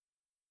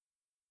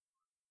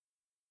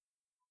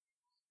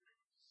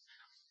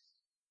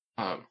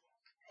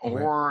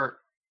 Or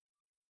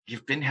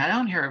you've been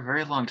down here a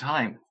very long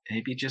time.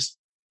 Maybe just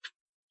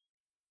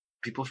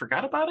people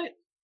forgot about it.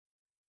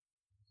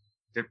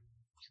 They're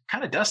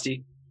kind of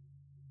dusty.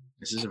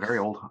 This is a very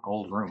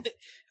old room.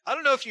 I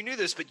don't know if you knew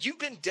this, but you've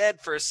been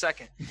dead for a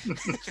second.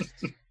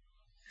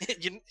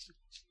 you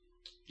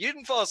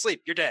didn't fall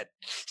asleep. You're dead.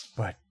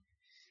 But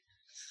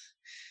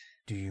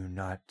do you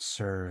not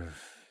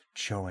serve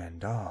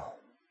Choandal?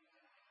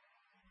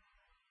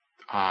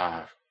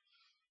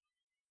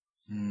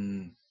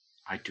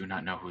 I do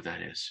not know who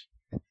that is.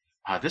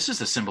 This is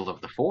the symbol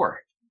of the four.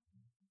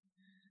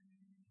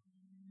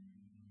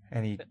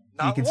 And you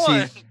Not can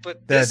one, see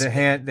but the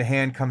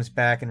hand comes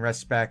back and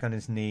rests back on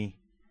his knee,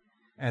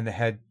 and the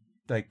head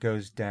like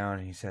goes down,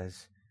 and he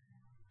says,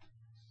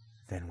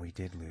 "Then we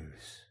did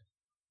lose.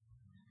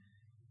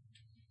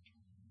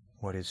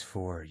 What is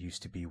four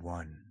used to be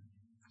one.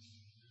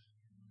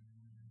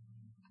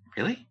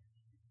 Really?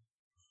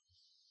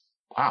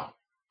 Wow.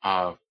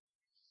 I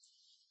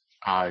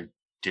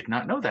did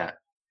not know that.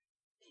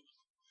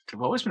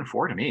 They've always been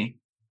 4 to me.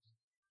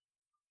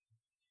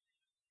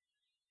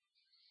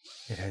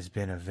 It has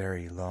been a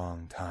very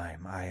long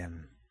time. I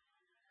am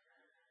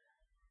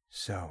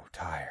so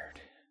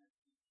tired.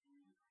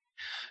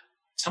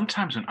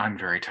 Sometimes when I'm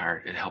very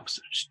tired, it helps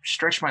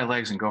stretch my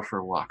legs and go for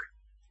a walk.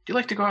 Do you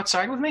like to go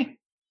outside with me?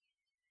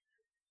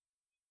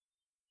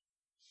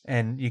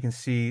 And you can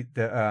see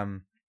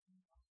the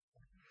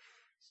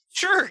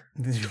Sure,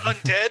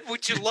 undead.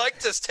 Would you like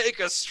to take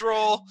a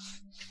stroll?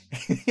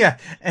 yeah,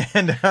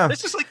 and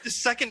This is like the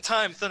second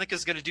time Thunic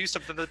is going to do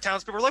something. The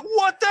townspeople are like,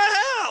 "What the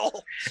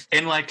hell?"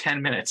 In like 10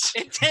 minutes.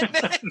 In 10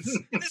 minutes,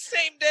 in the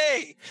same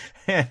day.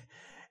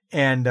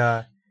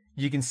 and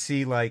you can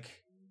see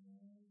like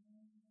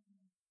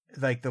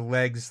the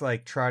legs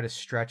like try to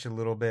stretch a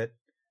little bit,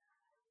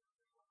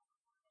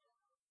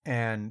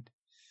 and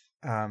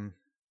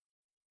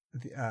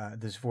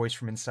this voice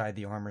from inside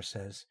the armor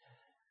says,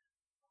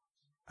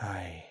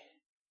 "I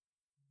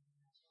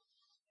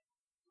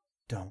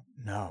don't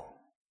know.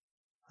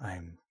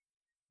 I'm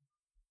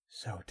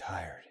so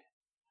tired.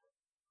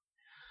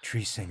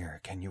 Tree Singer,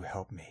 can you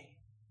help me?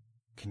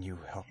 Can you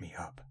help me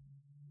up?"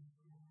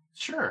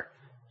 Sure.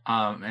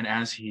 And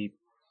as he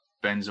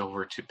bends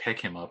over to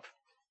pick him up.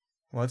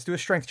 Well, let's do a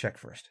strength check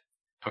first.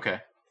 Okay.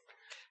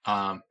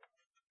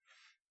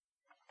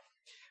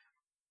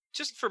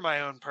 Just for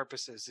my own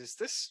purposes, is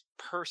this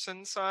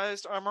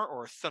person-sized armor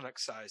or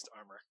Thunic-sized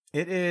armor?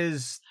 It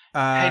is.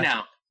 Hey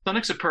now,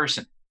 Thunic's a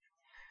person.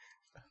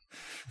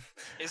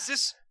 Is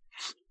this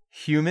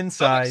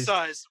Human-sized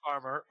Thunic-sized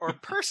armor or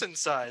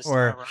person-sized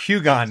or armor?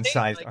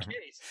 Hugon-sized Take my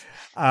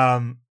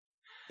armor.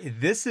 case.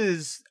 This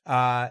is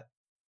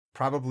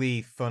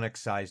probably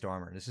Thunic-sized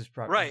armor. This is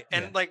probably Right,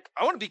 and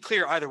I want to be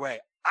clear either way.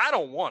 I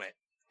don't want it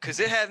because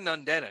it had an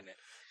undead in it.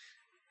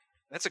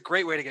 That's a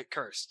great way to get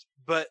cursed.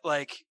 But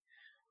like,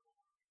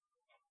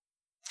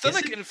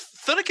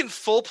 Thunic in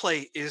full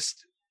plate is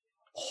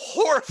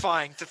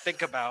horrifying to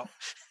think about.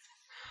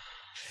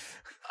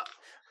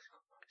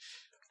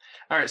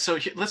 All right, so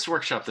let's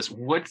workshop this.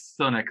 Would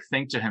Thunic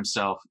think to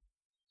himself,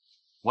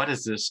 what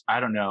is this? I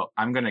don't know.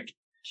 I'm going to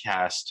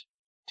cast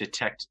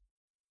Detect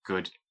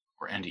Good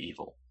or End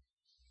Evil.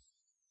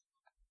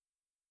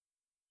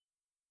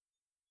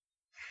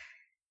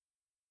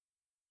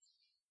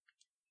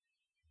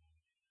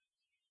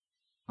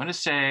 I'm going to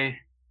say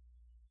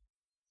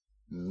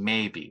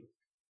maybe,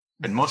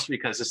 but mostly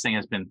because this thing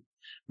has been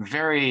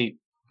very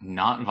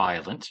not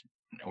violent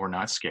or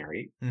not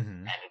scary, Mm-hmm.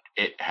 and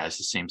it has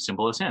the same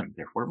symbol as him.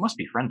 Therefore, it must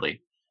be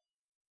friendly.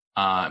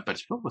 But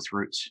it's filled with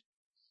roots.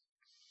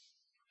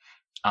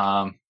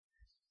 I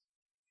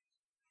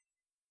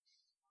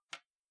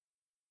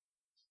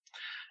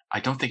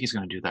don't think he's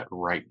going to do that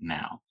right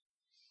now.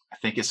 I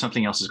think it's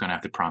something else is going to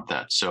have to prompt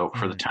that. So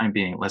for the time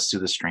being, let's do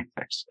the strength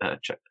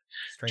check.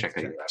 Check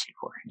that you're asking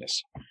for.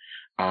 Yes.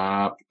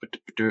 Wow,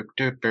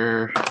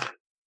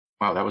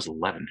 that was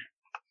 11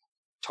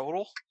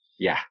 Total?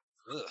 Yeah.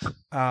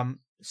 Ugh.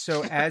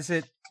 So as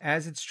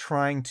it's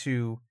trying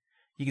to,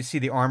 you can see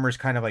the armor is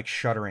kind of like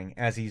shuddering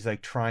as he's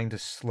like trying to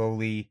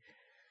slowly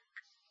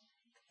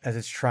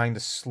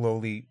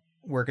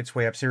work its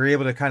way up. So you're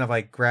able to kind of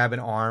like grab an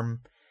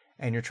arm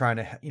and you're trying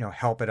to,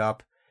 help it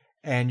up,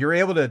 and you're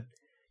able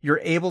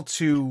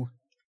to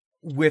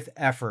with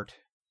effort,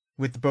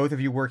 with both of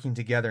you working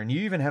together. And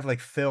you even have like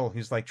Phil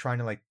who's like trying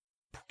to like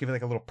give it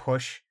like a little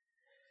push,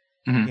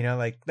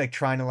 Mhm. like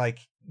trying to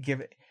like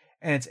give it,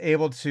 and it's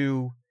able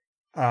to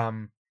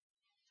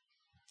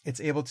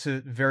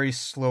very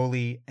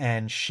slowly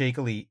and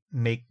shakily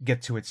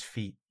get to its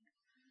feet.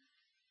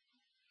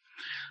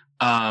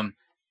 Um,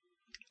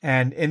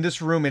 And in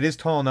this room, it is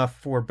tall enough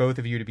for both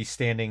of you to be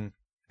standing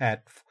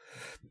at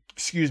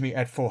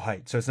full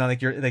height. So it's not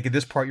like you're like at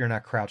this part, you're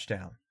not crouched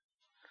down.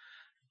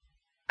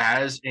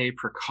 as a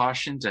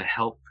precaution to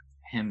help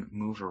him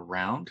move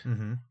around,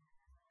 Mm-hmm.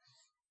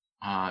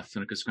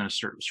 Thunic is going to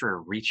sort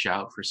of reach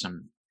out for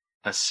some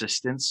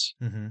assistance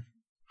Mm-hmm.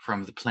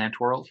 from the plant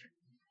world.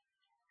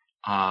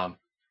 I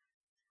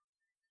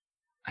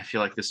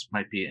feel like this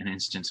might be an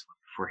instance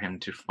for him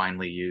to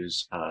finally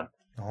use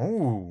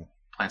Oh.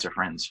 plants are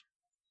friends.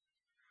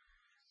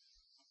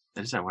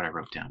 Is that what I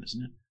wrote down,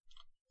 isn't it?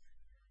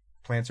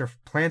 Plants are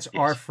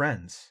Yes.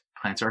 friends.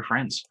 Plants are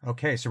friends.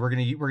 Okay, so we're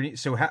gonna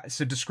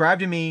so describe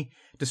to me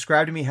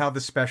how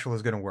the special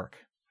is gonna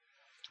work.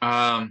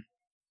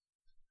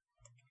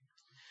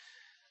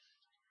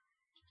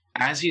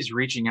 As he's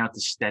reaching out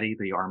to steady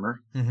the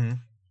armor, Mm-hmm.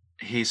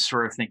 he's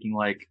sort of thinking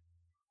like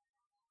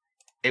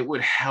it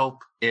would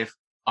help if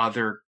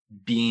other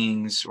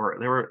beings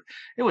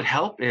it would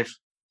help if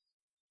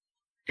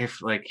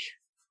like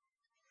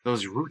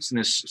those roots in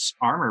this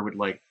armor would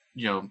like,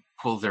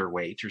 pull their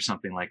weight or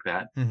something like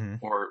that. Mm-hmm.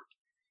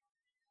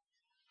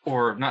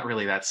 Or not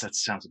really. That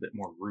sounds a bit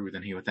more rude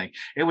than he would think.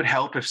 It would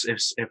help if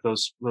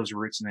those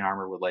roots in the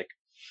armor would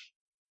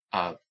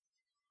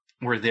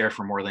were there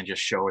for more than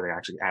just show, or they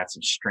actually add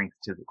some strength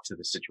to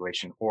the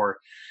situation, or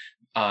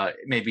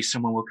maybe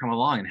someone will come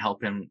along and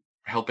help Mhm.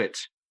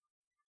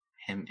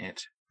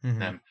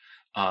 them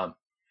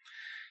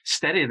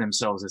steady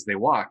themselves as they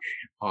walk,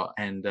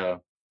 and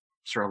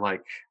sort of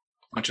like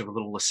a bunch of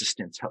little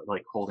assistants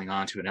like holding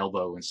on to an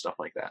elbow and stuff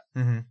like that.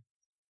 Mhm.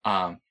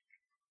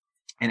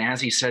 And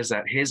as he says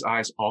that, his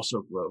eyes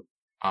also glow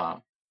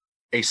a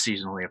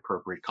seasonally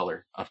appropriate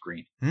color of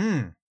green.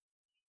 Mm.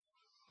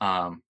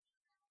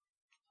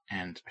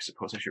 And I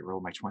suppose I should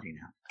roll my 20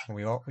 now.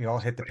 We all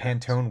hit the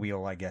Pantone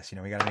wheel, I guess.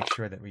 We got to make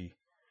sure that we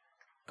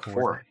 4,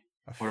 coordinate.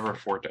 whatever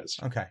 4 does.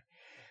 Okay.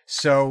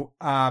 So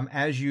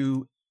as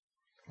you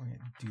we're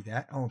gonna do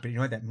that. Oh, but you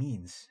know what that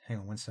means? Hang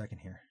on one second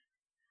here.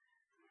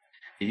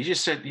 You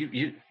just said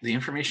you the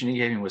information you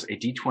gave me was a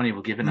D20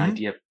 will give an Mhm.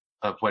 idea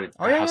of what it.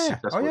 Oh yeah, how yeah.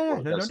 successful Oh it yeah.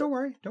 was. No, don't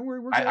worry. Don't worry.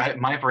 We're good.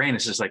 My brain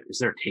is just like, is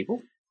there a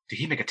table? Did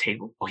he make a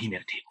table? Oh, he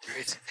made a table.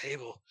 It's a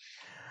table.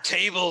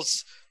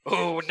 Tables.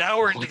 Oh, now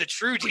we're into the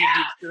true D&D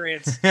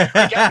experience. Yeah.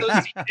 We got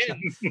those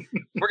D10s.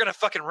 We're gonna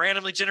fucking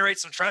randomly generate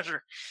some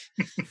treasure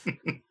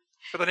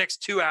for the next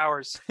 2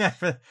 hours.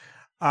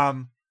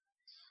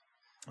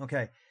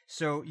 Okay.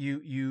 So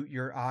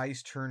your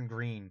eyes turn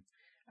green,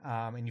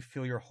 and you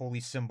feel your holy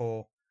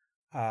symbol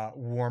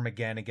warm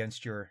again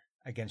against your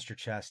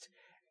chest,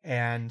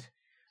 and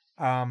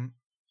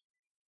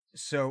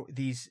so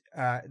these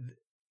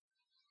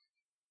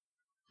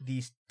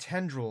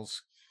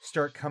tendrils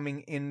start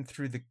coming in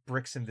through the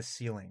bricks in the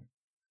ceiling.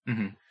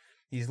 Mm-hmm.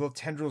 These little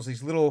tendrils,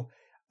 these little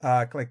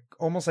like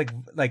almost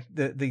like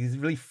these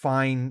really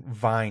fine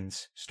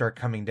vines start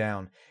coming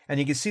down, and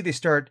you can see they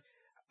start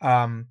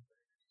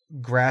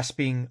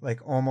grasping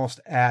like almost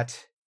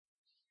at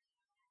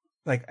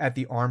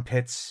the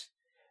armpits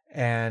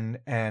and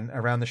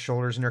around the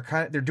shoulders, and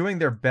they're doing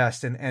their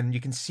best, and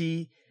you can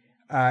see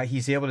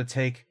he's able to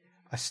take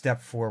a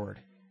step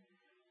forward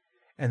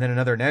and then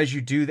another, and as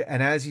you do that,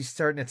 and as he's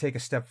starting to take a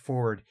step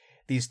forward,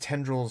 these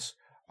tendrils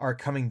are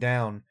coming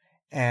down,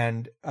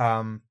 and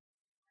kind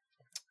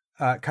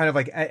of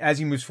like as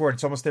he moves forward,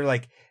 it's almost they're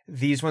like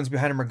these ones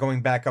behind him are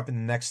going back up and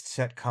the next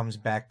set comes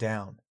back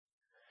down.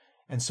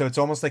 And so it's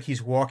almost like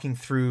he's walking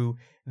through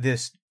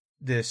this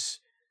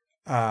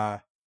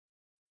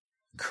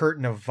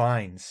curtain of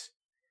vines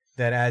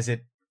that as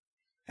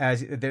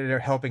they're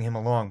helping him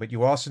along. But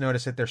you also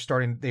notice that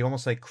they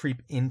almost like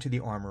creep into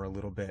the armor a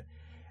little bit.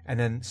 And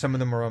then some of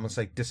them are almost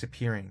like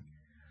disappearing.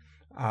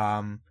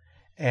 The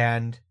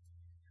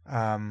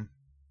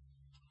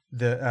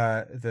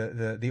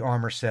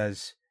armor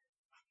says,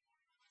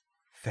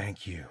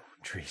 "Thank you,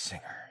 Tree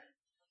Singer."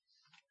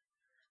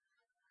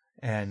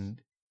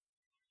 And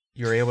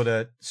you're able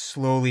to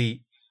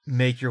slowly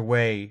make your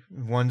way,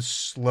 one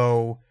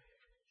slow,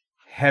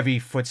 heavy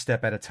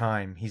footstep at a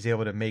time. He's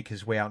able to make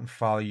his way out and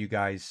follow you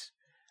guys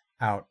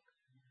out.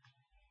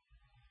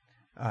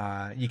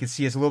 You can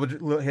see he has a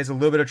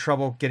little bit of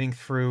trouble getting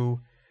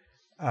through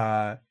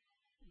the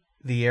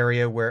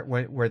area where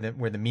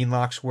the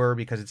Meanlocks were,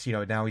 because it's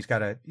now he's got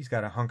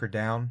to hunker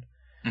down.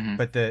 Mm-hmm.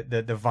 But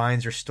the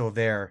vines are still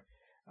there,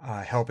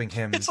 helping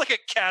him. It's like a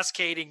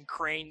cascading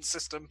crane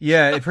system.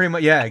 Yeah, pretty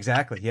much. Yeah,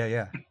 exactly.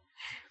 Yeah.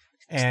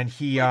 And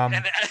he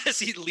and as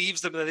he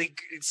leaves them, they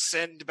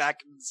send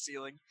back into the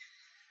ceiling.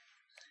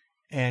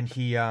 And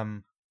he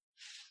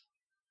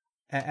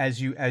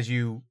as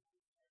you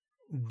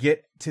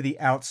get to the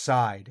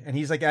outside, and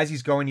he's like, as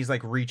he's going, he's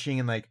like reaching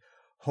and like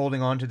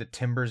holding on to the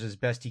timbers as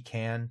best he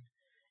can,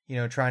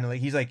 trying to like,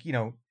 he's like,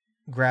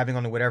 grabbing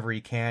onto whatever he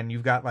can.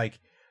 You've got like,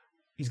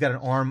 he's got an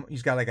arm,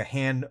 he's got like a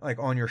hand like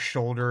on your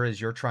shoulder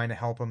as you're trying to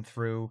help him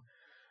through.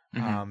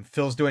 Mm-hmm.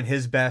 Phil's doing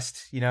his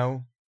best,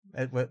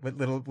 at what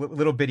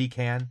little bit he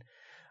can,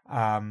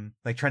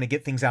 like trying to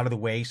get things out of the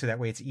way so that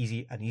way it's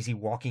an easy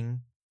walking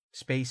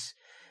space.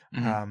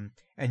 Mm-hmm.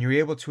 And you're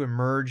able to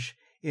emerge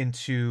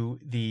into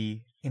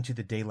the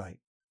daylight,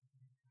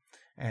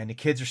 and the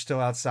kids are still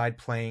outside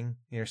playing.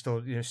 They're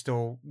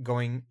still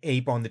going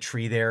ape on the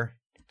tree there.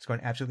 It's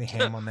going absolutely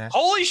ham on that.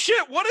 Holy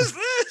shit! What is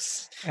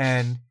this?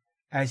 And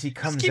as he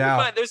comes Just keep out,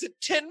 in mind, there's a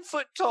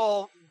 10-foot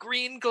tall,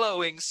 green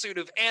glowing suit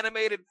of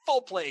animated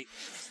full plate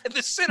in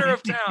the center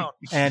of town.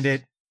 and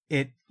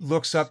it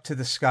looks up to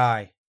the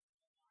sky,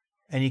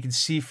 and you can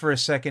see for a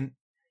second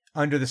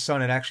under the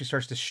sun, it actually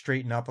starts to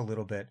straighten up a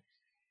little bit.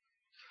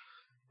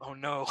 Oh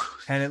no.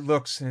 And it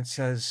looks and it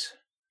says,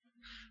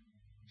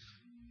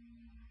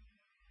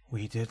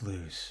 "We did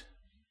lose.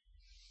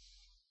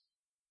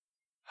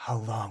 How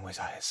long was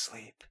I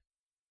asleep?"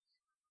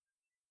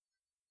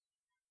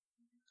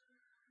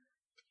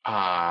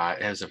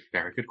 That is a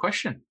very good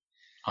question.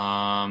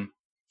 I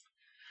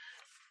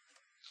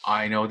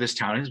know this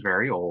town is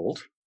very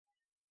old.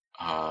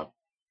 How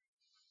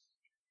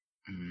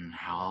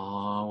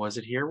was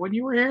it here when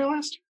you were here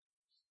last?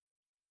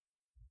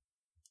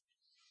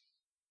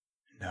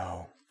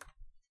 No.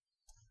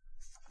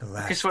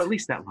 Okay, so at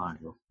least that long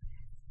ago.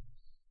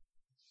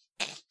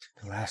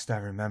 The last I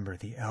remember,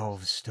 the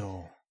elves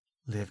still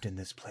lived in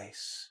this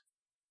place.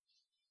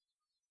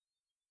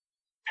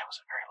 That was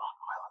a very long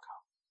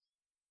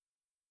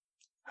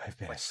I've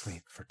been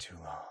asleep for too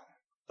long.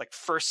 Like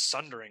first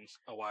sundering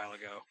a while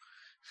ago.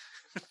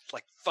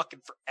 Like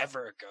fucking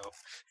forever ago.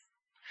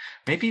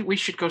 Maybe we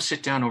should go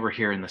sit down over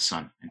here in the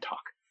sun and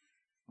talk.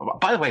 Oh,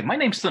 by the way, my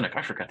name's Thunuk.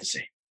 I forgot to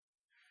say.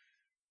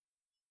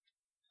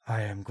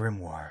 I am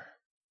Grimoire.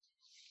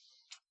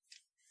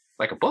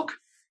 Like a book?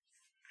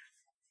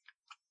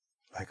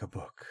 Like a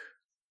book.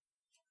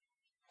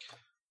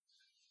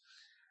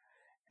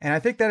 And I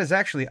think that is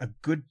actually a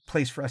good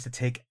place for us to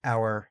take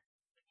our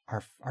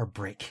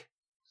break.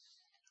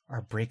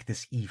 Our break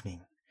this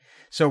evening.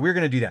 So we're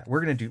gonna do that.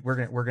 We're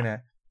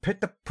gonna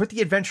put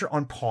the adventure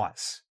on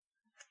pause.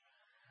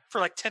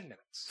 For like 10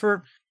 minutes.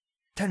 For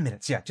 10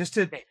 minutes, yeah. Just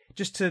to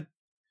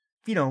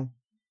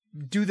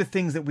do the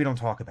things that we don't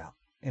talk about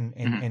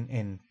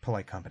in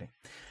polite company.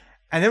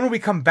 And then when we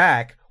come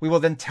back, we will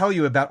then tell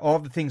you about all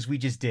the things we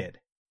just did.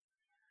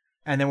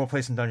 And then we'll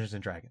play some Dungeons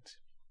and Dragons.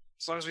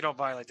 As long as we don't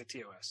violate the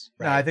TOS.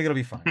 Right? No, I think it'll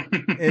be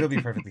fine. It'll be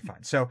perfectly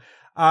fine. So,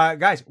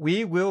 guys,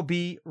 we will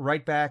be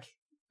right back.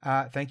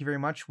 Thank you very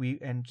much.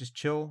 And just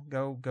chill.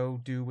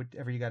 Go do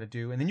whatever you got to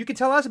do. And then you can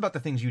tell us about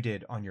the things you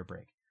did on your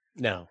break.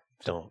 No,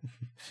 don't.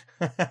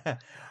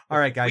 All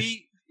right, guys.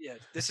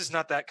 This is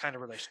not that kind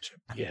of relationship.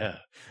 Yeah.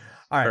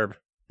 All right. Herb.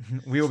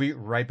 We will be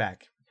right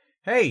back.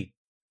 Hey,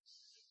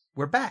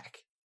 we're back.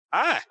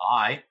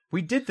 Hi.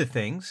 We did the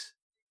things.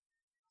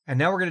 And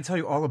now we're going to tell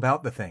you all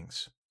about the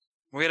things.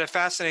 We had a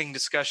fascinating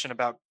discussion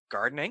about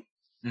gardening.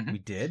 We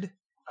did.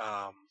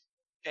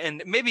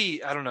 And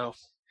maybe, I don't know,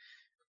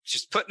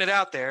 just putting it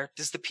out there.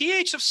 Does the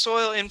pH of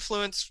soil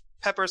influence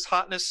pepper's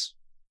hotness?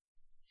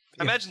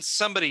 I imagine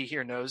somebody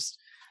here knows.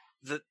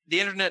 The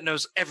internet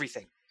knows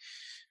everything.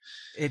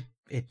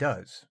 It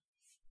does.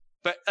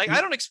 But I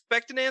don't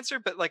expect an answer,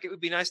 but it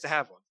would be nice to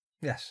have one.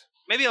 Yes.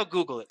 Maybe I'll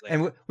Google it later.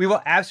 And we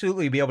will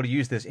absolutely be able to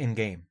use this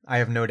in-game. I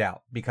have no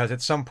doubt. Because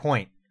at some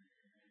point,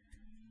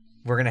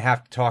 we're going to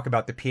have to talk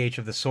about the pH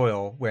of the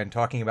soil when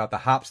talking about the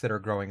hops that are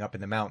growing up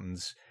in the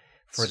mountains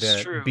for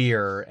the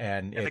beer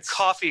and the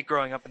coffee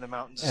growing up in the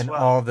mountains and as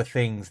well. all the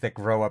things that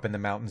grow up in the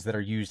mountains that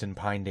are used in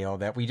Pinedale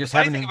that we just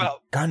haven't even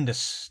begun to.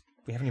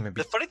 We haven't even.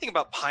 The funny thing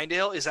about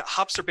Pinedale is that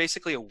hops are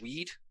basically a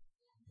weed.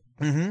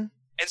 Mm-hmm.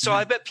 And so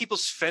I bet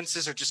people's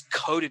fences are just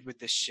coated with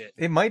this shit.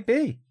 It might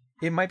be.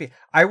 I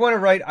do want to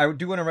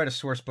write a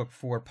source book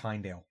for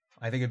Pinedale.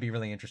 I think it'd be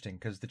really interesting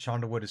because the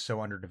Chondawood is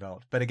so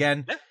underdeveloped. But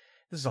again,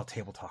 this is all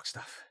table talk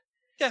stuff.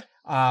 Yeah.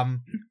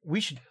 We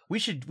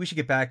should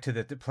get back to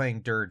the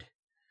playing Dirt.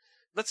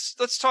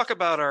 Let's talk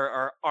about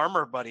our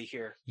armor buddy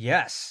here.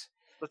 Yes.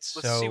 Let's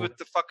see what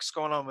the fuck's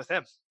going on with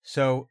him.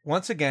 So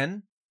once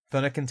again,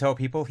 Thunuk can tell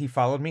people he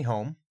followed me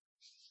home.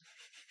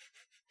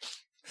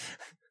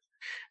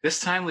 This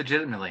time,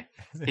 legitimately,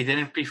 he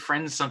didn't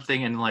befriend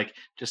something and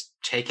just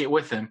take it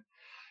with him.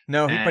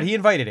 No, but he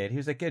invited it. He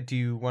was like, "Do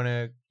you want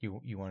to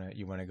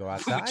go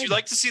outside? Would you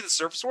like to see the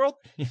surface world?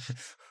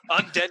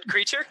 Undead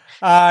creature?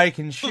 I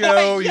can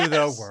show you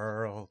the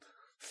world.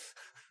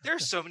 There are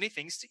so many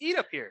things to eat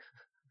up here.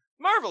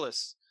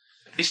 Marvelous.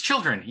 These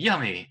children,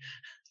 yummy.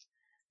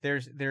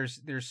 There's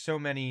so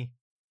many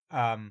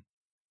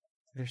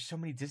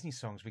Disney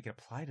songs we could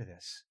apply to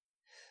this.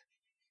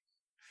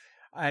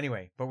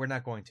 Anyway, but we're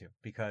not going to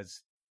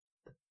because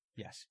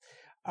yes.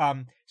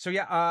 Thunuk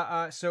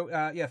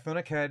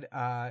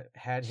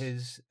had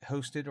his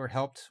hosted or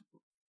helped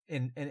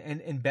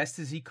in best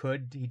as he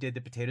could. He did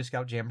the Potato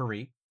Scout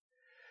Jamboree.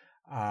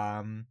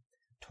 Grew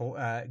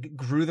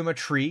them a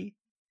tree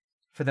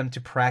for them to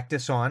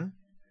practice on.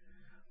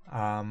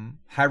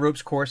 High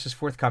ropes course is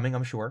forthcoming,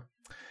 I'm sure.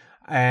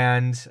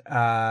 And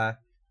but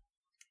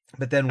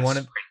then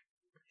That's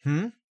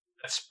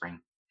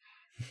spring.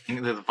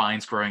 The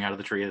vines growing out of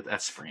the tree.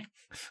 That's spring.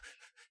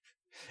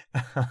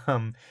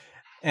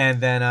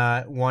 And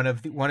then one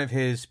of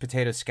his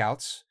Potato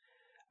Scouts,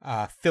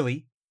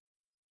 Philly,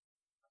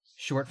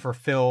 short for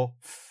Phil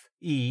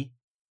E,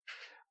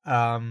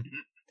 had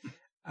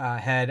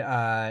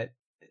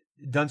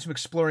done some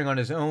exploring on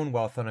his own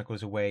while Thunuk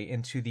was away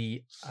into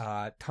the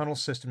tunnel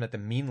system that the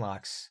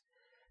Meanlocks.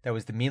 That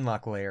was the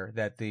Meanlock lair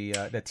that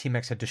that Team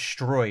X had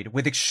destroyed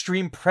with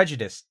extreme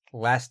prejudice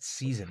last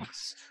season.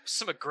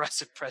 Some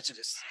aggressive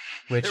prejudice.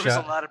 There was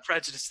a lot of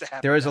prejudice to happen.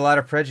 There was a lot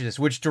of prejudice,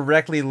 which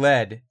directly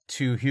led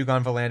to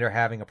Hugon Valander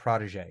having a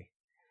protege.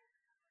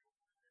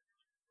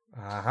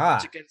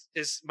 Aha.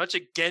 Much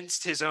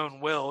against his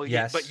own will,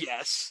 yes. But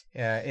yes.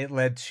 It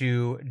led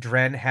to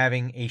Dren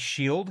having a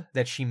shield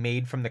that she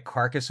made from the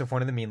carcass of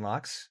one of the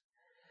Meanlocks.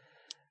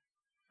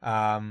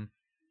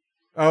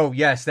 Oh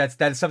yes, that's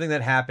something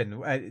that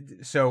happened.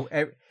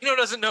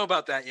 Doesn't know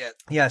about that yet.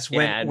 Yes,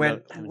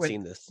 haven't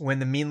seen this. When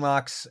the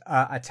Meanlocks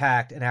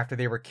attacked, and after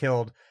they were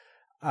killed,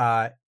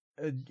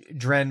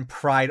 Dren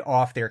pried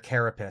off their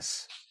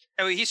carapace.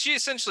 She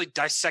essentially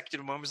dissected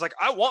him and was like,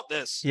 "I want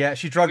this." Yeah,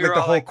 she drugged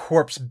the whole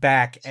corpse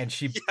back, and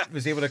she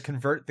was able to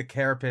convert the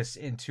carapace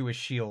into a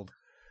shield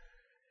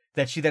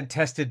that she then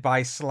tested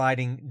by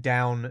sliding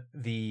down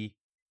the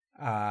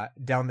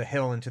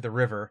hill into the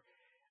river.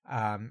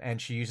 And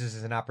she uses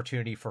as an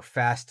opportunity for a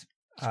fast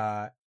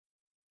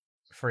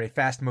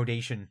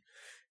modation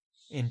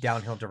in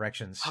downhill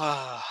directions.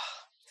 Ah,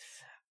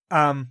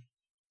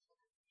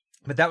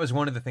 But that was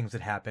one of the things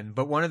that happened.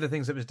 But one of the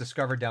things that was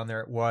discovered down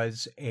there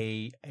was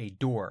a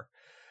door.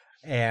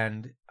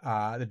 And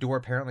the door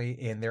apparently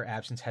in their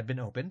absence had been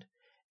opened.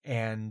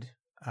 And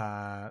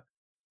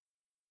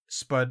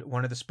Spud,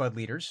 one of the Spud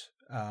leaders,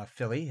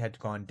 Philly, had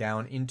gone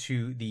down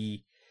into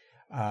the,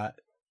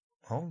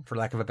 for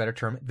lack of a better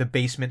term, the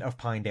basement of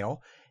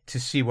Pinedale to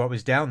see what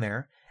was down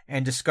there,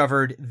 and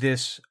discovered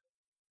this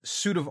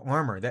suit of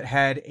armor that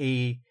had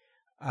a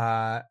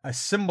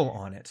symbol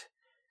on it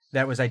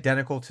that was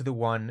identical to the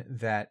one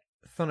that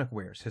Thunuk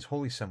wears, his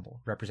holy symbol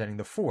representing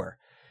the four.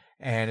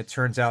 And it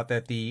turns out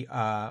that the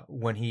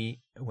when he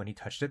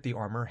touched it, the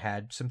armor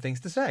had some things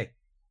to say.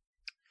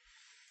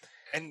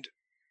 and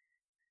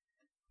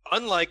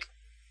unlike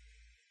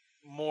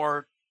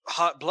more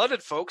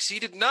hot-blooded folks, he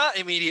did not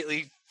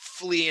immediately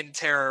flee in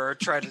terror or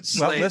try to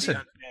slay listen. the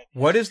undead.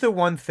 What is the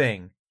one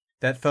thing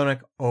that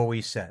Thunuk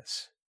always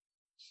says?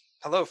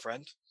 Hello,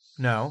 friend.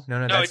 No.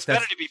 No, That's, it's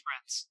better to be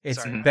friends.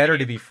 It's Sorry. better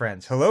to be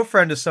friends. Hello,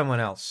 friend is someone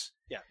else.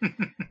 Yeah.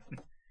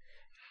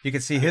 You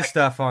can see his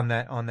stuff on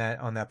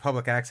that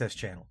public access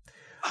channel.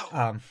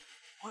 Oh,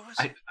 what was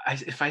it?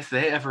 If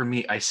they ever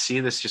meet, I see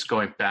this just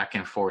going back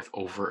and forth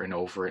over and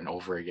over and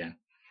over again.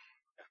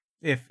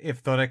 If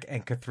Thunuk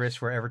and Cathris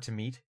were ever to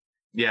meet,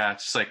 Yeah,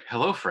 it's just like,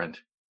 hello, friend.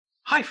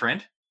 Hi,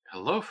 friend.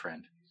 Hello,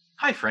 friend.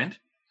 Hi, friend.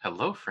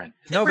 Hello, friend.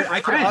 no, We're but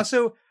I friends.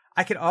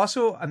 could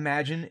also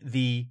imagine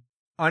the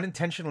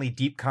unintentionally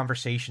deep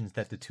conversations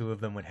that the two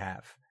of them would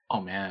have. Oh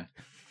man,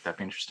 that'd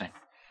be interesting.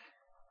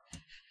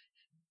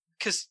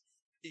 Because,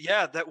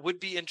 yeah, that would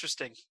be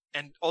interesting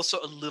and also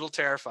a little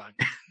terrifying.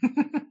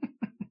 The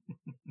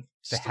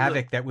Just a havoc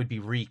little. that would be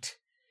wreaked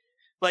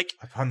Like,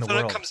 upon the Thunuk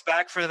world. comes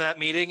back for that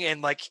meeting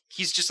and, like,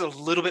 he's just a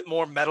little bit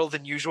more metal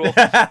than usual.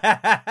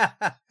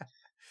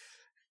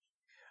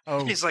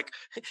 Oh, He's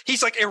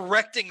like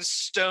erecting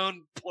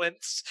stone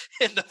plinths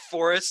in the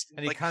forest,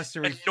 and he like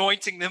constantly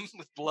anointing them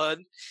with blood.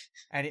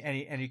 and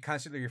he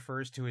constantly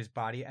refers to his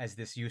body as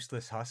this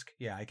useless husk.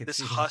 Yeah, I could This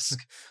see husk.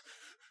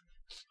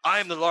 I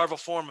am the larval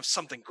form of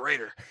something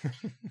greater.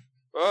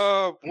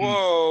 Oh,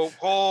 whoa,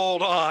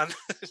 hold on.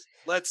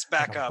 Let's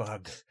back Like a up.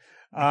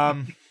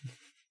 bug.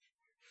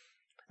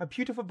 A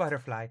beautiful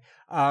butterfly.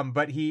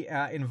 But he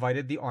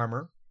invited the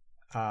armor,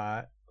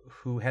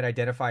 who had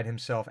identified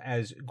himself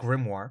as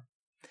Grimoire,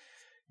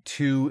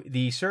 to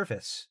the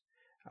surface,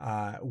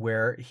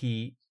 where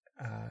he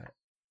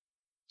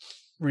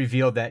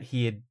revealed that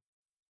he had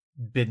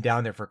been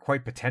down there for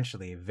quite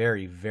potentially a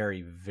very,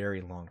 very,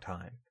 very long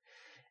time.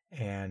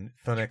 And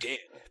Thunuk,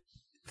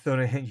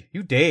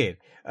 you did.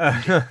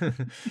 And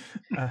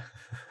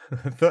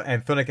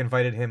Thunuk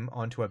invited him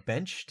onto a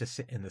bench to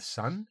sit in the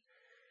sun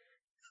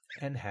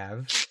and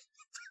have.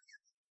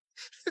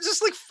 It's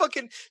just like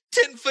fucking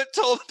 10-foot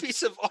tall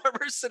piece of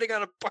armor sitting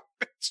on a park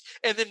bench,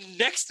 and then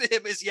next to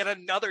him is yet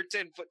another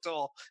 10-foot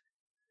tall.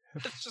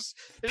 It's just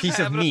they're just Piece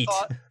of having a meat.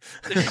 thought.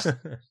 They're just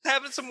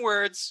having some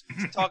words,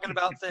 talking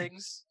about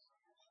things.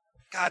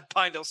 God,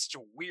 Pinedale's such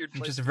a weird It's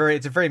place. just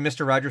it's a very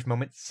Mr. Rogers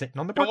moment sitting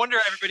on the No park. wonder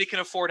everybody can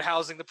afford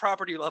housing. The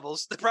property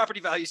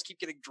values keep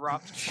getting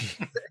dropped.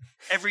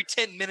 Every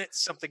 10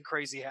 minutes, something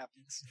crazy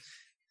happens.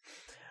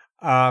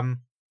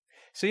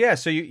 So yeah,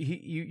 so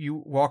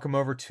you walk him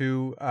over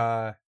to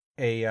a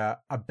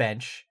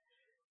bench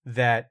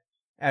that,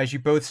 as you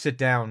both sit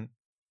down,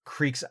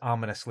 creaks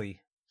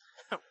ominously.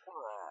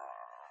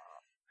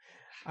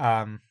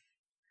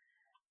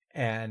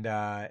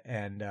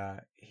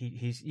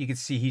 He's you can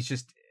see he's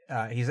just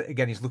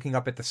he's looking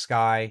up at the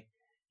sky.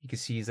 You can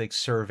see he's like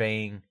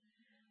surveying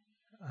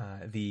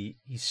these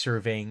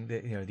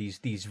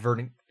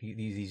verdant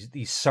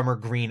these summer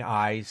green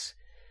eyes,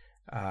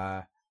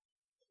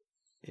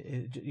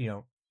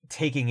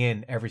 taking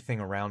in everything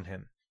around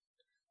him.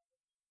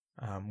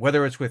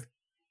 Whether it's with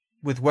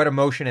what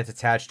emotion it's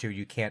attached to,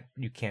 you can't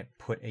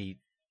put a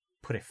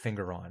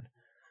finger on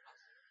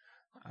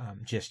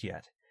just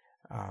yet.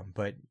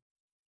 But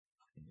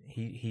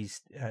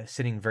he's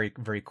sitting very,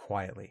 very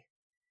quietly.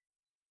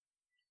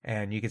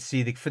 And you can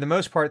see for the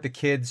most part, the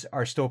kids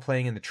are still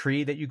playing in the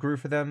tree that you grew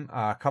for them.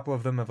 A couple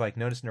of them have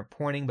noticed and are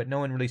pointing, but no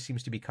one really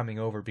seems to be coming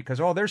over because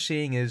all they're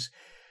seeing is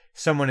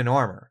someone in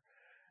armor,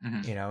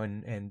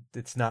 Mm-hmm. and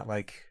it's not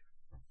like,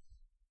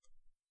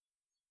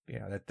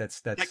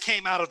 that's That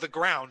came out of the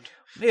ground.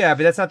 yeah,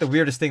 but that's not the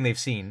weirdest thing they've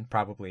seen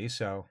probably.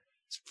 So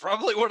It's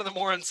probably one of the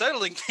more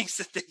unsettling things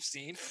that they've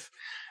seen.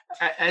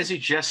 As you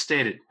just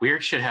stated,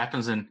 weird shit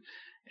happens in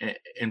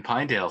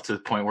Pinedale to the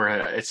point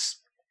where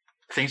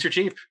things are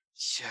cheap.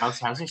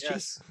 Housing's cheap.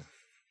 Yes.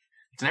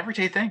 It's an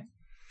everyday thing.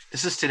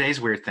 This is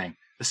today's weird thing.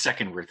 The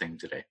second weird thing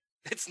today.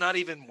 It's not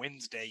even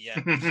Wednesday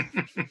yet.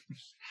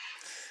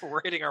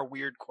 We're hitting our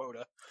weird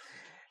quota.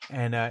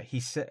 And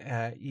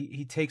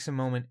he takes a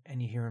moment,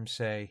 and you hear him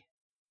say,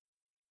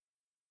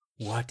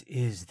 "What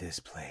is this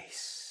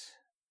place?"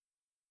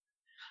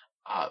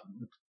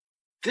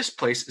 This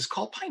place is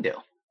called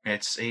Pinedale.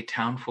 It's a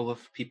town full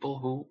of people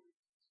who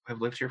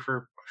have lived here for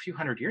a few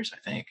hundred years, I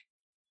think.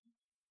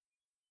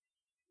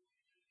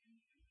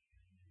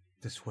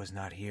 This was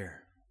not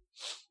here.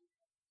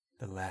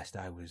 The last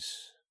I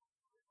was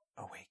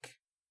awake.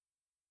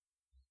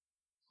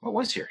 What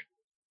was here?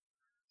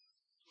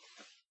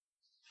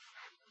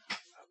 A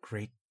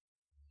great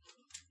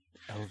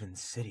elven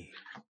city.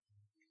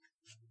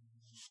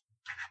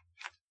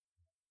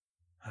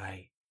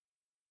 I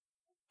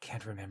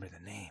can't remember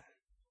the name.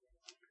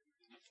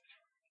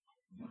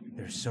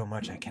 There's so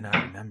much I cannot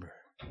remember.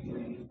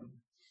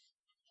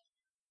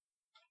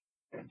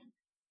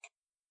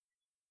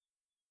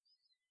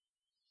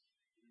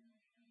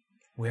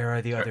 Where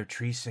are the other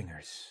tree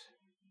singers?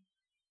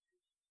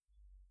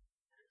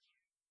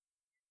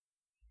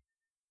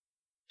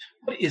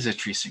 What is a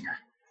tree singer?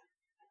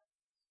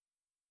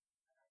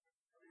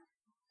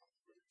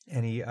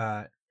 And you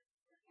can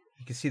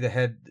see the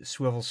head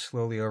swivels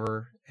slowly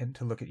over and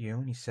to look at you,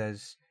 and he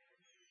says,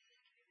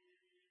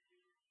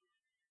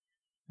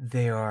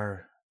 "They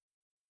are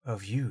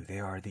of you. They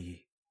are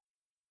the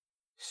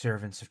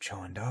servants of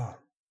Choandal."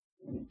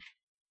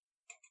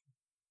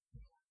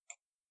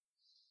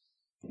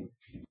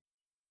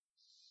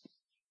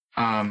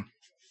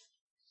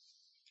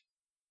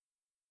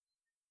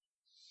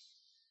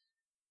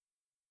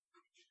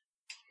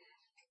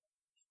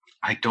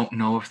 I don't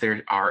know if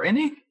there are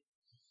any.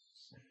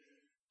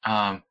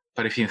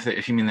 But if you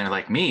mean they're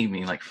like me, you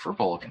mean like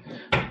Furbolg.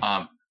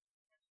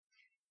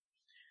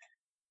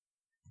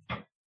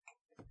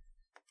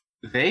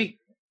 They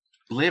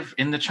live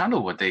in the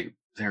Chundlewood.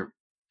 They're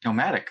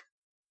nomadic.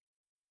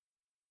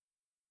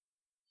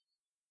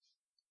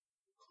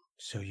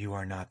 So you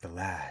are not the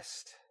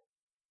last.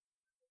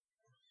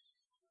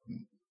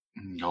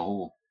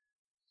 No,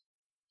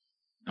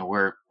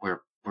 we're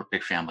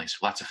big families,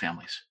 lots of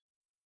families,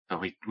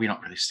 but we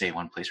don't really stay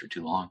one place for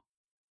too long.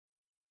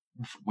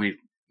 We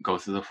go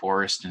through the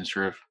forest and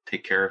sort of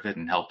take care of it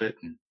and help it,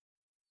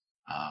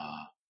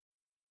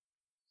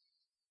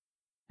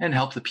 and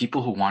help the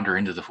people who wander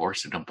into the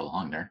forest and don't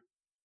belong there.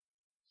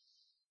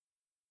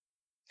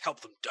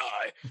 Help them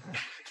die.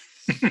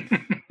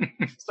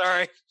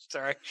 Sorry.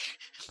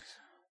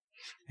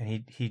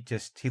 And he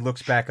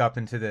looks back up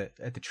at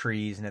the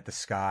trees and at the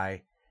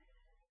sky,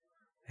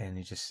 and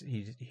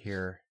he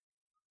hear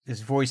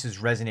his voice is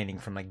resonating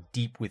from like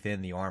deep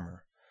within the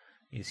armor.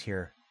 You just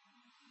hear,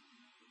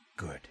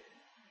 "Good."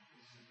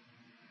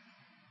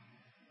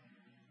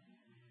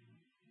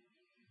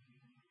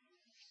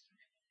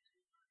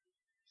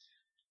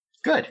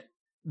 Good.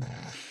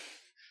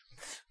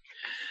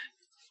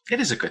 It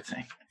is a good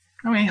thing.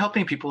 I mean,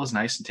 helping people is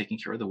nice, and taking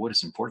care of the wood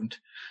is important.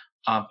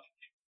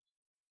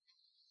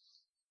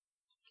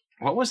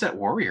 What was that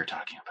warrior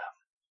talking about?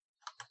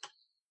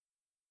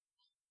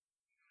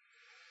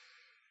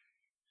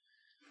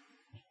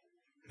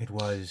 It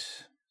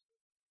was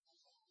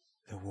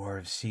the War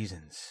of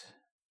Seasons.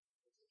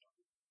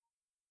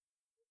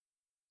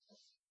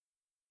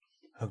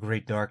 A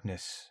great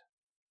darkness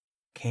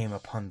came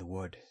upon the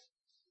wood.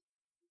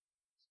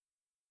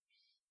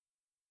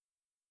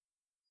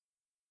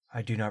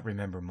 I do not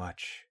remember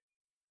much.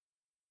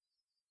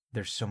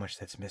 There's so much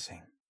that's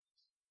missing.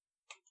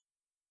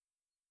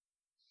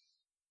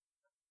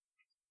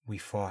 We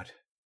fought.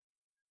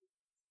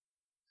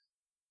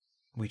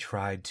 We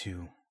tried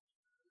to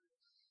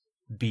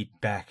beat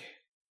back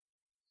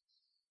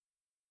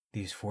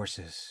these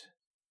forces.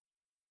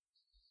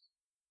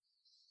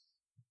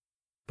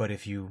 But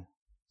if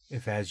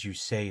as you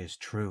say is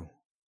true,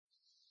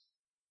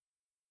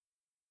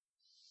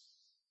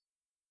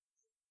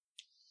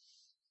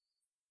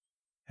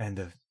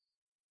 and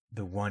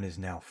the one is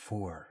now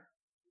 4,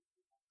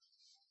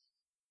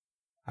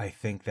 I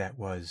think that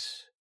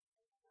was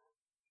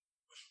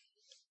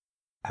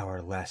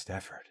our last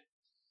effort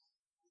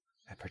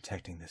at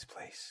protecting this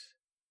place.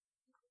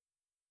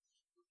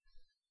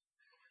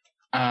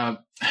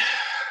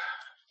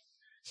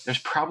 There's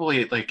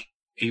probably like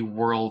a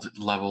world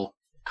level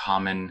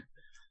common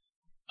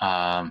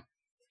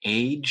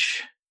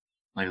age,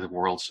 like the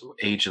world's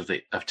age of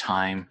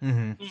time.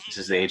 Mm-hmm. This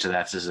is the age of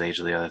that. This is the age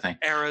of the other thing.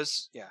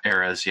 Eras, yeah.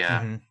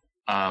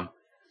 Mm-hmm.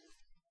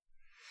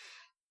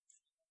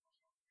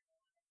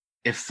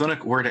 If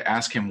Thunuk were to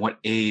ask him what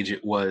age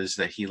it was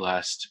that he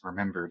last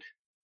remembered,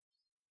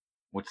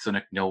 would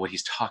Thunuk know what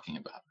he's talking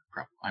about?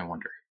 I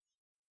wonder.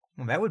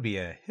 Well, that would be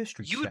a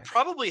history You check. would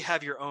probably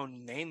have your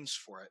own names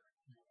for it.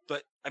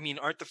 But, I mean,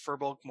 aren't the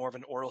Furbolg more of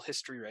an oral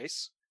history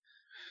race?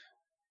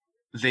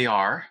 They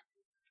are.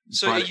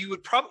 So but you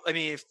would probably, I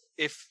mean,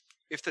 if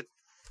the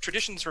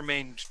traditions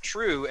remained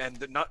true and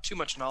that not too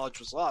much knowledge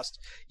was lost,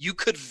 you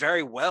could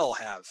very well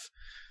have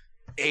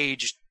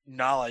aged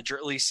knowledge, or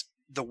at least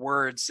the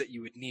words that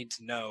you would need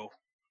to know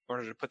in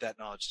order to put that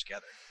knowledge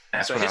together.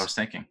 that's so what I was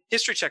thinking.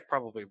 History check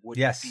probably would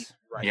be Yes.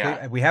 right.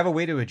 Yeah. We have a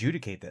way to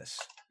adjudicate this.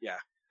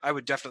 I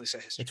would definitely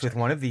say history It's check. with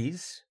one of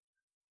these.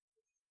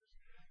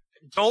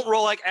 Don't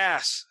roll like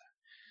ass.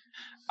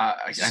 I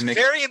It's make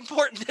very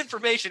important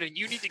information, and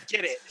you need to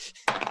get it.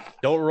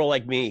 Don't roll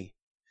like me.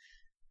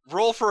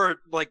 Roll for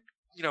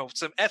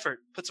some effort.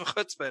 Put some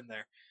chutzpah in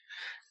there.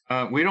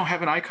 We don't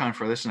have an icon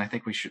for this, and I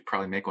think we should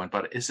probably make one.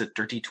 But is it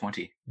Dirty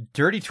 20?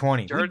 Dirty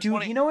 20. Dirty we do.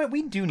 20. You know what?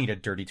 We do need a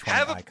Dirty 20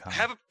 icon.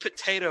 Have a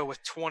potato with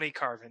 20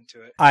 carved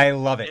into it, I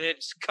love and it.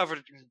 it's covered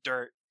in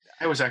dirt.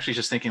 I was actually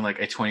just thinking like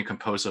a 20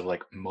 composed of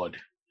like mud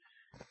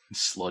and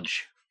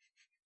sludge.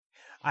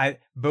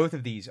 Both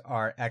of these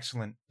are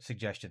excellent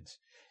suggestions.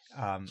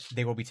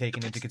 They will be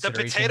taken into The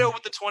consideration. potato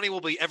with the 20 will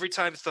be every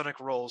time Thunic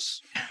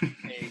rolls.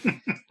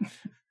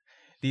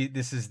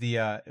 This is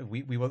the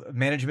we will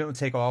management will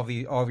take all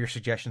of your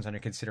suggestions under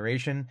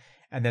consideration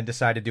and then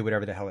decide to do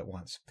whatever the hell it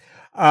wants.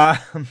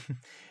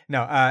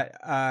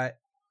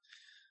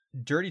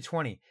 Dirty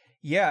 20.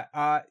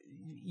 Yeah,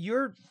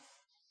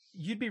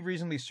 you'd be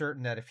reasonably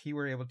certain that if he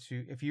were able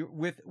to, if you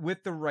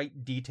with the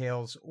right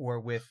details or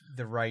with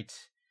the right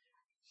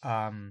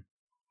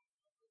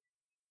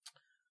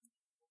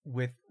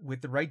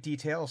with the right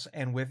details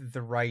and with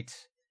the right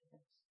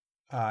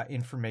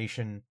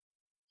information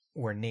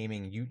or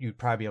naming, you'd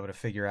probably be able to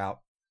figure out,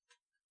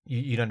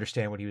 you'd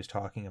understand what he was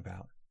talking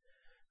about.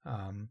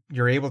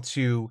 You're able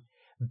to,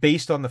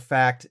 based on the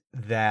fact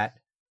that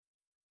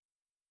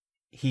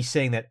he's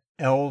saying that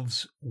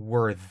elves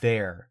were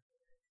there,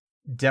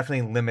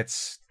 definitely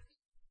limits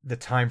the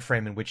time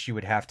frame in which you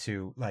would have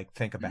to like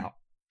think about.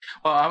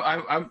 Well,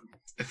 I'm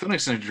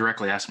Thunic's going to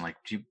directly ask him, like,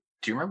 do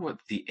you remember what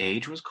the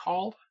age was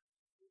called?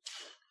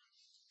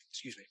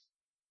 Excuse me.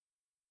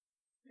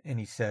 And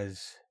he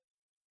says,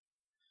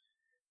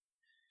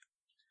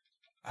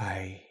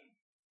 I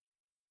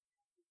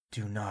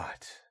do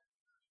not.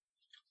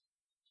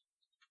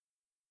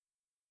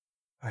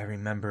 I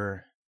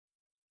remember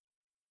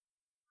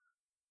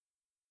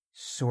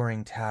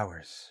soaring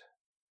towers.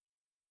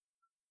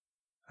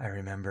 I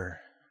remember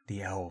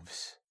the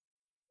elves.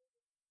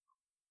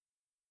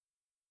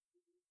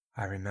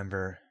 I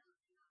remember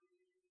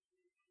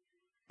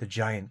the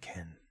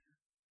Giantkin.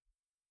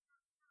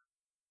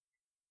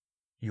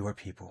 Your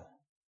people.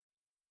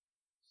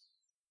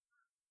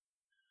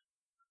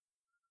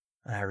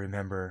 I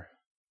remember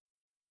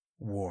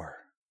war.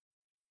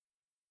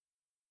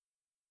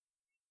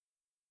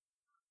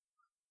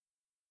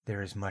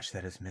 There is much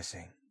that is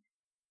missing,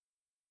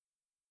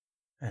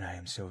 and I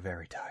am so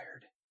very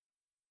tired.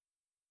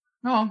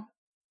 No,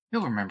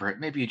 you'll remember it.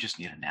 Maybe you just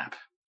need a nap.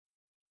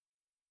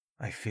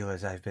 I feel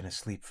as I've been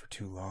asleep for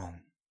too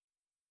long.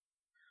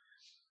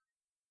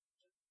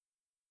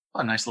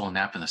 Well, a nice little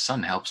nap in the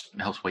sun helps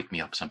wake me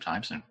up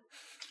sometimes and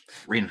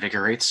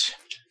reinvigorates.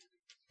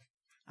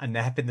 A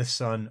nap in the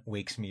sun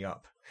wakes me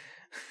up.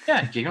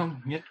 Yeah, you know,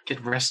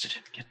 get rested,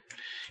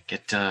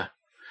 get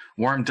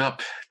warmed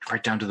up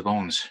right down to the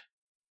bones.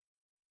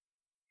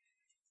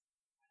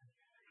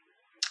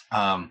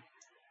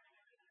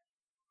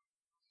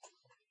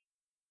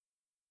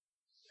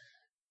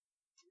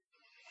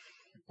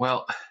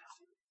 Well,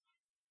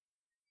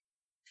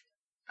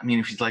 I mean,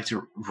 if you'd like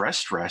to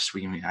rest,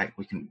 we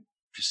can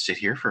just sit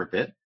here for a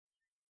bit.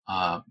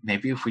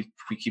 Maybe if we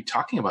keep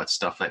talking about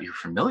stuff that you're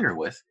familiar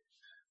with,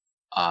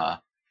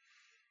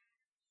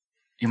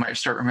 you might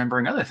start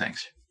remembering other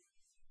things.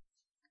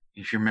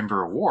 If you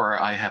remember a war,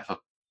 I have a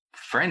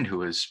friend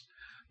who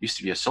used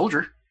to be a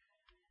soldier.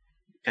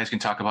 You guys can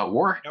talk about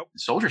war, Nope.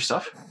 soldier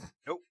stuff.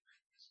 Nope.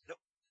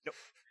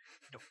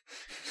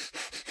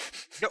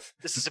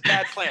 This is a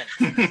bad plan.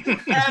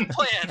 Bad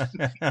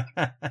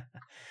plan.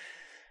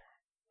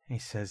 He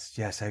says,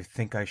 yes, I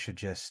think I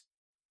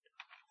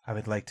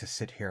would like to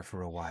sit here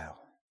for a while.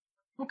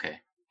 Okay.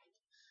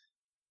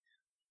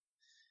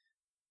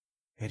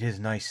 It is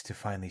nice to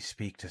finally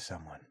speak to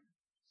someone.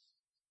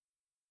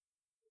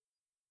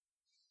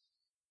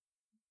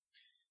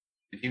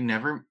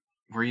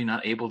 Were you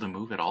not able to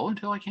move at all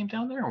until I came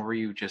down there, or were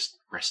you just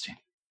resting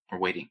or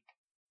waiting?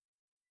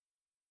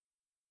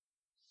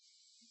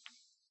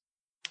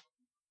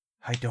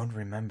 I don't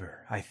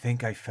remember. I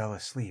think I fell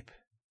asleep.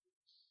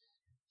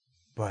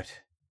 But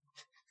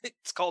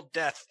It's called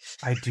death.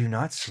 I do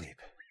not sleep.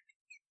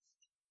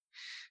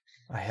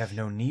 I have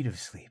no need of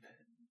sleep.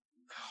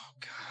 Oh,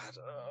 God.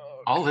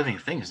 Oh, All living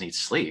things need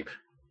sleep.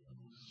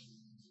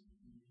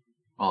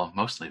 Well,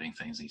 most living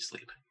things need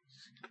sleep.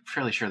 I'm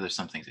fairly sure there's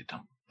some things that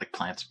don't. Like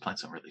plants.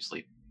 Plants don't really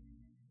sleep.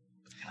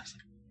 But they cannot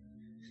sleep.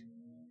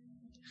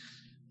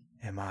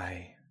 Am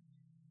I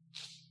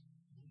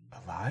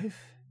alive?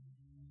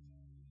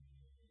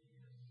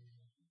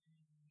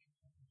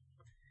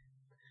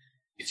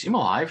 You seem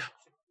alive.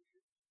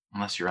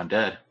 Unless you're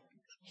undead.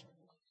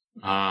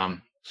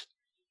 Undead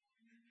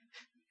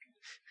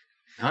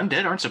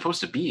aren't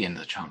supposed to be in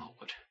the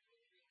Channelwood.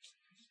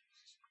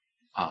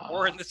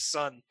 or in the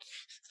sun.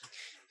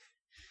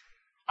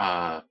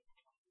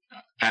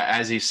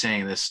 As he's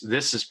saying this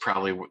is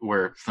probably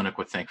where Thunic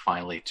would think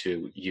finally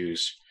to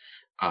use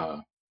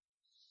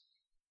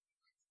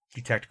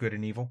Detect good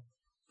and evil?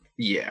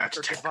 yeah,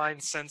 Or divine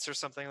sense or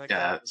something like Yeah,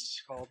 that. that's-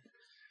 It's called.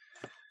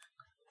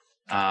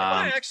 Am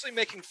I um, actually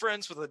making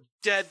friends with a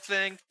dead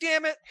thing?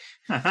 Damn it!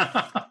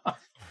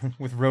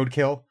 With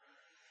roadkill?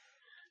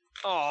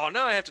 Oh,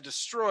 now I have to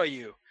destroy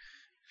you.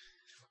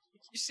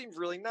 You seem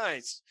really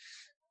nice.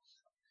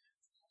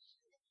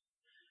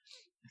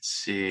 let's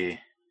see.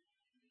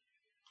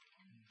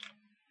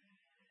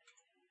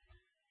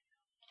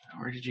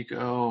 Where did you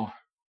go?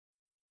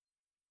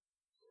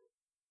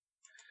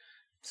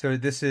 So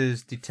this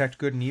is detect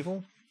good and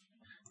evil?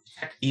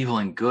 Evil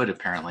and good,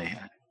 apparently.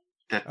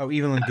 Oh,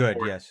 evil and good,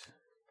 order, yes.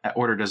 That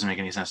order doesn't make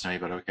any sense to me,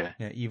 but okay.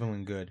 Yeah, evil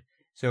and good.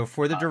 So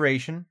for the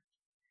duration,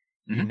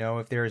 you mhm. know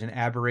if there is an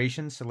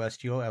aberration,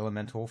 celestial,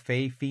 elemental,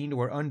 fey, fiend,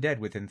 or undead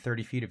within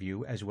 30 feet of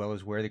you, as well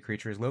as where the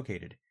creature is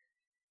located.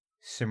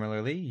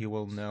 Similarly, you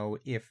will know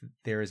if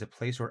there is a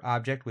place or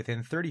object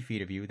within 30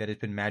 feet of you that has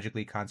been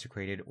magically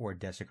consecrated or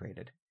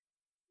desecrated.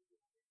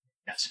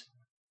 Yes.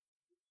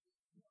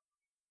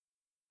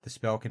 The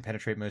spell can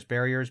penetrate most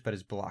barriers, but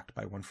is blocked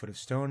by 1 foot of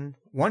stone,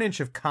 1 inch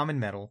of common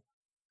metal,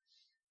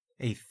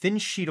 a thin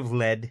sheet of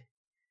lead,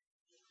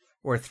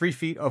 or 3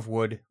 feet of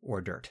wood or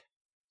dirt.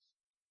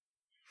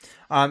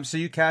 So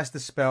you cast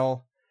the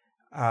spell.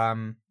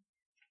 You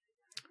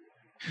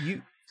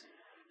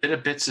Bit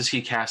of bits as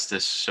he cast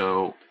this,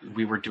 so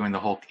we were doing the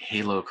whole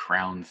Halo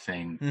crown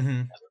thing as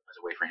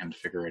a way for him to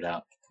figure it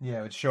out. Yeah,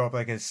 it would show up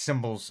like as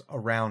symbols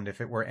around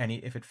if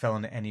it fell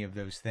into any of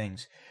those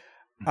things.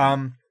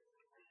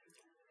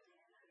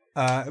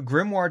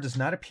 Grimoire does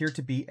not appear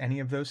to be any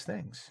of those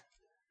things.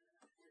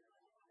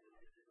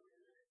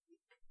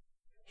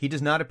 He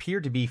does not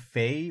appear to be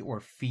fey or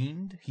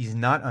fiend. He's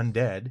not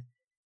undead.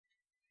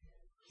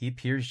 He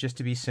appears just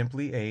to be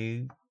simply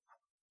a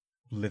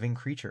living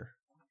creature.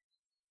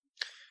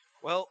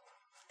 Well,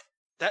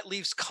 that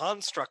leaves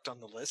construct on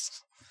the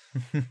list.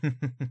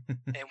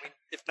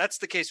 If that's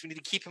the case, we need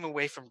to keep him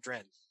away from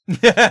Dren.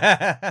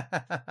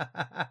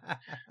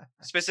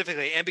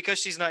 Specifically. And because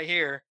she's not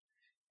here,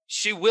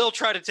 she will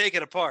try to take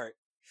it apart.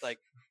 Like,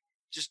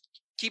 just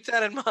keep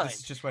that in mind.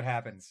 That's just what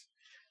happens.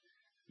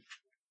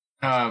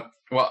 Well,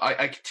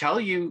 I can tell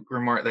you,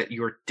 Grimoire, that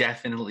you're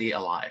definitely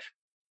alive.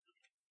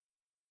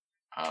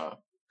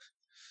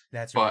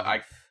 That's but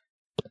relief.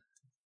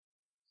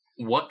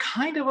 What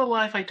kind of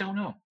alive, I don't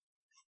know.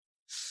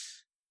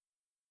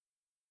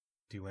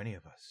 Do any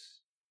of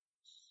us?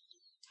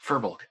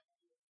 Furbolg.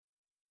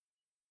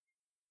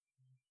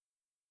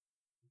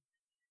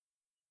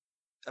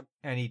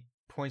 And he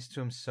points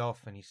to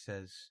himself and he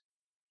says,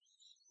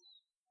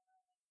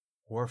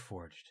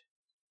 Warforged.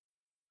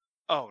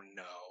 Oh,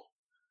 no.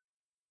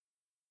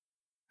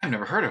 I've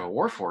never heard of a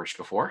Warforged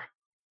before.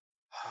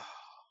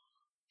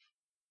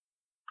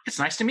 It's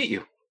nice to meet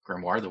you,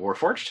 Grimoire, the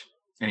Warforged.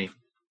 And he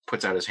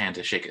puts out his hand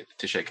to shake it.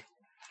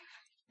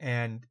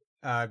 And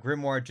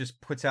Grimoire just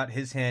puts out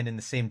his hand in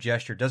the same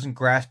gesture, doesn't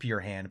grasp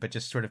your hand, but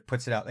just sort of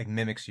puts it out, like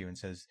mimics you and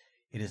says,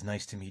 "It is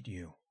nice to meet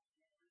you."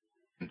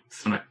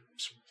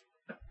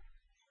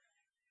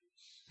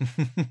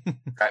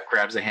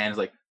 Grabs the hand,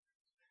 like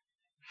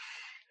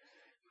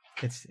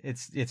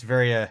it's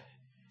very yeah,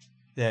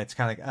 it's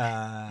kind of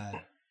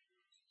like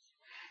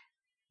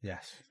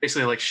yes,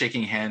 basically like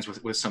shaking hands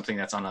with something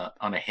that's on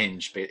a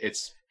hinge, but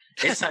it's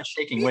not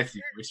shaking with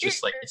you. It's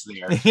just like it's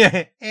there.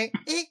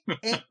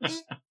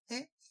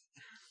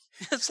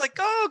 It's like,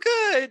 oh,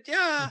 good,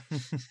 yeah.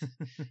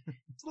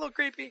 It's a little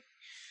creepy.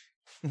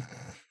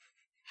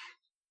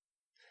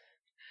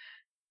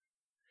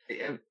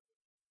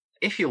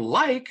 If you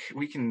like,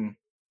 we can.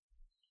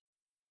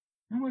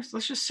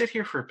 Let's just sit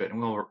here for a bit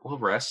and we'll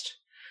rest.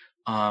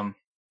 Are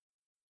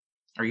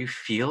you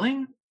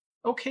feeling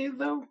okay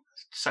though?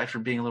 Aside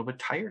from being a little bit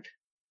tired,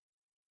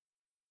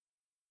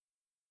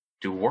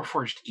 do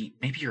Warforged eat?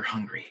 Maybe you're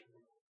hungry.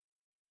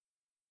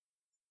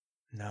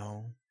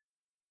 No,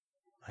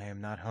 I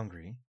am not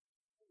hungry.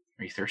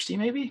 Are you thirsty?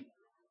 Maybe.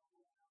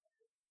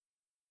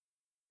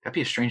 That'd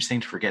be a strange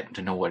thing to forget,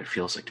 to know what it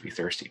feels like to be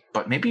thirsty.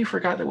 But maybe you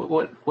forgot that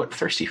what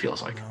thirsty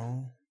feels like.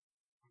 No.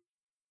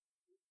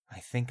 I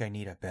think I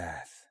need a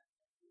bath.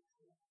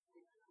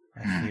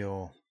 I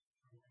feel...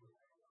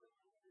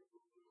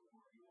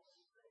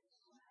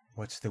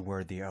 What's the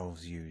word the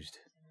elves used?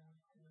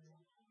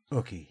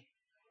 Ookie.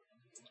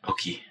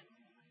 Ookie.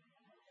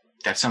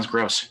 That sounds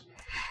gross.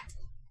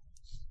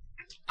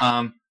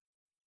 I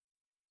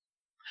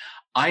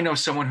know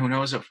someone who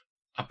knows of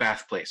a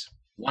bath place.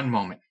 One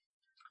moment.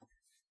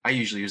 I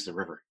usually use the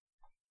river.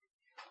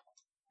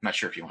 I'm not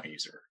sure if you want to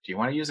use the river. Do you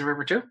want to use the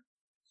river too?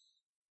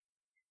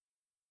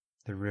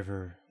 The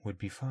river would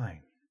be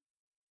fine.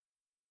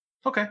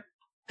 Okay.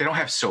 They don't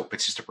have soap.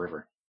 It's just a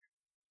river.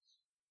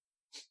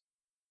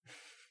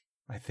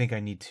 I think I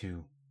need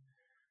to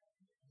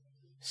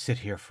sit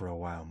here for a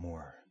while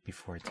more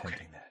before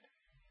attempting that.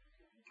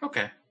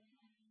 Okay.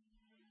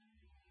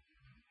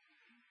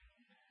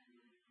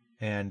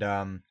 And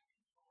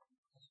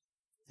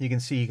you can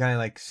see he kind of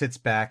like sits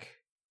back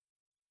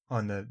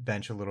on the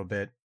bench a little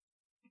bit.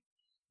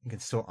 You can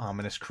still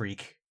ominous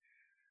creak.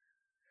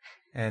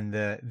 And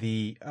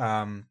the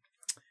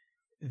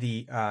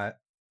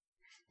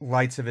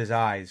lights of his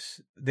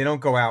eyes, they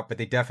don't go out, but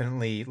they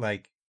definitely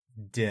like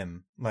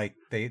dim. Like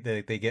they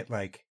get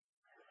like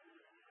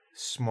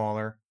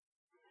smaller.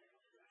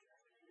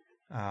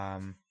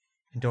 And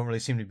don't really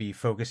seem to be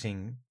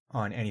focusing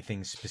on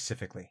anything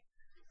specifically.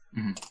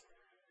 Mm-hmm.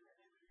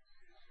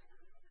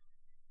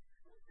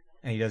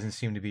 And he doesn't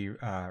seem to be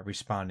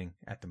responding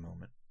at the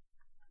moment.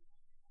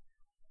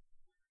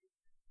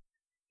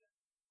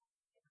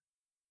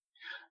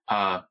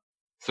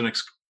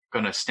 Thunuk's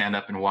going to stand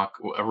up and walk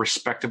a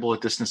respectable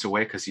distance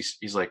away because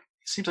he's like,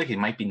 seems like he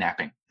might be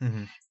napping.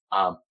 Mm-hmm.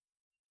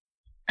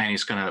 And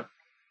he's going to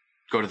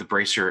go to the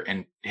bracer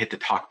and hit the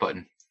talk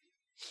button.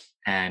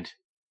 And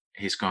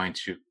he's going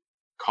to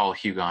call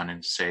Hugon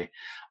and say,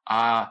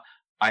 I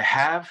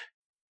have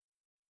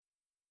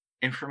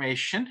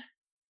information.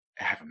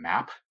 I have a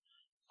map.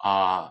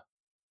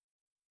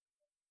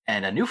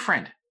 And a new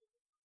friend.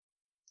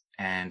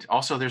 And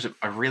also there's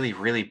a really,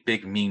 really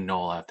big mean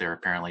gnoll out there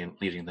apparently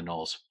leading the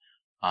gnolls.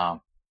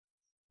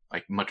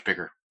 Like much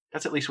bigger.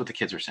 That's at least what the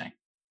kids are saying.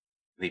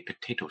 The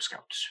Potato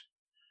Scouts.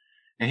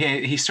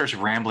 And he starts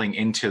rambling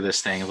into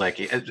this thing like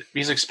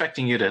he's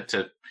expecting you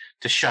to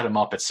shut him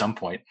up at some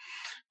point.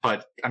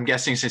 But I'm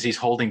guessing since he's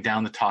holding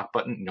down the talk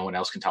button, no one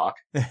else can talk.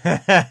 It's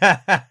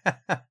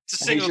a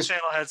single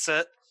channel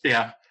headset.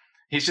 Yeah.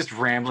 He's just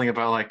rambling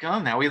about like, oh,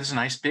 now there's a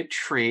nice big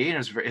tree and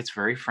it's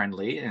very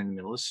friendly in the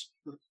middle of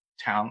the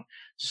town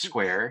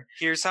square.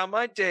 Here's how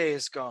my day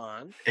is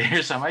gone.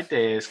 Here's how my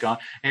day is gone.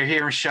 And you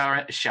hear him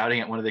shouting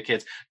at one of the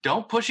kids,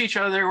 don't push each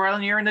other while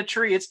you're in the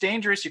tree. It's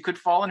dangerous. You could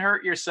fall and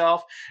hurt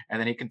yourself. And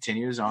then he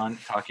continues on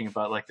talking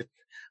about like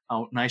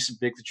how nice and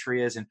big the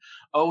tree is. And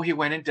he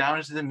went down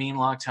into the mean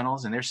log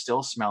tunnels and they're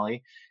still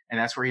smelly. And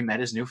that's where he met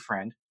his new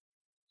friend.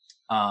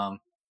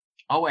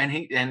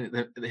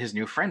 His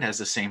new friend has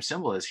the same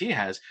symbol as he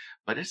has,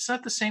 but it's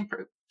not the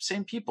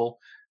same people.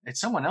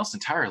 It's someone else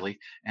entirely.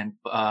 And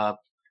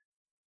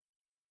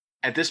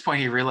at this point,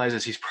 he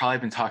realizes he's probably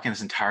been talking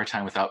this entire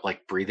time without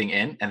like breathing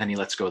in, and then he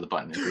lets go of the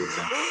button and breathes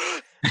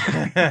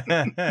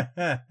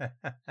in.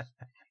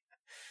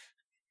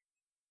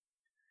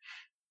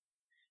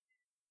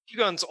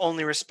 Hugon's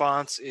only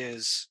response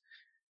is,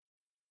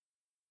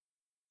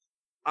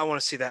 I want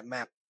to see that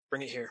map.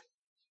 Bring it here.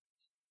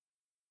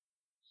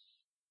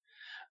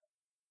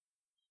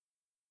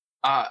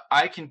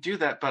 I can do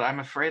that, but I'm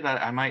afraid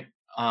that I might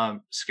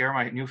scare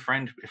my new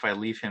friend if I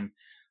leave him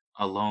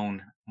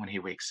alone when he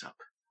wakes up.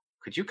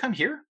 Could you come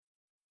here?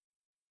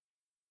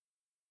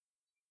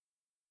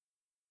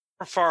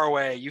 From far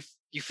away,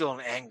 you feel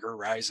an anger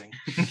rising.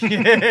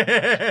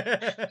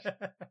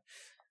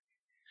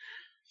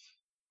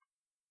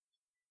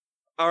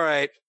 All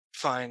right,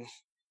 fine.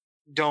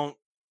 Don't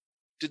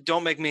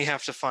make me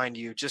have to find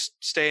you. Just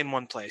stay in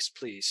one place,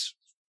 please.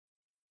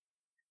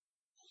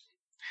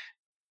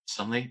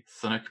 Suddenly,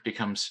 Thunuk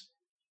becomes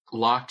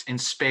locked in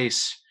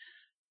space,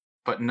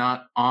 but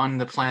not on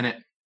the planet,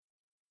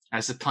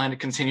 as the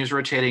planet continues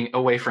rotating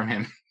away from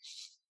him.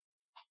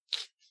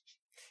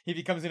 He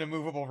becomes an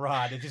immovable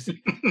rod. It just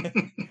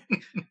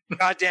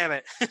God damn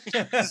it.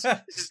 This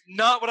is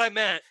not what I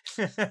meant.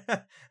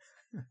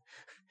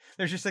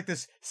 There's just like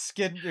this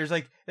skid. There's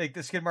like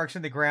the skid marks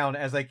in the ground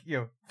as like,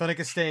 Thunuk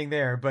is staying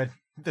there, but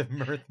the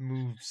mirth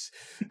moves.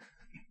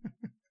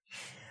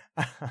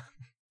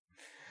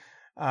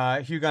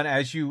 Hugon,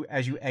 as you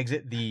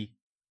exit the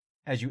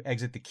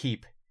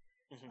keep,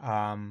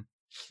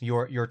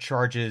 your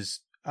charges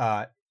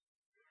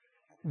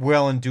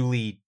well and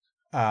duly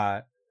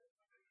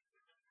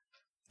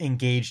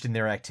engaged in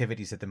their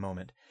activities at the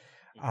moment.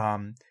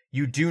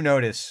 You do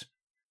notice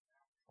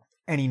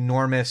an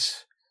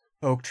enormous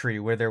oak tree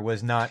where there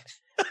was not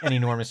an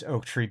enormous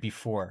oak tree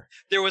before.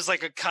 There was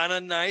like a kind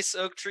of nice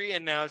oak tree,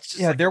 and now it's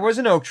just there was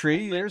an oak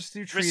tree. There's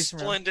two trees.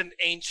 Resplendent,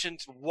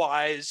 ancient,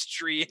 wise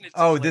tree. In its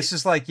place. This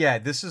is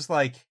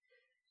like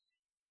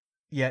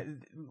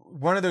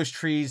one of those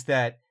trees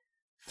that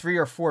 3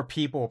 or 4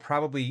 people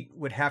probably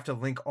would have to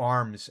link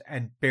arms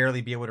and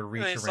barely be able to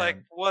reach around. It's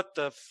like, what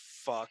the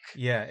fuck?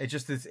 Yeah, it's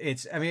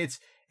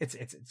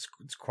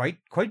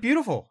quite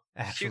beautiful.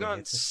 Actually,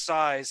 Hugon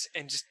sighs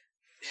and just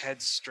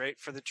heads straight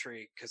for the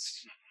tree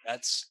because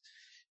that's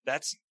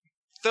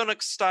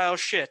Thunuk style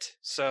shit.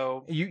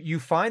 So you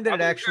find that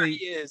it actually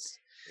is.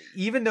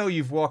 Even though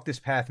you've walked this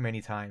path many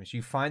times,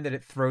 you find that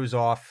it throws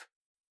off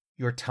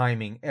your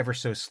timing ever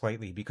so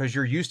slightly because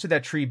you're used to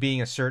that tree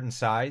being a certain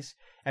size,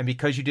 and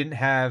because you don't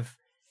have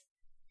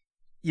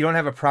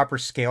a proper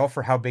scale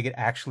for how big it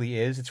actually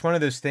is. It's one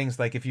of those things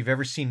like if you've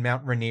ever seen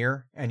Mount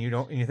Rainier and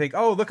you think,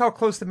 oh, look how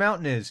close the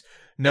mountain is.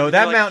 No,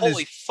 that mountain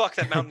holy fuck,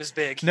 that mountain is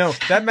big. No,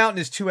 that mountain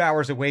is 2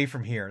 hours away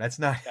from here. That's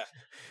not.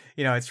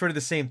 Yeah. It's sort of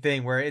the same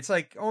thing where it's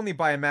like only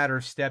by a matter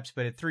of steps,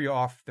 but it threw you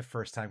off the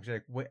first time. You're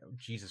like, wait,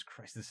 Jesus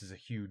Christ, this is a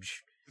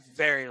huge,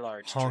 very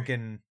large,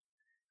 honking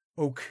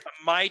oak,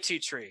 a mighty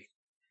tree,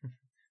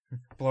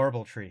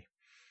 blorable tree.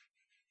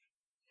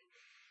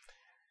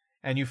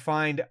 And you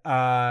find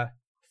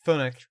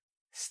Thunuk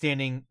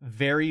standing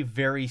very,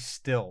 very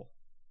still,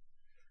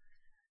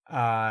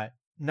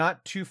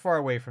 not too far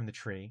away from the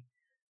tree,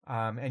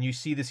 and you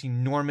see this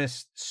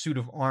enormous suit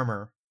of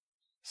armor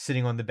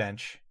sitting on the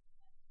bench.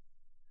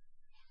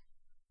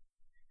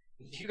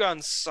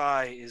 Hugon's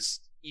sigh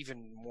is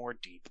even more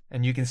deep.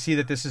 And you can see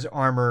that this is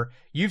armor.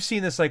 You've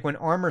seen this like when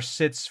armor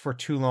sits for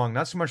too long,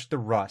 not so much the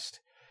rust,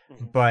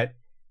 but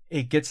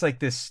it gets like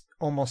this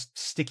almost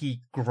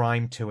sticky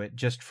grime to it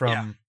just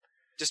from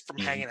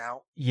hanging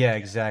out. Yeah,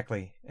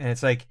 exactly. And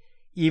it's like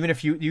even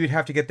if you'd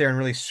have to get there and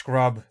really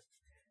scrub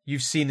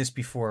You've seen this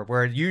before,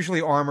 where usually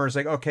armor is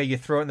like, okay, you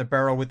throw it in the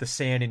barrel with the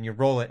sand and you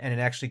roll it, and it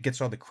actually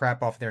gets all the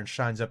crap off there and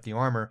shines up the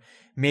armor.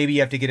 Maybe you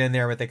have to get in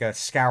there with like a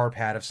scour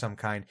pad of some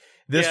kind.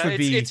 This would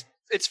be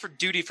it's for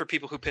duty for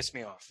people who piss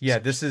me off. Yeah,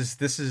 this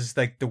is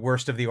like the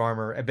worst of the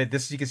armor. But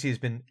this, you can see, has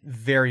been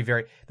very,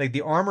 very, like,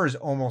 the armor is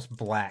almost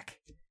black.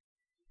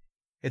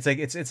 It's like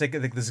it's like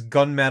this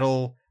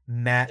gunmetal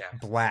matte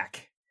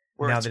black.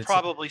 Where now it's that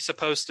probably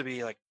supposed to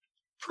be like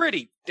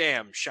pretty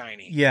damn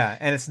shiny. Yeah,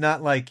 and it's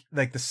not like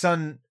the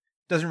sun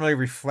doesn't really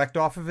reflect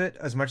off of it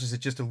as much as it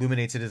just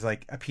illuminates it as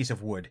like a piece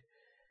of wood.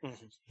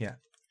 Mm-hmm. Yeah.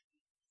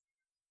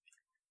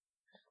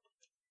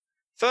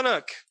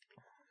 Thunuk.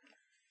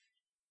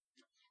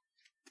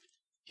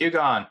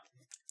 Hugon.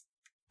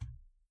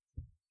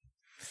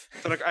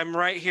 Thunuk, I'm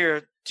right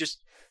here. Just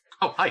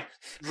Oh, hi.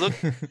 look.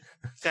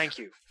 Thank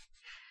you.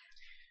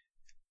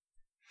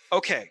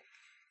 Okay.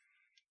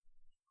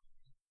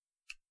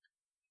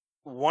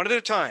 One at a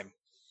time.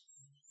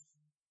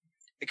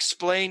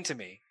 Explain to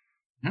me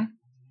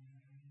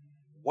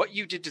what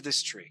you did to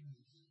this tree.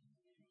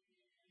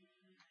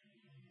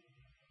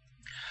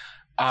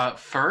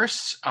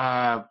 First,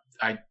 I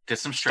did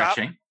some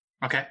stretching.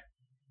 Okay.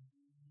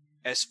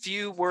 As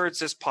few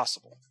words as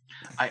possible.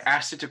 I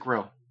asked it to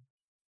grow.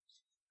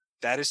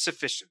 That is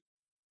sufficient.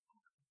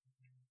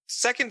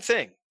 Second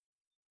thing.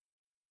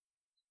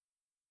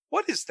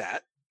 What is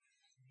that?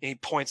 And he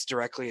points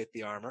directly at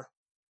the armor.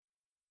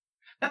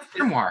 That's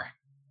Grimoire.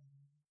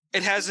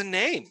 It has a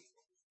name.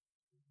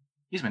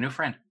 He's my new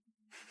friend.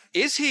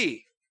 Is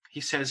he?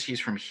 He says he's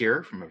from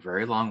here from a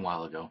very long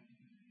while ago,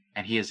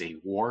 and he is a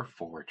war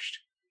forged.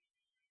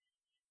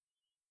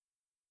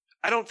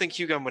 I don't think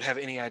Hugon would have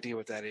any idea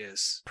what that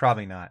is.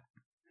 Probably not.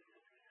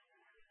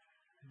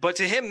 But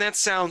to him, that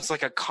sounds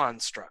like a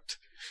construct.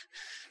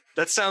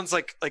 That sounds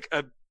like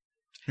an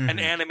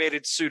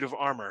animated suit of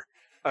armor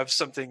of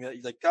something that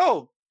you're like,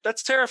 oh,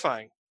 that's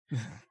terrifying.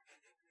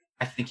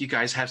 I think you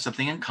guys have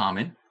something in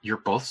common. You're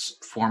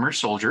both former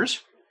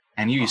soldiers,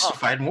 and you used to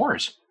fight in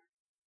wars.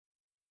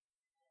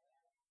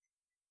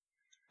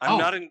 I'm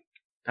not in.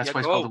 That's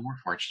why it's called the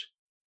Warforged.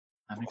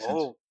 That makes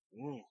sense.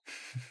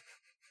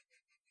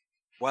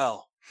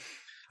 Well,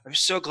 I'm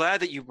so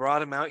glad that you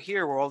brought him out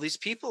here where all these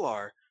people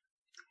are.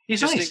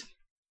 He's nice.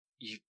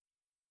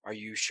 Are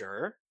you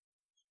sure?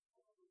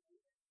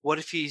 What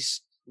if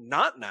he's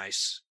not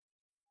nice?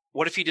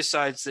 What if he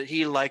decides that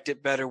he liked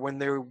it better when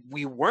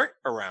we weren't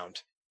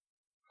around?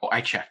 Oh,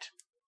 I checked.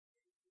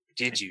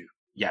 Did you?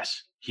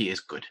 Yes, he is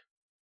good.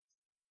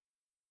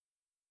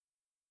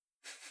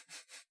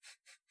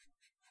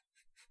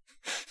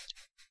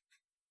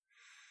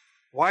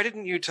 Why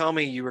didn't you tell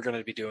me you were going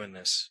to be doing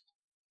this?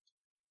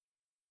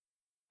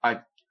 I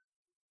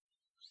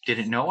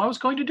didn't know I was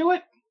going to do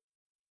it.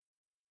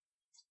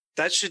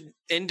 That should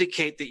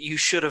indicate that you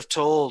should have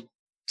told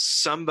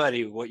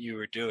somebody what you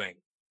were doing.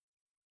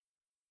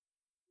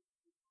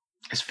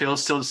 Is Phil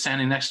still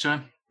standing next to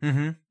him?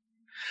 Mm-hmm.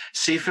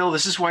 See, Phil,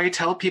 this is why you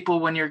tell people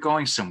when you're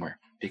going somewhere.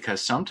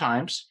 Because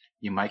sometimes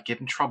you might get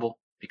in trouble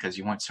because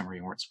you went somewhere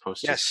you weren't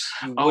supposed to. Yes,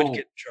 you would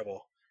get in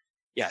trouble.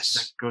 Yes.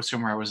 Did I go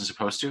somewhere I wasn't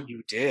supposed to?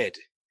 You did.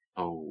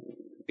 Oh.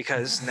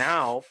 Because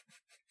now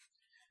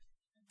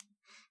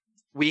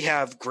we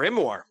have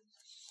Grimoire.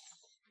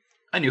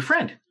 A new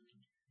friend.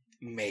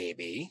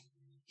 Maybe.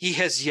 He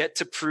has yet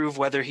to prove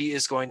whether he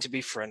is going to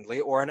be friendly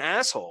or an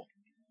asshole.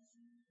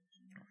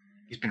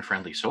 He's been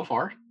friendly so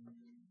far.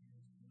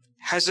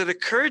 Has it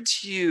occurred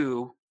to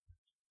you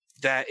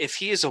that if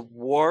he is a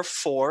war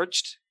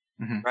forged,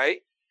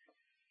 right,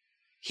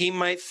 he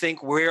might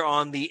think we're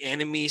on the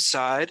enemy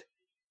side?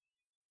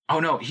 Oh,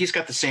 no, he's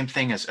got the same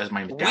thing as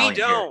my medallion. We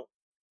don't.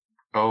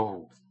 Here.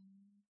 Oh.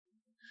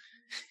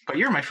 But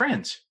you're my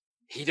friends.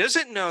 He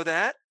doesn't know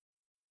that.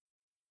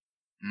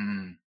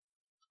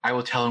 I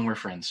will tell him we're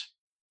friends.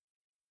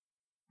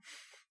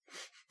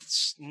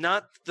 It's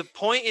not. The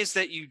point is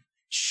that you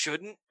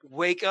shouldn't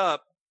wake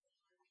up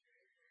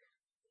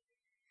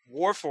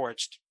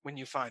Warforged when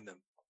you find them.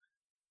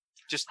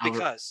 Just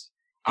because.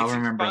 I'll if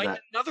remember you find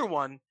that. another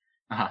one,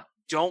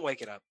 don't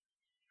wake it up.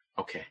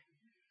 Okay.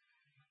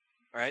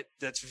 All right?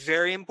 That's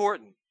very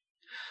important.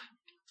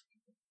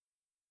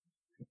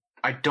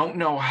 I don't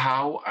know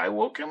how I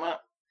woke him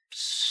up,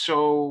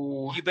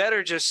 so... You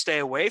better just stay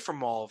away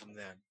from all of them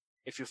then,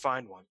 if you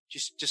find one.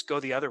 Just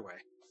go the other way.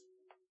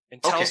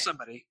 And tell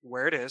somebody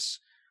where it is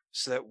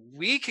so that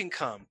we can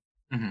come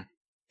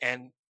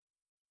and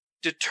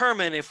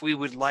determine if we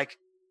would like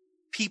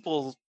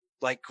people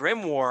like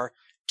Grimoire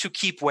to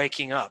keep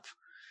waking up.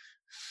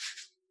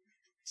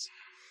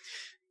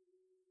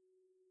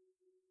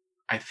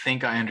 I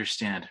think I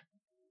understand.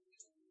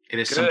 It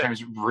is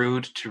sometimes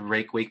rude to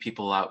wake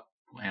people out,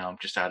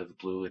 just out of the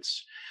blue.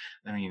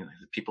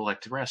 People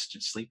like to rest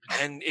and sleep.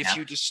 And if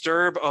you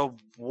disturb a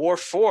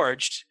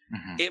Warforged,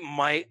 it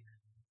might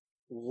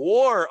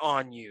war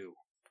on you.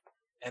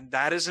 And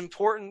that is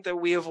important that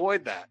we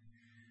avoid that.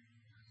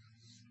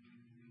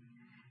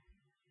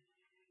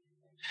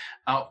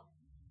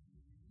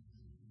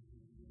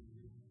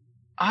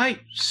 I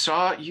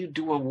saw you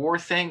do a war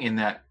thing in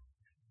that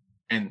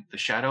and the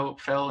shadow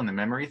fell and the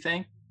memory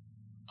thing.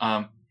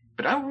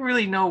 But I don't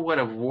really know what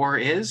a war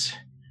is.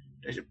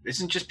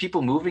 Isn't just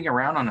people moving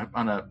around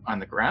on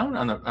the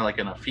ground, like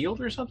in a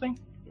field or something,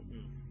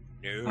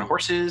 on No,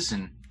 horses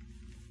and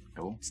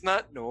no it's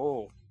not.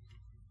 No,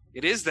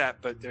 it is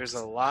that, but there's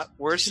a lot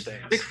worse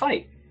things. big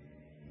fight.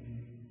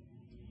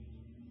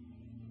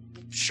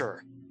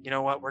 Sure. You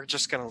know what? We're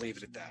just gonna leave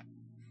it at that.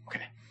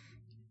 Okay.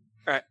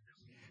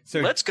 So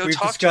Let's go we've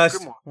talk to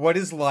discussed Grimoire. what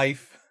is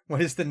life, what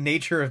is the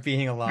nature of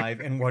being alive,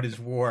 and what is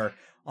war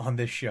on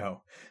this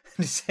show.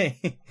 Just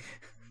saying.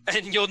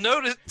 And you'll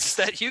notice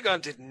that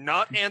Hugon did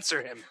not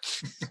answer him.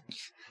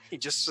 He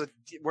just said,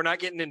 "We're not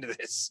getting into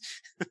this."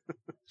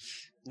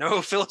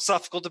 No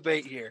philosophical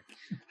debate here.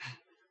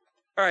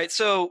 All right,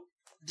 so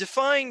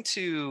define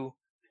to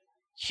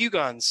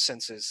Hugon's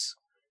senses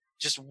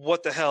just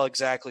what the hell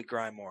exactly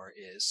Grimoire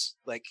is.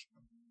 Like,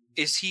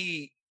 does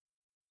he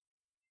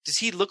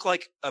look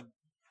like a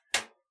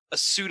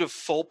suit of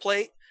full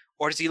plate,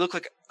 or does he look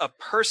like a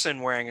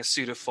person wearing a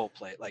suit of full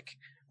plate? Like,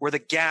 where the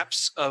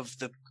gaps of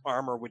the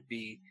armor would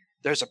be,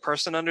 there's a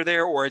person under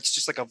there, or it's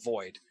just like a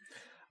void?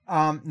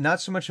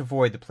 Not so much a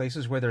void. The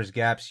places where there's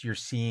gaps, you're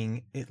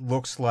seeing it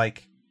looks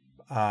like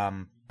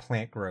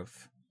plant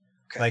growth,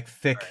 Okay. like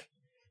thick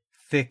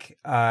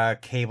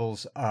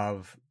cables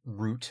of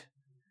root.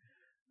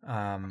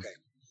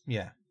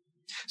 Yeah.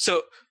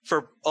 So,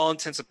 for all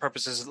intents and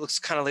purposes, it looks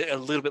kind of like a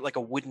little bit like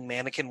a wooden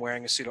mannequin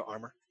wearing a suit of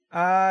armor.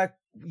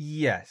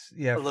 Yes.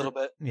 Yeah. A little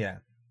bit. Yeah.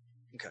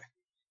 Okay.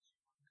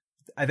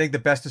 I think the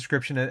best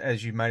description,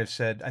 as you might have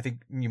said, I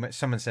think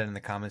someone said in the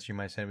comments, you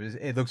might have said,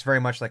 it looks very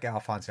much like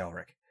Alphonse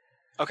Elric.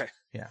 Okay.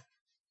 Yeah.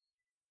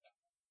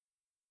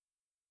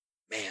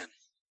 Man,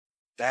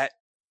 that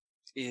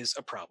is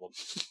a problem.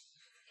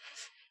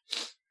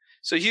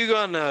 So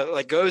Hugon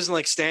like goes and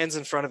like stands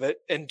in front of it,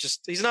 and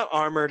just, he's not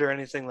armored or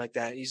anything like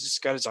that. He's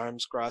just got his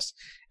arms crossed,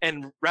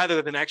 and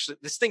rather than actually,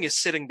 this thing is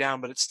sitting down,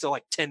 but it's still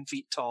like 10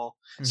 feet tall.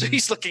 So Mhm.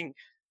 he's looking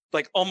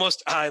like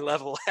almost eye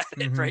level at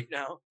it Mhm. right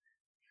now.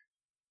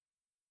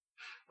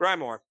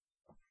 Grimoire.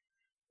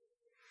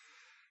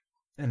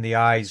 And the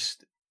eyes,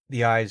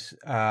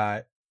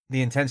 the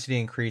intensity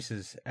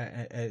increases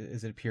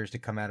as it appears to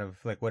come out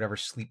of like whatever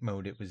sleep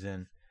mode it was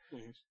in.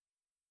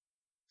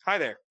 Hi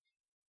there.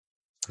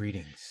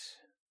 Greetings.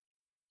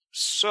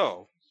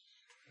 So,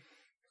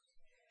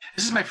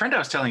 This is my friend I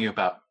was telling you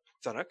about.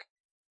 Thunuk,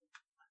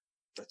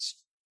 let's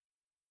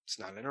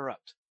not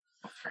interrupt.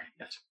 Oh, sorry.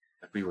 Yes.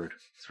 That'd be rude.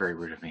 It's very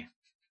rude of me.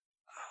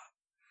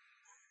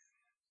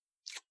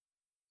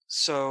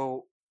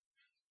 So,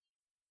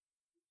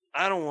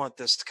 I don't want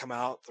this to come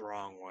out the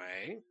wrong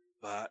way,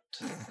 but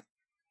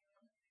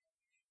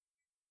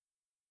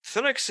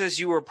Thunuk says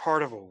you were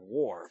part of a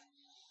war.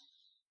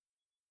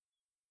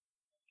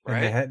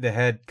 Right? And the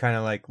head kind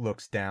of like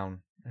looks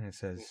down and it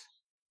says,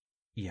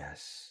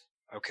 yes.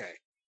 Okay.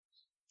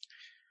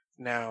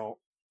 Now,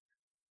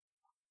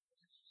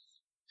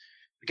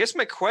 I guess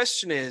my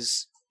question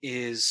is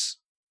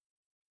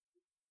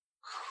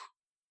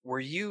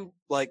were you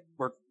like,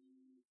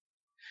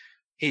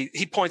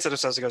 he points at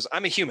himself and goes,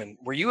 "I'm a human.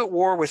 Were you at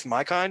war with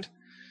my kind?"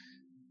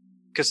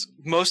 Because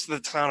most of the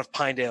town of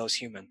Pinedale is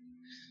human,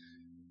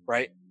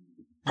 right?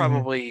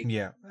 Probably.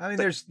 Yeah. I mean, Like,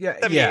 there's, yeah.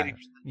 70, Yeah. 80%.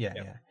 Yeah.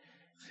 Yeah. Yeah.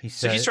 He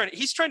So said,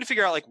 he's trying to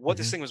figure out like what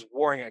this Mhm. thing was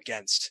warring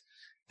against.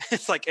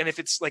 It's like, and if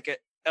it's like a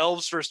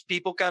elves versus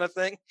people kind of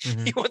thing,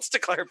 Mhm. he wants to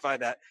clarify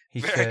that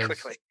he very says,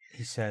 quickly.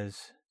 He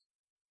says,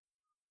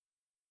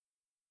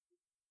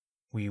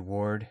 we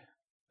warred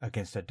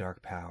against a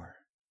dark power.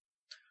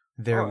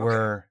 There Oh,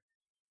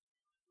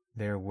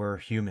 okay. were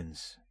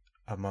humans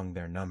among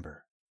their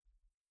number,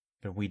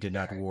 but we did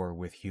not Okay. war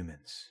with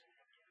humans.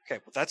 Okay,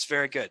 well that's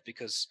very good,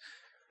 because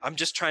I'm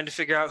just trying to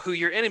figure out who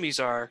your enemies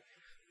are,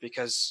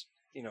 because,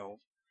 you know,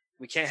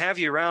 we can't have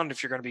you around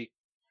if you're going to be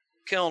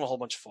killing a whole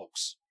bunch of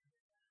folks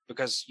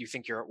because you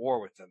think you're at war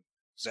with them.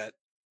 Is that,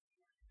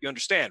 you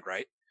understand,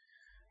 right?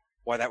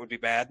 Why that would be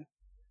bad?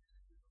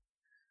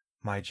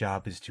 My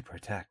job is to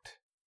protect.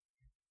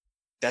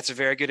 That's a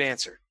very good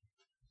answer.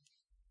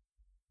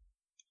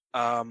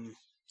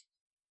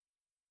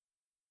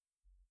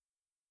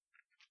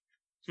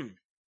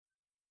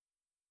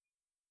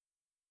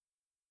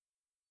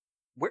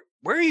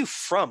 Where are you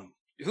from?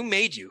 Who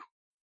made you?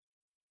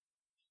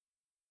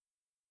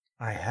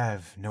 I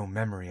have no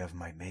memory of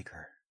my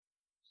maker.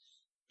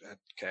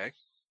 Okay,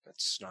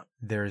 that's not.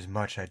 There is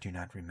much I do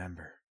not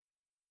remember.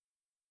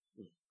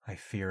 I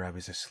fear I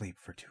was asleep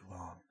for too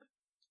long.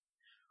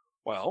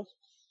 Well,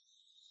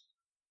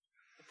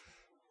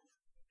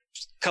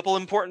 just a couple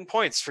important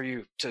points for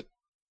you to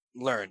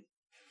learn.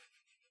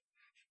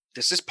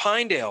 This is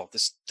Pinedale,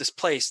 this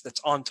place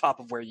that's on top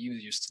of where you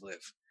used to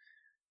live.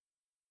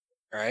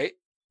 All right?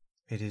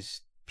 It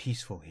is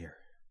peaceful here.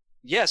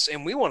 Yes,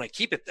 and we want to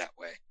keep it that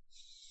way.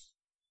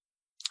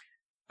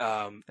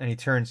 And he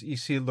turns, you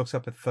see, looks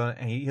up at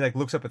and he like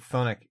looks up at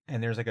Thunuk,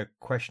 and there's like a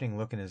questioning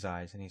look in his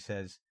eyes, and he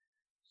says,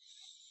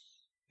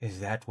 "Is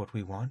that what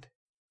we want?"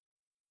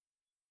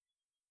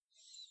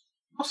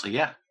 Mostly,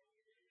 yeah.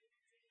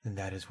 Then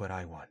that is what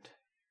I want.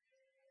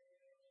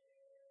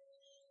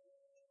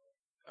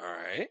 All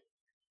right.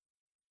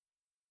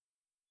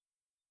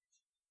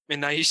 And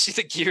now you see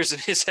the gears in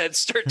his head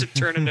start to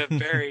turn in a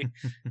very,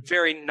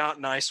 very not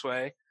nice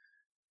way.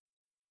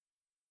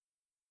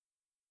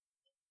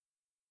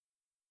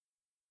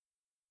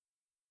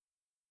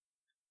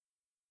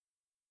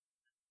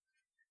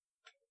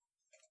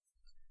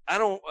 I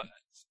don't.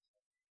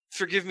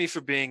 Forgive me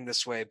for being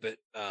this way, but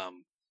I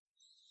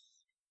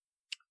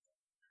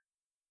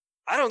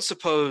don't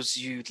suppose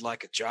you'd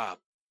like a job,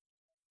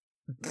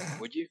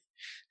 would you?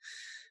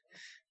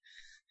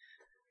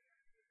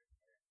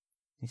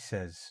 He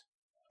says,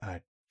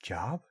 "A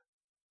job?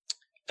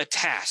 A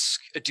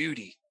task, a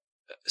duty,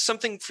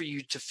 something for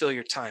you to fill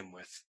your time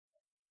with.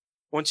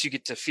 Once you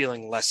get to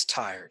feeling less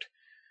tired."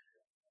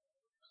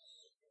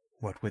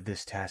 What would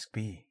this task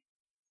be?"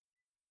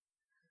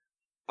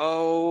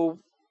 Oh,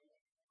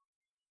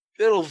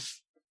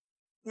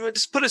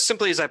 just put it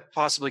simply as I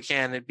possibly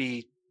can. It'd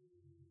be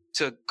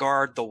to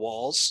guard the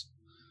walls,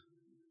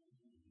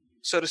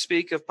 so to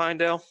speak, of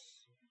Pinedale.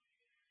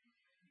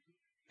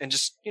 And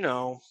just,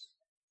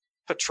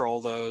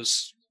 patrol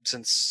those,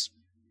 since,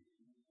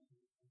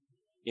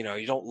 you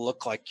don't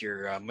look like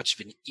you're much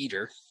of an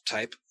eater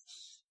type,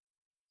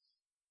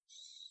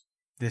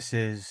 This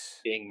is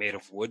being made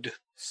of wood.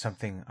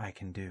 something I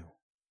can do.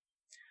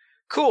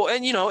 Cool.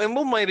 And, and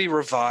we'll maybe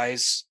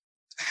revise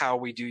how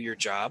we do your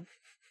job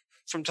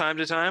from time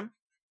to time.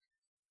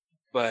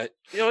 But,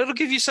 it'll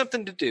give you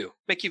something to do,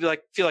 make you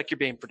feel like you're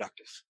being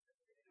productive.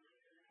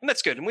 And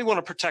that's good. And we want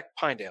to protect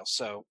Pinedale.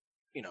 So,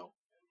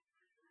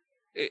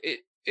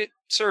 it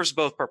serves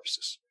both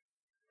purposes.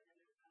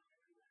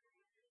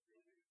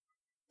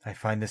 I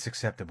find this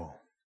acceptable.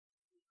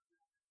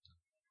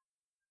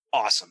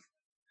 Awesome.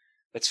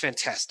 That's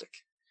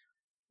fantastic.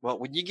 Well,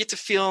 when you get to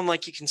feeling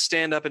like you can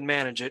stand up and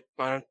manage it,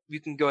 you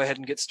can go ahead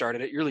and get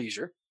started at your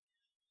leisure.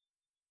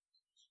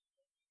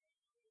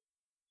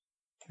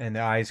 And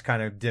the eyes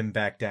kind of dim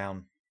back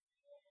down.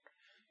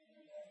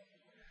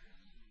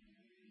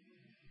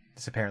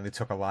 This apparently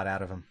took a lot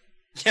out of him.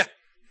 Yeah.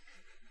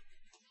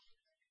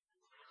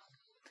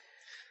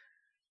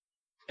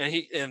 And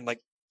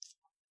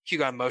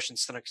Hugon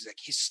motions Thunuk. He's like,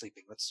 he's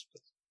sleeping. Let's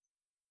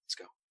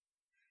go.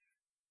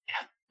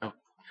 Yeah. Oh.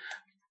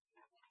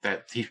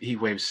 That he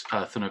waves.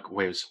 Thunuk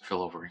waves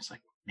Phil over. He's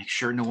like, make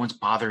sure no one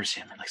bothers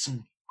him, and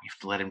we have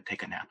to let him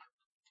take a nap.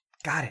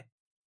 Got it.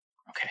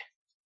 Okay.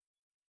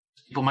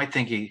 People might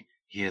think he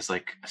is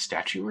like a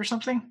statue or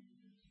something.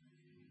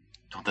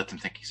 Don't let them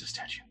think he's a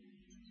statue.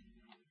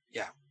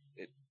 Yeah.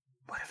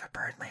 What if a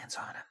bird lands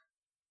on him?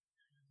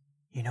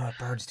 You know what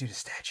birds do to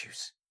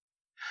statues.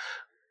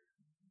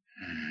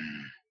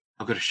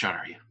 How good a shot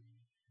are you?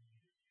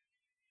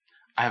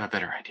 I have a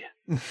better idea.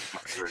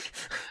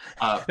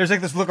 There's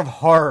this look of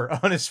horror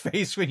on his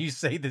face when you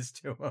say this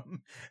to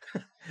him.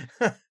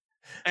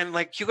 And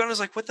Hugon is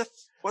like, what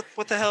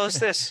the hell is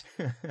this?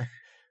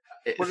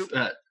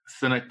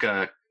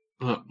 Thunuk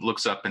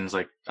looks up and is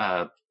like,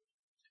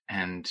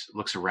 and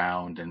looks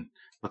around and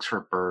looks for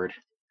a bird,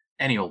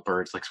 any old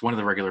birds, like one of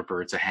the regular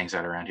birds that hangs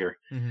out around here.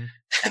 Mm-hmm.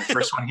 And the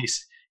first one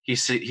he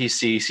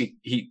sees,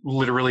 he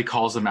literally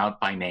calls them out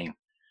by name.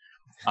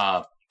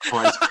 But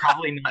it's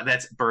probably not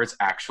that's bird's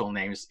actual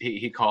names.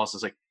 He calls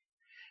us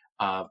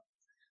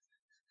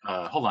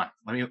hold on,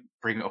 let me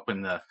bring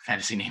open the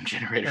fantasy name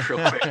generator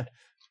real quick.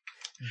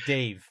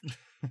 Dave.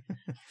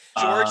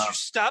 George, you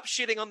stop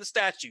shitting on the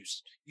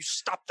statues. You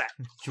stop that.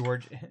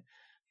 George.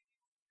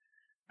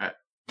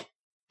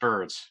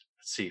 Birds.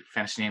 Let's see.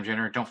 Fantasy name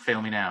generator. Don't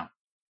fail me now.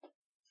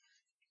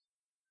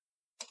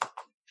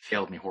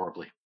 Failed me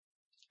horribly.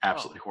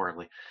 Absolutely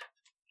horribly.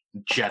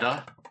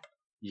 Jetta.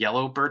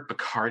 Yellowbird.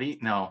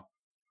 Bacardi. No.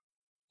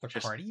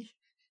 Bacardi?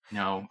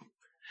 No.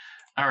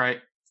 All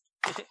right.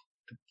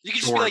 You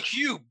can just be like,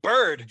 you,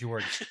 bird.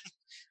 George.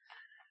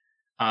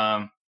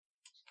 I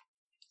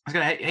was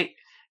gonna. Hey,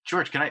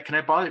 George. Can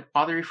I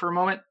bother you for a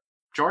moment?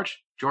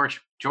 George.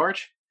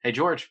 Hey,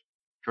 George.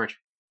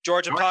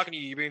 George, I'm talking to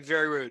you. You're being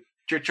very rude.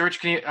 George,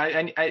 can you?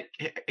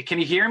 Can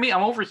you hear me?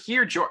 I'm over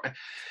here, George.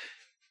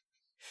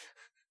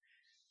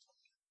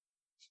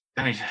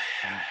 I mean,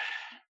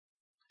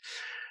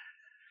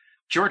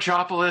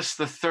 Georgeopolis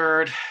the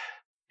Third,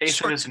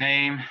 eighth of his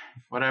name,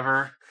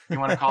 whatever you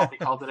want to be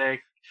called today.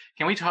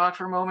 Can we talk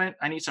for a moment?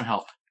 I need some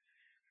help.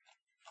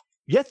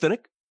 Yeah,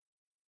 Thunuk.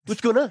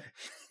 What's going on?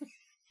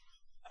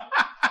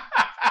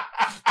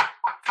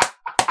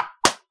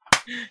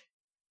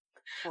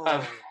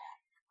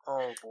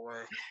 Oh boy.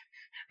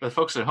 For the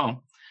folks at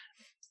home,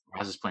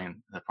 Roz is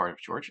playing the part of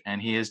George,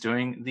 and he is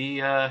doing the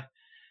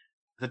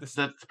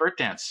bird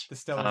dance. The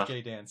Stellar's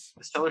J dance.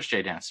 The Stellar's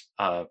J dance.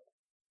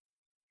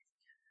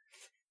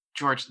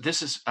 George,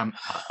 this is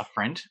a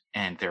friend,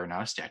 and they're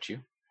not a statue.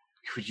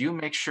 Could you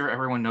make sure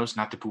everyone knows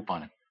not to poop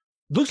on him?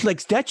 Looks like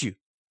statue.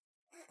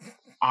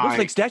 Looks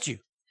like statue.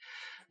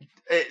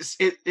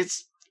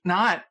 It's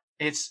not.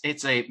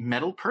 It's a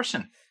metal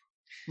person.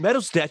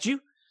 Metal statue?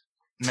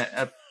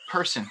 A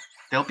person.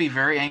 They'll be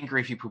very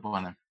angry if you poop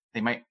on them.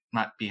 They might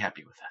not be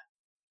happy with that.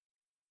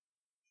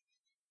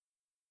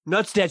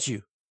 Not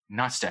statue.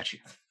 Not statue.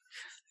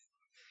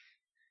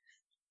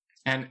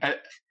 And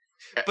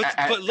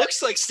but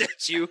looks like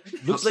statue.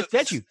 Looks like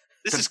statue.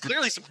 This is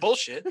clearly some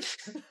bullshit.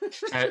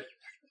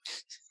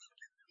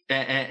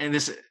 and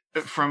this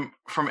from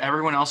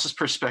everyone else's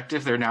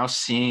perspective, they're now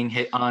seeing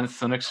on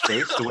Thunuk's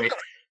face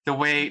the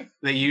way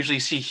they usually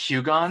see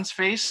Hugon's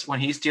face when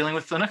he's dealing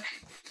with Thunuk.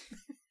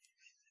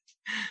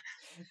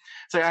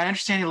 So I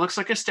understand he looks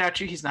like a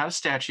statue. He's not a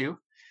statue.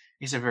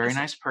 He's a very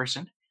nice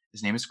person.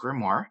 His name is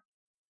Grimoire.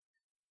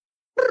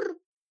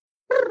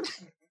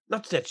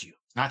 Not statue.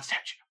 Not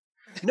statue.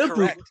 No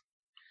Correct. poop.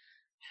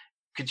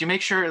 Could you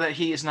make sure that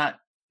he is not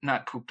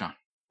pooped on?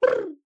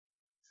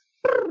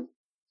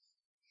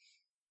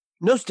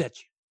 No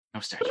statue. No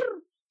statue.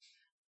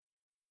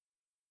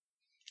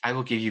 I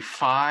will give you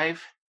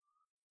 5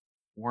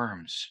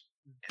 worms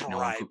if no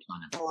one poops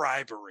on him.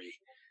 Bribery.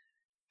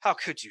 How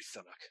could you,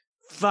 Thunuk?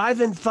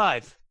 5 and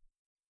 5.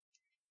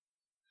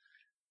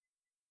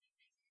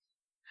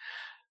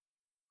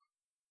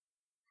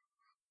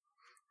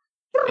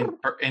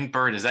 In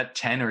bird, is that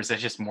 10 or is that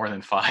just more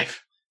than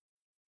 5?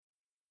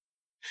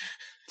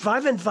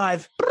 5 and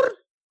 5.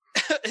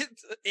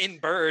 In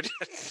bird.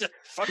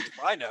 Fuck if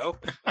I know.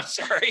 I'm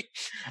sorry.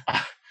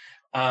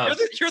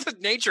 You're the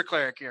nature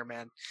cleric here,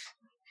 man.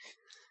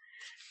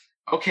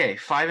 Okay,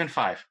 5 and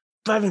 5.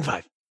 5 and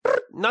 5.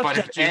 Not But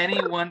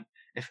statue.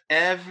 if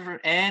ever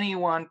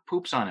anyone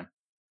poops on him,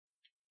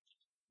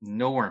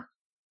 no worm.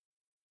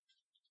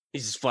 He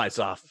just flies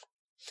off.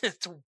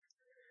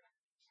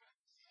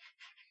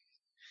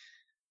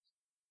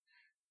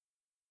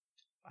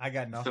 I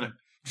got nothing.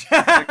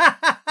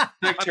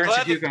 Nick turns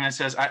glad to Hugon and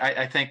says,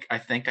 I think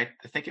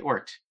it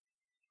worked.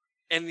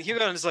 And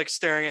Hugon is like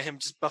staring at him,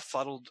 just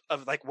befuddled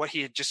of like what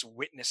he had just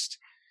witnessed.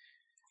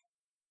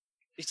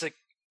 He's like,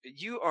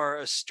 "You are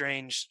a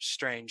strange,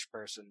 strange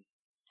person."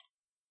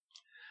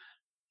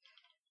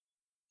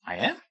 I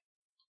am?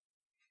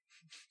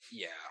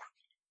 Yeah.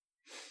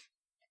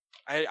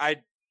 I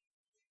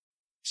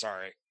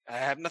sorry. I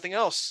have nothing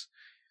else.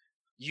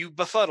 You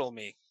befuddle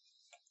me.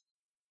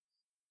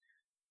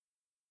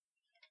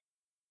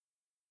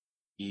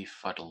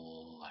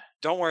 Befuddle.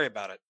 Don't worry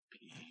about it.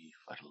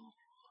 Befuddle.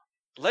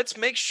 Let's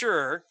make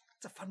sure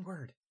It's a fun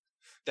word.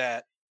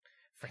 that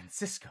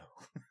Francisco.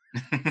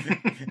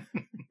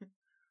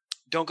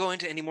 don't go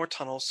into any more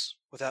tunnels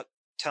without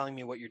telling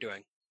me what you're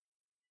doing,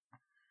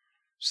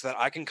 so that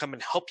I can come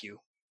and help you.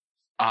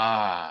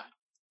 Ah.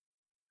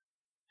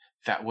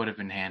 That would have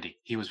been handy.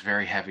 He was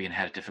very heavy and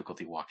had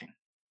difficulty walking.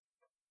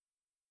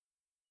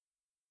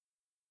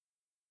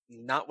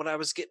 Not what I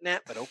was getting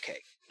at, but okay.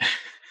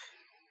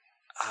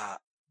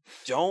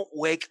 Don't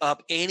wake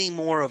up any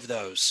more of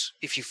those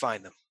if you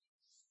find them.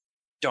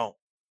 Don't.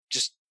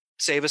 Just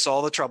save us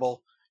all the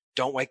trouble.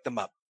 Don't wake them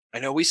up. I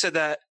know we said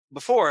that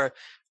before,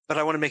 but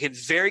I want to make it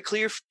very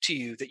clear to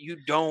you that you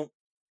don't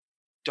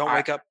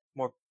wake up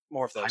more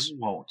of I those.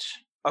 won't.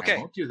 Okay. I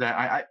won't do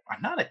that.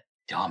 I'm not a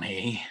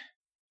dummy.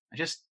 I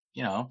just,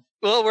 Well,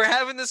 we're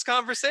having this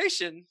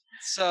conversation,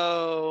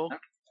 so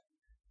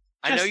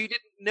I know you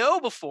didn't know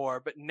before,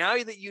 but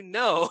now that you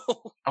know,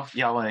 Oh,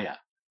 yeah, well, yeah.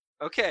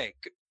 okay,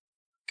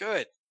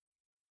 good.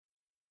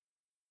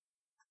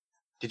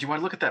 Did you want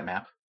to look at that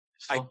map?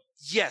 Still?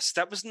 Yes,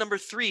 that was number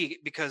 3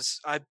 because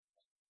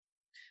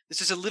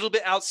this is a little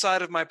bit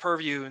outside of my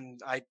purview,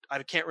 and I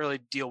can't really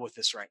deal with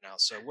this right now.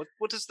 So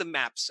what does the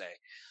map say?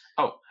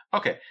 Oh,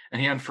 okay.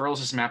 And he unfurls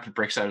his map and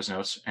breaks out his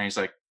notes, and he's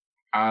like,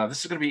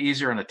 this is going to be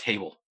easier on a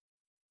table.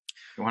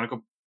 You want to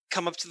go?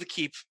 Come up to the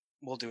keep.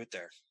 We'll do it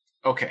there.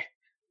 Okay.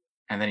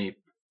 And then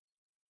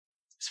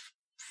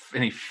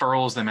he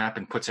furls the map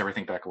and puts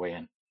everything back away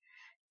in.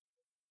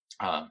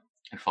 And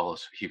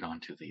follows Hugon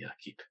to the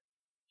keep.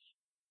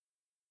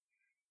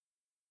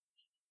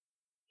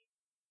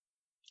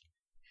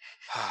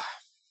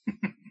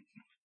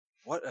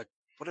 What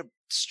a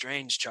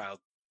strange child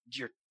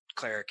your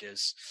cleric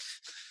is.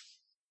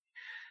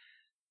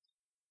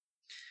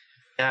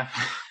 Yeah.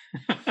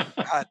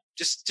 God,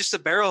 just a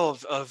barrel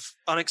of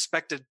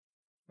unexpected.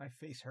 My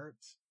face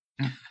hurts.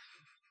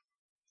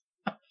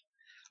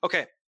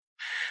 Okay.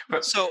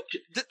 But So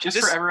just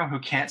for everyone who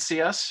can't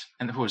see us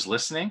and who is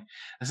listening,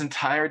 this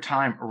entire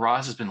time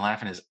Roz has been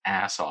laughing his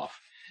ass off.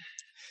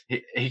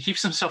 He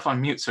keeps himself on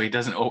mute so he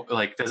doesn't.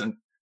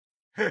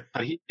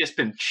 But he's just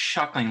been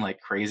chuckling like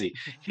crazy.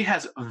 He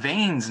has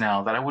veins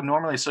now that I would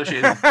normally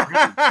associate with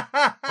rage,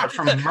 but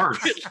from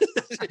mirth.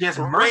 He has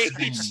mirth Rage.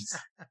 veins.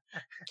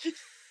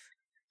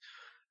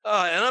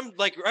 And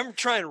I'm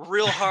trying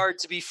real hard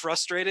to be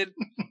frustrated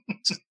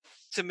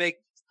to make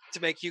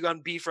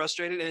Hugon be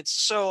frustrated, and it's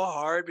so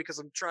hard because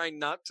I'm trying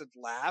not to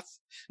laugh.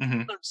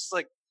 Mhm. I'm just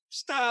like,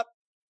 stop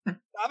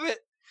it.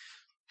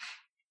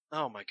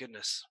 Oh my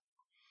goodness.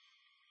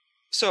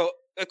 So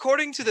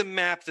according to the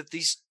map that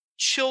these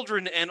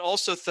children and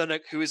also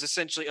Thunuk, who is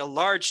essentially a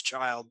large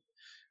child,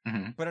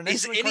 Mhm. But an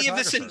is excellent any of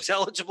this cartographer.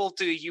 intelligible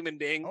to a human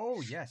being?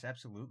 Oh yes,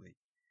 absolutely.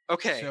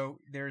 Okay. So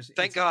there's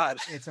Thank God.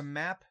 It's a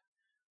map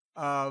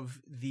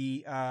of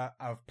the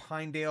of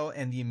Pinedale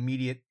and the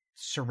immediate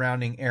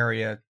surrounding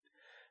area,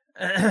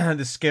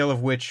 the scale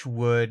of which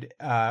would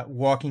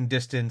walking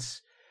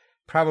distance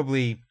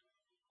probably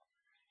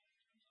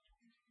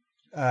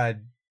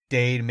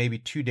day to maybe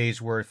 2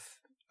 days worth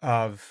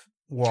of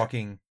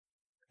walking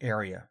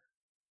area.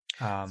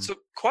 So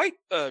quite,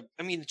 I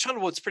mean,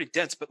 Chandlewood's pretty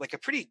dense, but like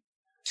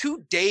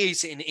 2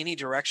 days in any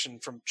direction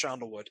from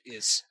Chandlewood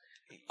is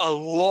a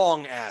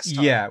long ass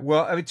time. Yeah,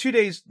 well, I mean, 2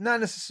 days, not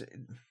necessarily.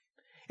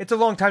 It's a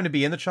long time to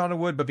be in the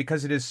Chandlewood, but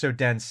because it is so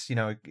dense,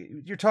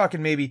 you're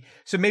talking maybe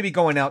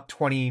going out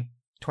 20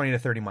 to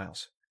 30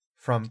 miles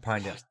from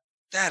Pinedale.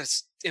 That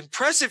is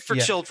impressive for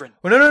Yeah. children.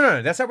 Well,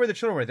 no. That's not where the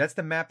children were. That's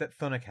the map that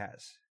Thunuk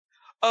has.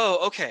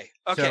 Oh, okay.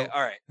 Okay, So-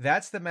 all right.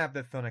 That's the map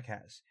that Thunuk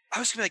has. I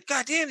was gonna be like,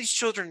 God damn, these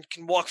children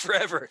can walk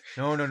forever.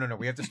 No.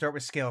 We have to start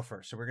with scale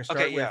first. So we're going to start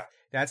Okay, with, yeah.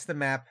 that's the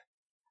map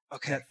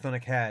Okay. that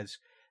Thunuk has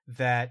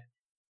that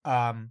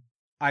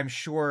I'm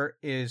sure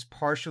is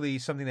partially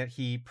something that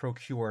he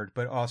procured,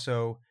 but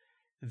also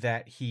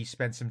that he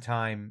spent some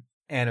time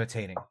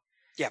annotating.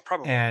 Yeah,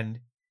 probably. And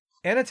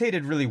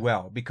annotated really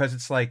well, because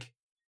it's like,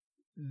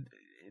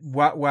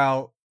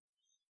 while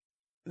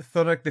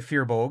Thunuk the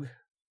Fearbolg,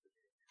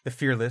 the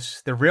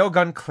Fearless, the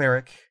Railgun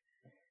Cleric,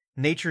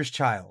 Nature's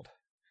Child,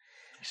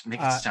 Just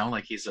make it sound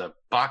like he's a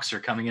boxer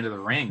coming into the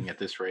ring at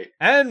this rate.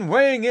 and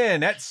weighing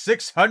in at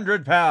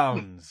 600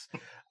 pounds.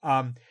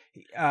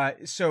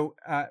 So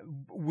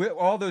with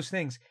all those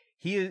things,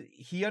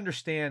 he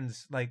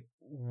understands like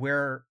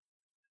where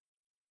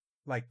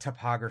like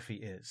topography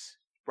is.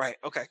 Right,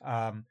 okay.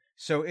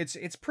 So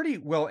it's pretty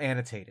well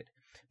annotated.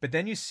 But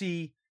then you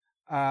see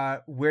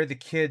where the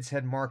kids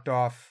had marked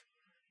off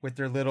with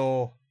their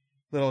little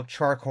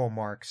charcoal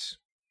marks,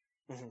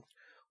 Mhm.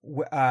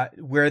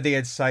 where they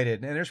had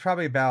sighted, and there's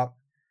probably about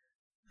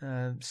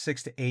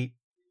 6 to 8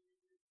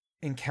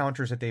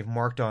 encounters that they've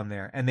marked on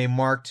there, and they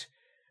marked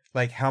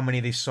like how many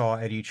they saw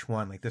at each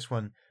one. Like this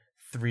one,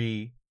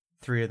 three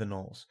of the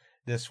gnolls.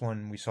 This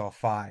one we saw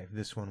 5.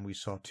 This one we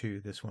saw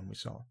 2. This one we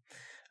saw.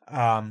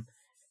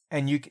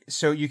 And you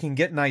can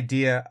get an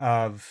idea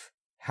of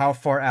how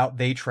far out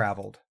they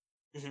traveled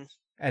Mhm.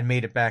 and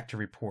made it back to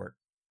report.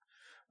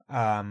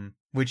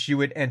 Which you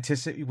would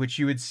anticipate, which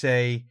you would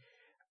say,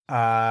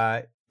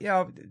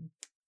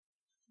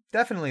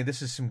 definitely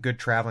this is some good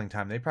traveling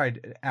time. They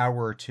probably an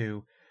hour or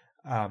two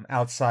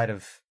outside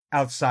of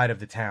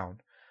the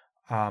town.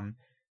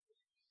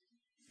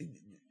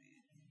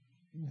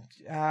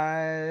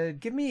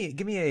 Give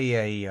me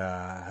a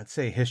let's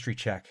say a history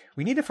check.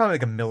 We need to find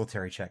like a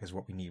military check is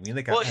what we need. We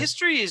need like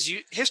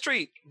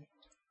History,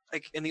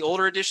 like in the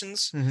older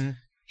editions, Mhm.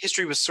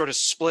 history was sort of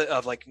split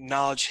of like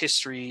knowledge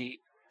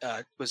history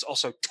was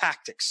also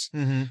tactics.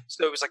 Mhm.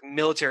 So it was like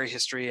military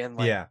history and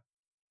like Yeah.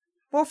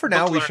 Well, for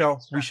now book we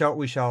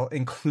learning shall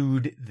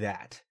include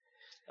that.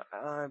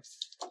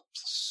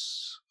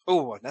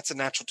 oh, that's a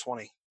natural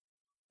 20.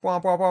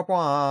 Womp womp womp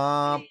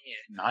womp.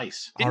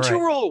 Nice. Didn't All you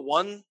right. roll a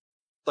 1?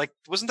 Like,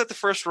 wasn't that the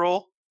first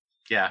roll?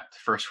 Yeah, the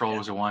first roll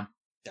was a 1.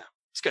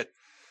 It's good.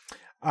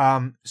 We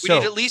So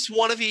need at least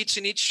one of each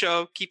in each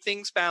show. Keep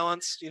things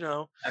balanced,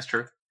 That's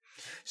true.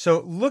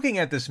 So looking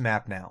at this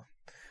map now,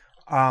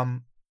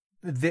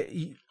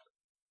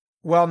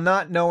 while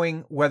not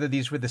knowing whether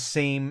these were the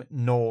same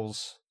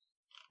gnolls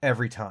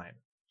every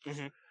time,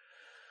 Mhm.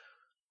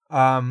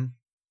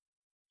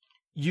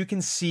 You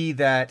can see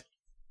that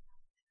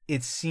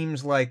it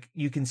seems like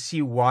you can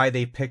see why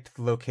they picked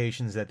the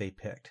locations that they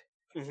picked.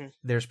 Mhm.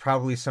 There's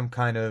probably some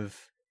kind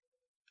of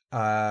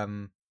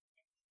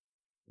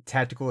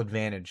tactical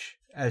advantage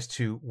as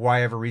to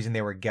whatever reason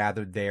they were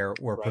gathered there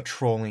or Right.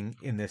 patrolling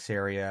in this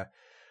area.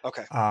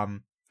 Okay.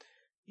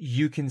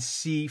 You can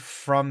see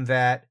from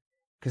that,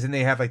 because then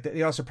they have like,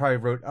 they also probably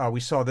wrote, we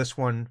saw this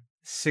one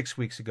 6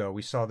 weeks ago.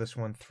 We saw this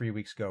one 3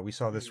 weeks ago. We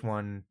saw this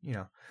one,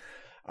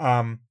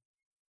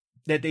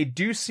 that they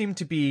do seem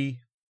to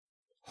be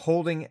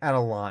holding at a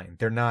line.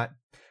 They're not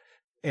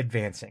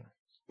advancing.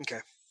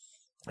 Okay.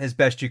 As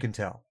best you can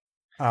tell.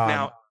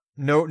 Now,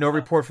 no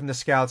report from the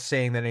scouts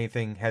saying that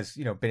anything has,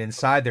 been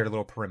inside their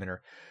little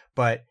perimeter,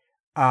 but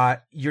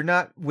you're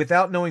not,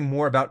 without knowing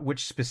more about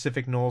which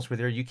specific gnolls were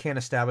there, you can't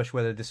establish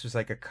whether this was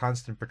like a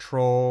constant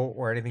patrol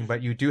or anything,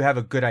 but you do have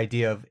a good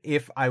idea of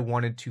if I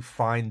wanted to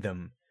find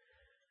them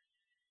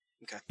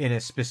in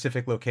a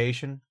specific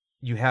location,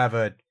 you have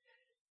a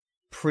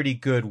pretty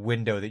good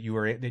window that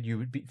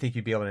think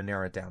you'd be able to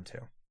narrow it down to.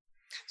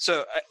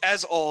 so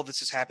as all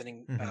this is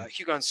happening, Mhm.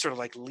 Hugon's sort of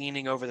like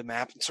leaning over the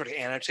map and sort of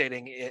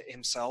annotating it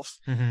himself,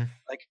 Mm-hmm.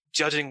 like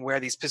judging where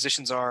these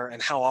positions are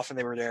and how often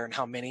they were there and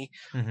how many,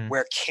 Mm-hmm.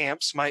 where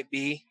camps might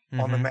be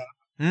on the Mhm. map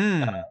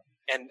Mm-hmm.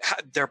 and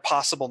their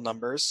possible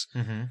numbers.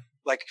 Mm-hmm.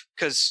 Like,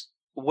 because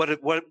what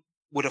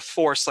would a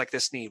force like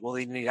this need? Well,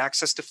 they need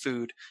access to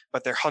food,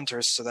 but they're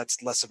hunters, so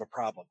that's less of a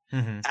problem.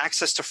 Mm-hmm.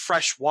 Access to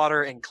fresh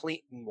water and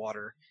clean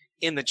water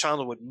in the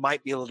Chandlewood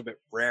might be a little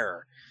bit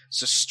rarer.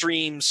 So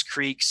streams,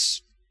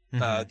 creeks,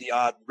 the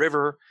odd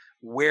river,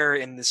 where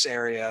in this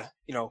area,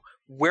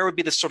 where would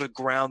be the sort of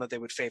ground that they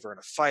would favor in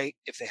a fight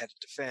if they had to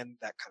defend,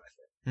 that kind of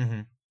thing.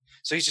 Mm-hmm.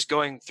 So he's just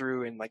going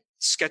through and like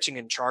sketching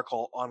in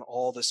charcoal on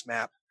all this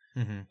map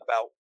Mm-hmm.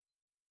 about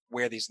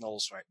where these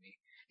gnolls might be.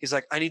 He's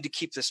like, I need to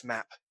keep this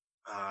map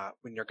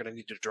when you're going to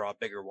need to draw a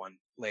bigger one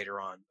later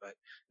on, but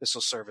this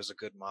will serve as a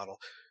good model.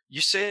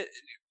 You said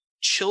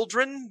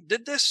children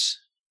did this?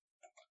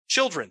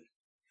 Children.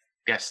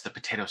 Yes, the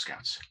Potato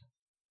Scouts.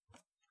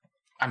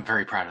 I'm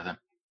very proud of them.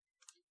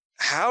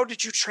 How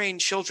did you train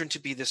children to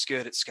be this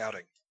good at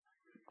scouting?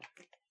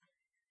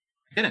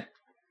 Didn't.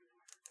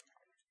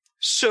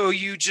 So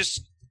you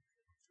just...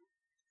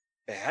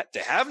 They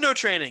have no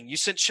training. You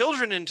sent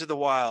children into the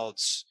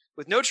wilds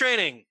with no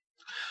training.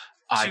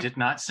 I So- did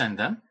not send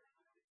them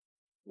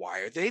Why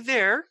are they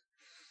there?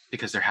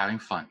 because they're having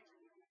fun.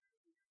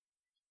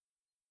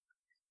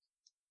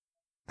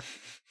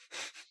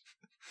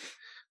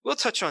 We'll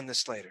touch on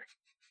this later.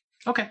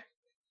 Okay.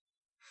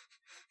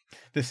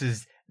 This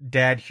is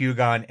Dad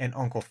Hugon and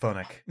Uncle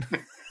Thunnock.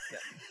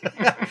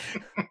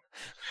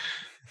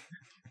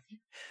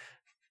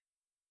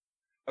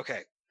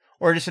 Okay.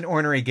 Or just an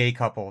ornery gay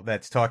couple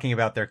that's talking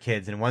about their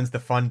kids, and one's the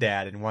fun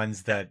dad and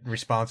one's the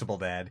responsible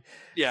dad.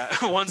 Yeah.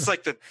 One's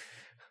like the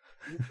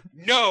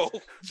no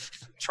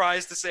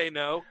tries to say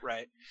no.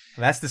 Right.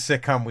 That's the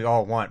sitcom we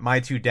all want. My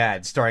Two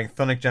Dads, starring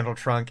Thunnock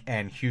Gentletrunk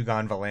and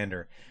Hugon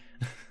Valander.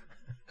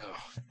 Oh,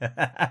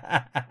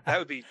 that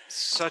would be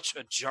such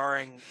a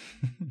jarring,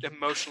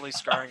 emotionally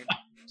scarring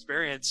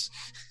experience.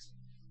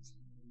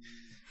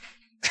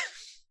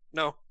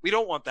 No, we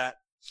don't want that.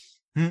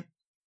 No,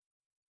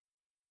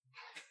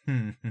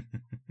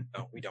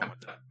 we don't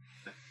want that.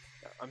 No,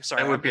 I'm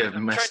sorry. That would be a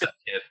I'm messed trying up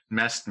kid.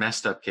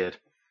 Messed up kid. to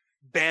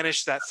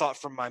banish that thought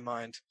from my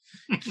mind.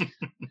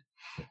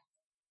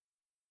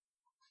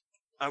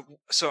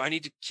 So I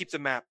need to keep the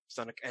map,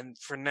 Thunnock, and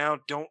for now,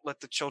 don't let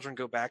the children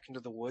go back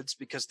into the woods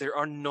because there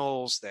are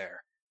gnolls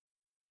there.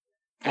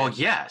 Well,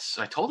 yes.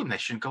 I told them they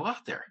shouldn't go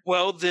out there.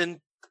 Well,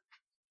 then,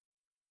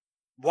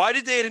 why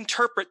did they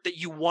interpret that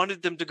you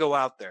wanted them to go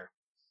out there?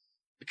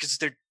 Because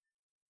they're...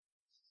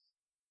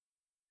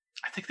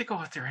 I think they go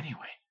out there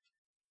anyway.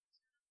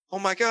 Oh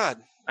my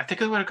God. I think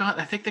they would have gone.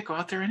 I think they go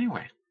out there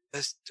anyway.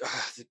 The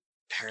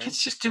parents...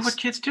 Kids just do what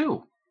kids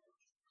do.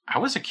 I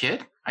was a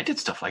kid. I did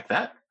stuff like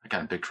that. I got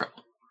in big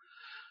trouble.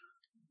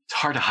 It's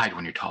hard to hide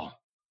when you're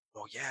tall.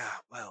 Oh, yeah,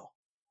 well...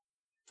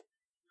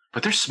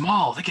 But they're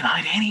small. They can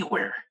hide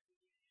anywhere.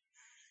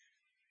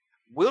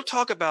 We'll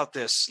talk about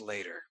this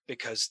later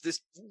because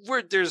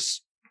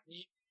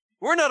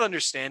we're not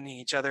understanding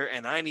each other,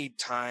 and I need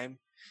time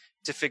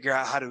to figure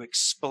out how to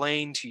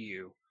explain to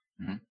you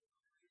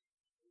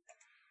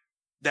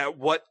that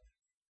what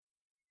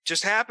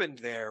just happened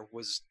there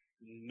was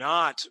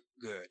not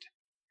good.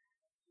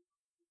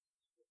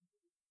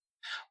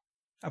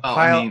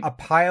 A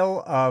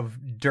pile of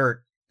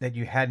dirt that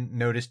you hadn't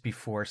noticed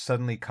before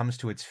suddenly comes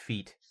to its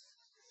feet.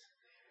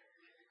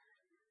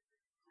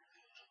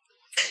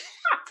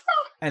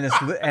 And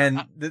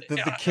the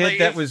kid Like,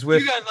 that if was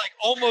with you guys like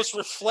almost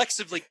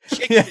reflexively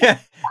kicked yeah, it.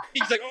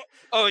 He's like,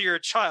 oh, you're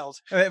a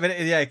child. but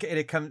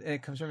it comes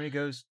from and he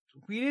goes,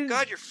 we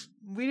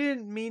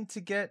didn't mean to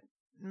get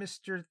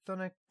Mr.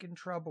 Thunnock in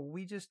trouble.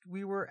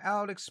 We were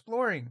out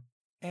exploring,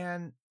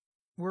 and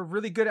we're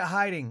really good at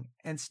hiding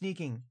and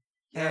sneaking.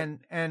 Yeah.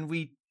 And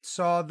we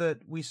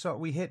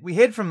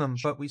hid from them,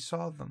 but we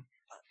saw them.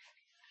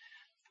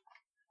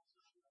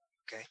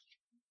 Okay.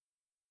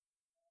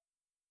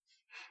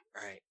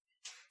 All right.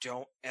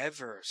 Don't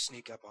ever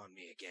sneak up on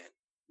me again.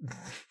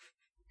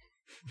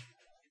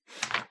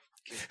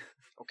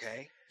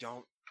 Okay?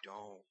 Don't.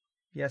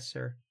 Yes,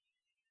 sir.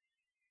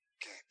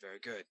 Okay, very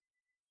good.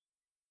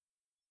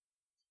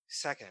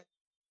 Second,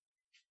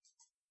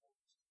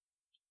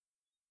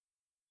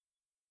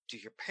 do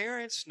your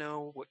parents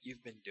know what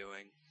you've been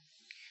doing?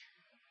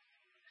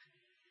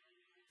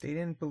 They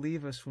didn't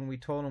believe us when we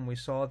told them we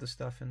saw the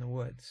stuff in the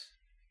woods.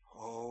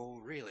 Oh,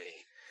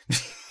 really?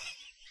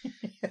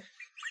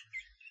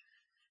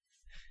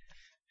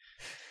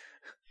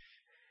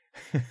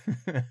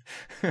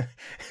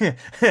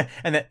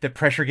 And that the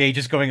pressure gauge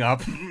is going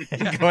up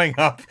and going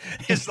up.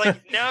 It's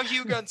like now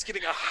Hugon's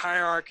getting a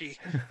hierarchy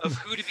of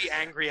who to be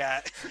angry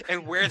at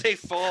and where they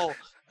fall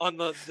on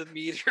the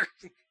meter.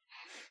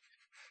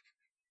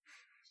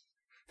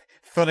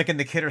 Thunnock and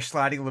the kid are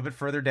sliding a little bit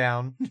further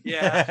down.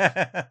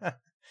 Yeah.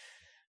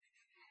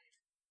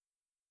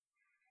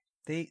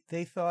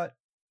 They thought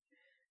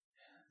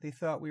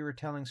we were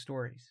telling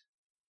stories.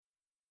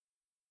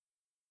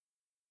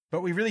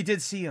 But we really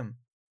did see him.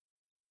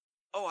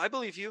 Oh, I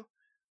believe you.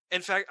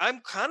 In fact,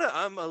 I'm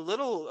a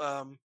little,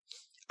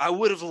 I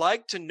would have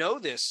liked to know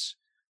this.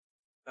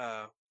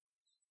 I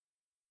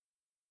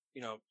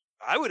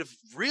would have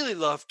really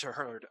loved to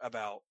heard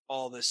about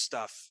all this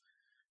stuff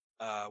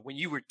when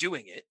you were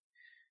doing it.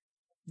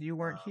 You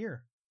weren't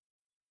here.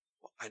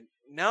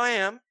 Now I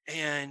am.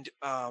 And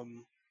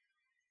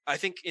I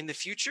think in the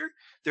future,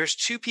 there's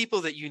two people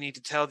that you need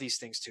to tell these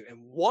things to.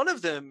 And one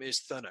of them is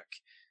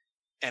Thunnock.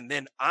 And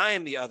then I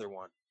am the other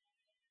one.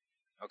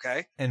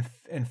 Okay. And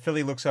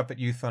Philly looks up at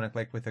you, Thunnock,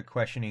 like with a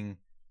questioning,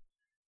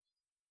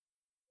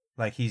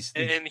 like he's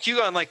and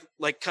Hugon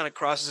like kind of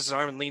crosses his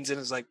arm and leans in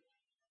and is like,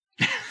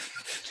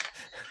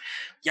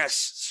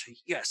 Yes.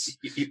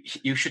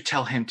 You should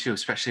tell him too,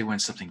 especially when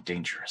something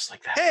dangerous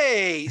like that.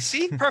 Hey,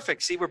 see,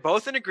 perfect. See, we're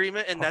both in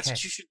agreement, and that's what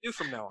Okay. you should do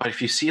from now on. But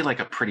if you see like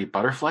a pretty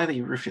butterfly that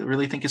you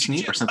really think is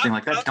neat or something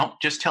like that, don't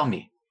just tell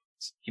me.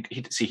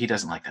 He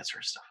doesn't like that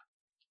sort of stuff.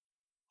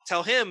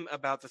 Tell him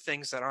about the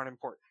things that aren't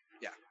important.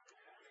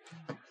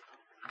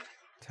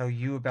 Tell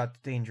you about the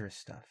dangerous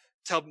stuff.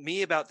 Tell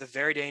me about the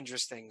very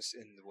dangerous things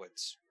in the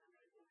woods.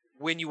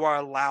 When you are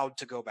allowed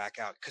to go back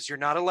out, because you're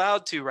not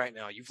allowed to right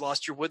now. You've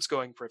lost your woods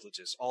going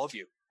privileges. All of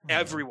you,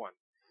 everyone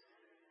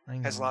I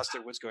know. has lost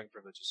their woods going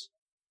privileges.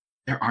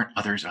 There aren't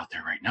others out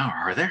there right now,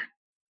 are there?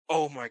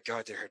 Oh my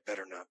God, there had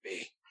better not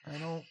be. I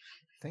don't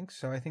think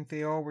so. I think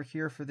they all were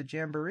here for the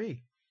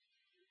jamboree.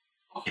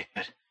 Okay,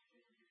 good.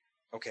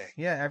 Okay.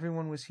 Yeah,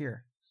 everyone was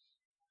here.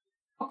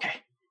 Okay.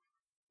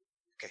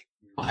 Okay.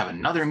 We'll have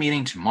another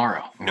meeting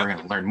tomorrow. And No. We're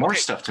going to learn more Okay.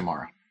 stuff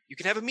tomorrow. You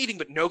can have a meeting,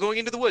 but no going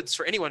into the woods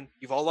for anyone.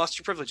 You've all lost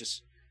your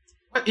privileges.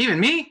 What, even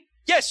me?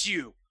 Yes,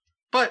 you.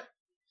 But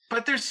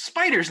there's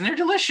spiders and they're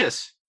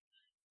delicious.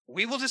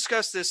 We will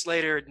discuss this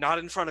later, not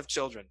in front of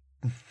children.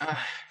 Uh,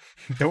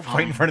 Don't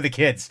fight in front of the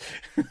kids.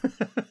 it's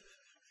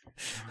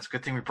a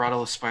good thing we brought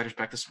all the spiders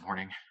back this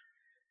morning.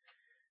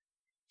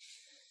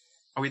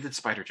 Oh, we did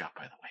spider job,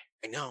 by the way.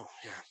 I know.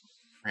 Yeah.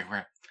 Right,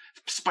 we're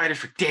spiders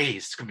for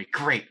days. It's going to be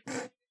great.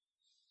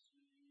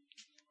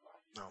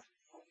 No.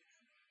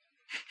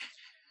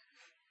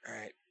 All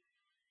right.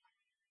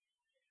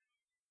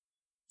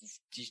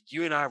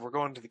 You and I, we're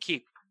going to the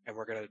keep, and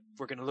we're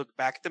gonna look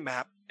back at the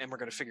map, and we're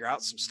gonna figure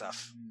out some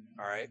stuff.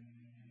 All right.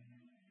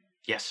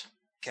 Yes.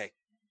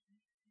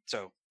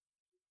 So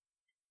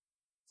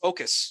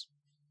focus.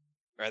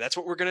 All right. That's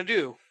what we're gonna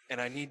do, and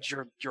I need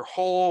your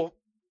whole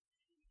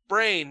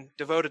brain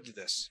devoted to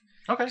this.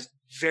 Okay.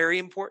 Very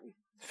important.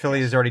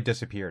 Philly has already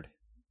disappeared.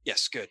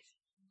 Yes. Good.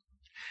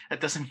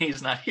 That doesn't mean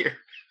he's not here.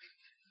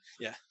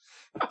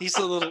 He's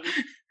a little.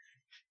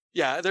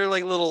 Yeah, they're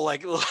like little.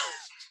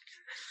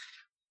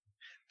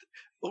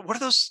 What are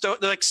those stone?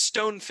 They're like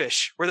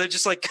stonefish, where they're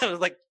just like kind of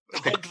like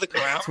hug the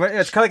ground.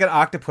 It's kind of like an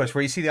octopus,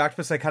 where you see the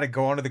octopus like kind of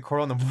go onto the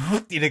coral and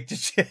then you know,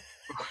 just. Like,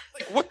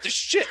 what the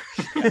shit?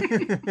 How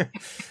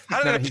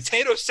did No, a he's-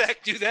 potato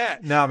sack do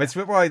that? No, it's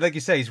well, like you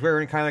say, he's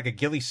wearing kind of like a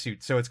ghillie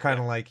suit, so it's kind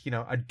of like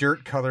a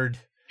dirt colored.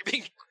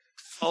 Being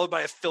followed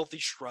by a filthy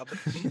shrub.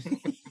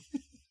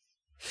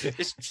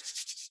 It's-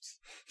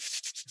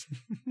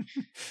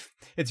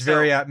 It's So-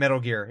 very Metal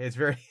Gear. It's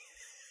very.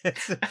 I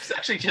was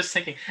actually just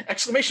thinking,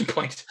 exclamation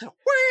point.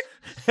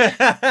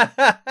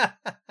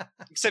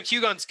 Except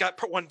Hugon's got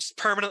one just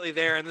permanently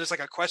there, and there's like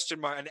a question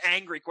mark, an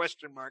angry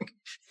question mark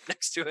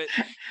next to it.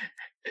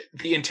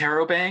 The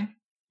interrobang.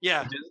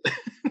 Yeah,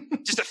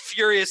 just a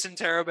furious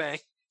interrobang,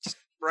 just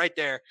right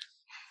there.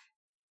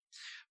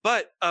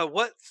 But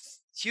what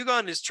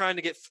Hugon is trying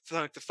to get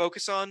the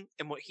focus on,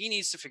 and what he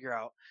needs to figure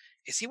out,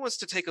 is he wants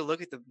to take a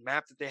look at the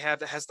map that they have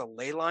that has the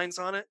ley lines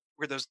on it,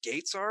 where those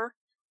gates are,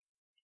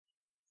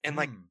 and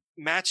like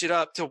match it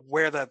up to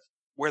where the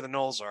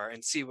knolls are,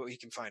 and see what he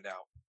can find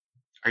out.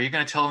 Are you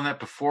going to tell him that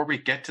before we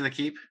get to the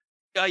keep?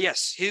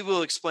 Yes, he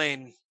will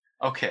explain.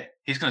 Okay.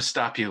 He's going to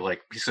stop you.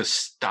 Like, he's going to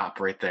stop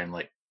right there and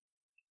like,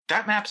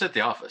 that map's at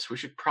the office. We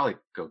should probably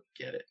go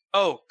get it.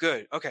 Oh,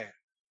 good. Okay.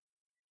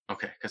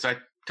 Okay. Because I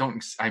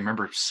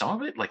remember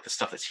some of it, like the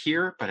stuff that's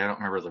here, but I don't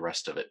remember the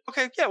rest of it.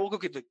 Okay. Yeah, we'll go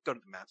to the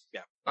map.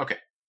 Yeah. Okay.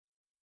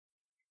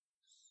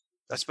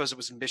 I suppose it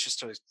was ambitious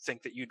to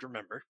think that you'd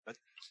remember, but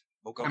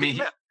we'll go I get mean,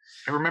 the map.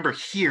 I remember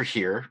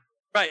here,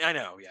 Right. I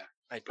know.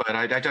 Yeah. but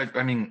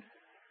I mean,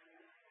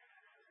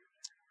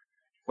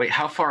 wait,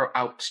 how far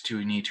out do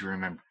you need to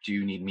remember? Do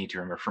you need me to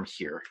remember from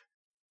here?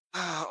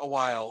 A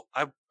while.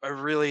 I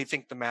really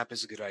think the map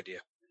is a good idea.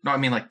 No, I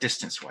mean like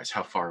distance wise.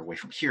 How far away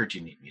from here do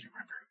you need me to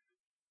remember?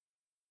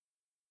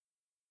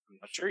 I'm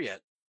not sure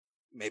yet.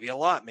 Maybe a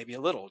lot, maybe a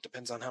little. It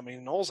depends on how many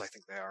knolls I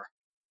think they are.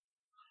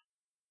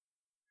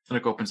 Then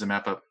it opens the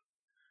map up.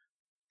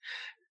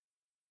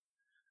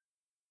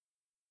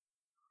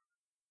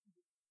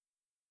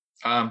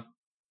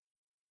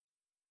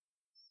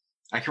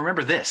 I can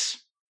remember this.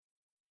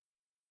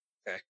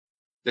 Okay.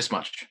 This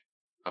much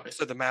of it.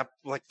 So the map,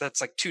 like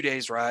that's like 2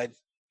 days ride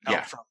out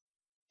Yeah. from.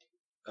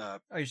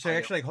 Are you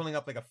actually like holding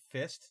up like a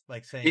fist,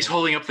 like saying? He's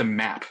holding up the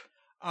map.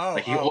 Oh,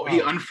 Like he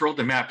unfurled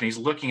the map and he's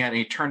looking at it and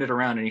he turned it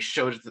around and he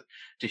showed it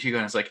to Hugo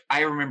and it's like,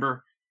 I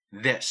remember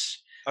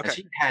this. Okay. As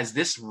he has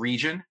this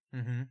region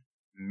Mm-hmm. Okay.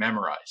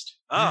 memorized.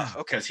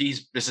 Because he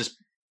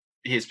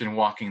has been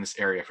walking this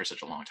area for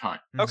such a long time.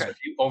 Okay. So if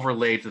you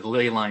overlaid the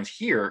ley lines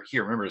here, he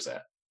remembers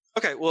that.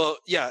 Okay. Well,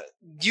 yeah.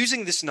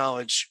 Using this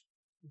knowledge,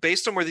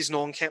 based on where these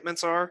knoll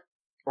encampments are,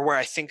 or where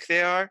I think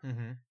they are,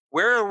 Mm-hmm.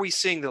 where are we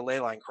seeing the ley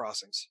line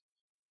crossings?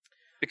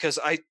 Because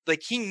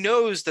he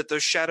knows that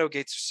those shadow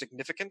gates are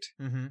significant,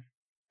 Mm-hmm.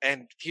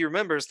 and he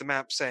remembers the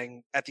map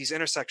saying at these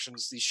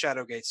intersections these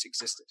shadow gates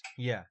existed.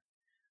 Yeah.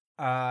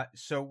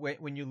 So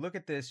when you look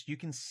at this, you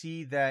can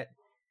see that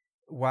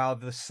while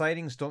the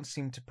sightings don't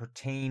seem to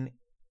pertain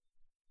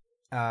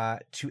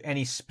to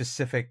any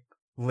specific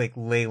like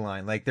ley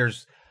line, like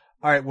there's,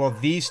 all right, well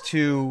these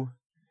two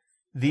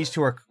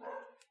are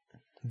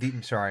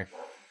I'm sorry.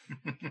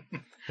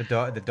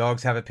 The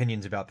dogs have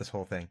opinions about this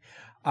whole thing.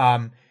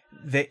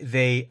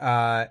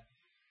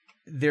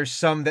 There's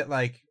some that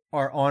like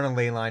are on a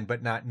ley line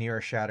but not near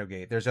a shadow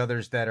gate. There's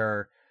others that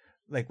are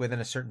like within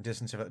a certain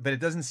distance of it, but it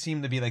doesn't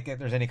seem to be like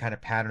there's any kind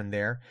of pattern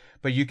there.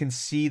 But you can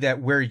see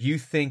that where you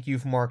think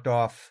you've marked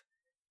off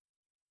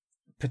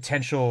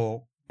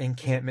potential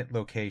encampment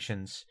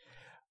locations,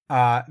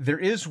 there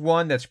is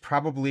one that's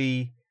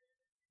probably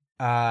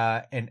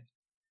an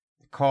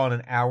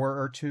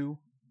hour or two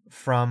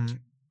from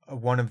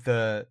one of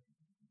the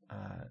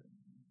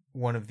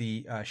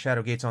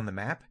shadow gates on the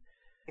map.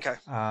 Okay.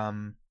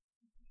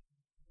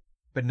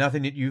 But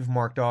nothing that you've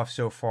marked off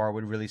so far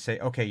would really say,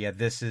 okay, yeah,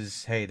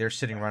 they're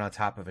sitting right on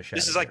top of a shadow.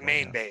 This is like gate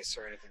main right base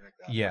or anything like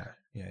that. now. Yeah,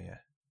 Okay.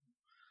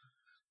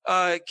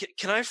 yeah.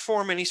 Can I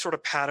form any sort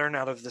of pattern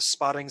out of the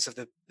spottings of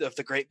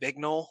the Great Big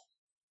Knoll?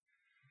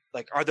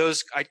 Like, are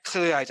those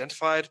clearly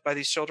identified by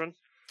these children?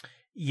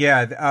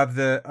 Yeah, of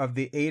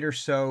the 8 or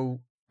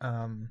so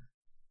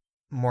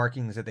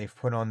markings that they've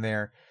put on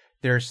there,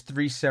 there's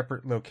 3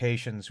 separate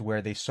locations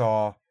where they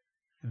saw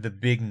the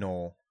Big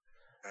Knoll.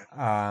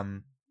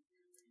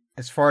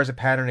 As far as a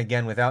pattern,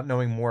 again, without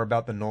knowing more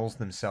about the knolls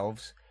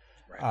themselves,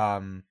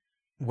 Right.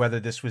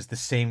 Whether this was the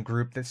same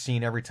group that's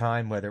seen every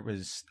time, whether it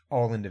was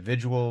all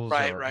individuals,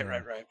 Right.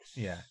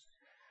 Yeah.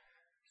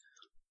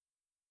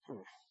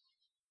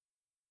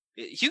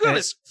 Hugo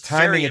is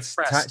timing. very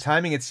impressed.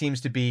 Timing. It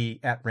seems to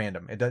be at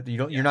random. Yeah.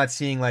 You're not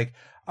seeing like,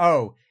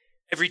 oh,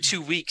 every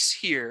 2 weeks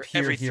here,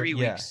 Here, every here, 3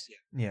 yeah. weeks.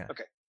 yeah.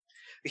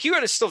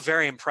 Hugo is still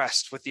very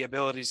impressed with the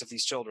abilities of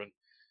these children.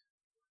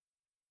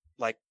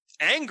 Like,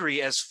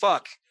 angry as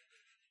fuck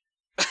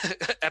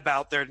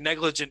about their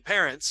negligent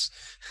parents,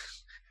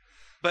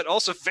 but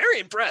also very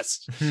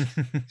impressed.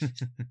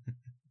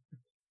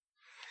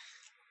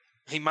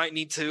 He might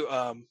need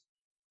to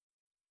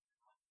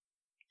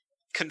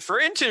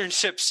confer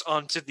internships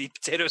onto the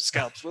potato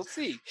scalps. We'll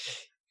see.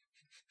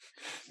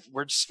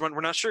 We're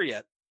not sure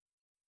yet.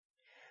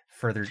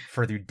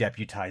 Further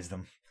deputize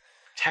them.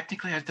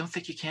 Technically, I don't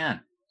think you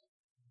can.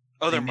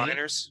 Oh, they're They may-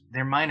 minors?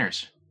 They're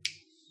minors.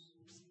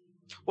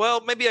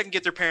 Well, maybe I can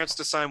get their parents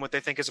to sign what they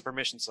think is a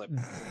permission slip.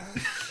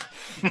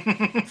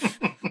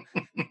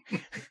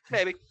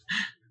 Maybe.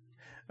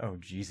 Oh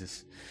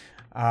Jesus.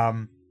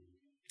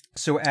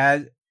 So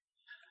as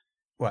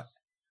what?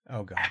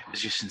 Oh God.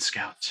 Acquisition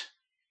scouts.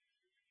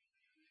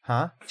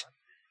 Huh?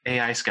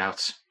 AI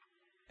scouts.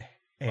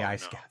 AI no.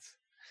 scouts.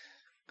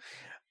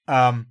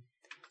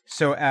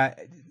 So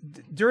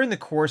during the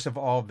course of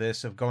all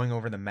this, of going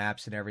over the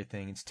maps and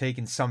everything, it's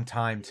taken some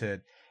time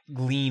to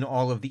glean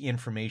all of the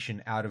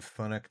information out of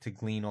Thunuk, to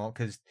glean all,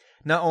 because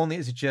not only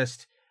is it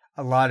just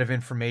a lot of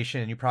information,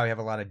 and you probably have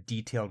a lot of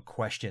detailed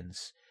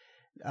questions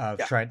of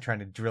trying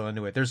to drill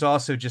into it. There's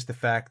also just the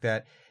fact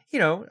that, you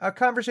know, a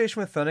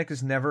conversation with Thunuk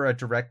is never a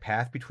direct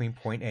path between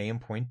point A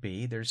and point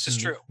B. There's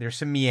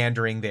some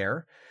meandering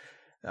there.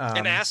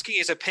 And asking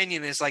his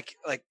opinion is like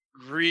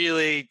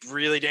really,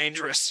 really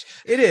dangerous.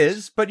 It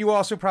is, but you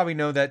also probably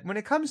know that when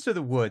it comes to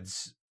the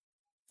woods,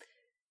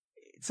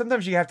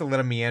 sometimes you have to let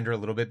them meander a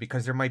little bit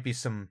because there might be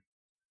some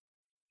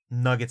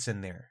nuggets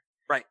in there.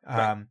 Right.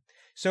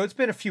 So it's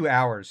been a few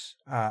hours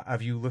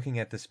of you looking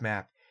at this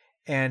map,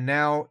 and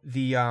now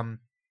the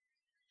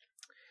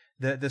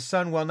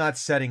sun, while not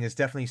setting, is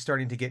definitely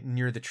starting to get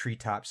near the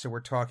treetops. So we're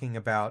talking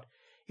about,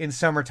 in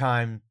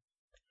summertime,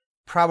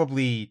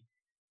 probably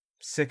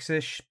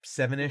 6-ish,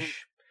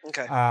 7-ish.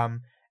 Okay.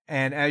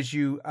 And as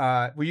you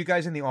were you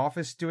guys in the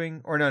office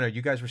doing, or no,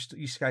 you guys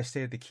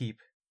stayed at the keep,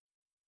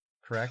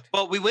 correct?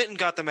 Well, we went and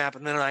got the map,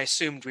 and then I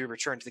assumed we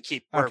returned to the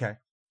keep. Where Okay.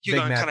 Hugon Big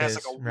kind of map has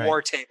is, like a right.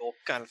 war table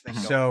kind of thing.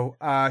 going. So,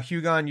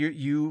 Hugon,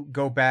 you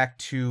go back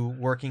to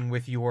working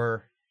with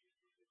your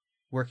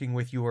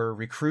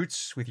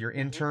recruits, with your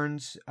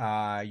interns.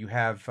 You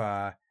have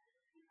a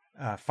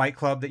Fight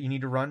Club that you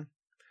need to run.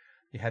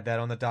 You had that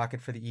on the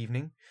docket for the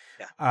evening.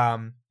 Yeah.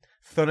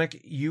 Thunuk,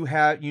 you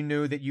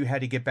knew that you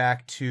had to get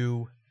back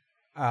to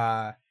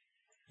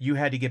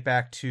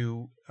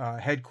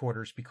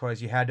headquarters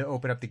because you had to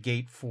open up the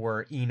gate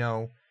for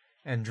Eno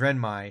and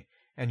Drenmai,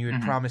 and you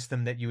had promised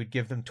them that you would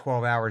give them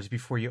 12 hours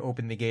before you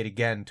open the gate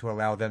again to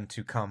allow them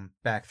to come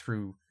back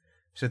through,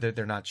 so that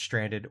they're not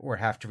stranded or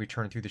have to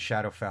return through the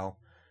Shadowfell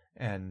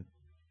and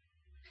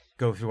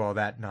go through all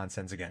that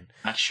nonsense again.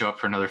 Not show up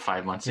for another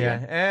 5 months Yeah,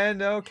 again.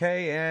 and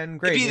okay, and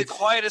great. It'd be the It's-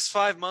 quietest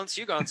 5 months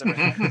Hugon's ever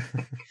had.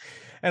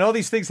 And all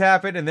these things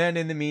happen, and then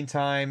in the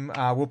meantime,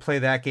 we'll play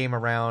that game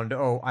around.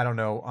 Oh, I don't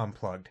know,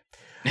 Unplugged.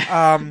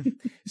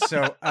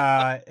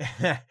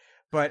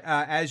 But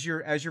as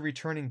you're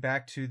returning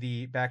back to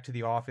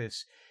the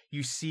office,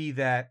 you see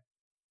that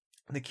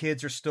the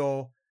kids are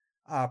still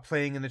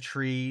playing in the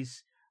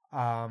trees,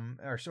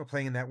 are still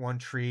playing in that one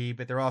tree,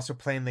 but they're also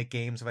playing like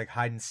games of like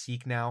hide and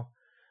seek now,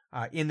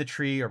 in the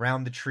tree,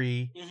 around the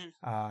tree.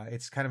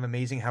 It's kind of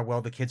amazing how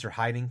well the kids are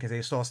hiding, because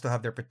they still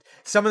have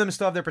some of them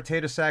still have their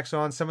potato sacks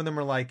on. Some of them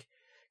are like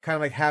kind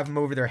of like have them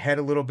over their head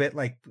a little bit.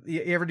 Like,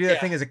 you ever do that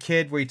thing as a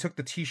kid where you took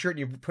the t-shirt and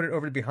you put it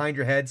over behind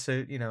your head?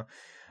 So, you know,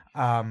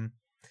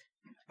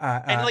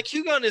 And like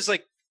Hugon is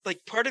like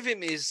part of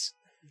him is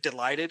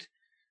delighted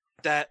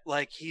that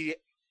like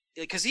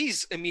because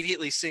he's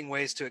immediately seeing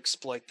ways to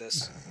exploit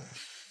this.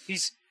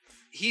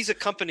 He's a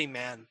company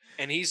man,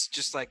 and he's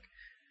just like,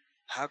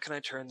 how can I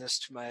turn this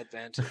to my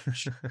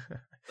advantage?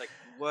 Like,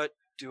 what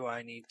do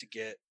I need to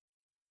get?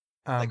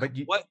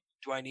 What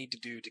do I need to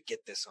do to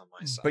get this on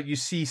my side? But you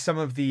see some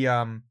of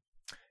the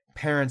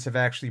parents have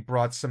actually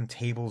brought some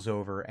tables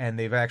over, and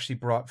they've actually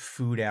brought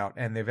food out,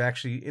 and they've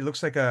actually, it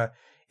looks like a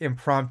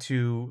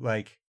impromptu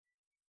like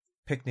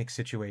picnic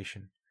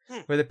situation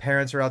where the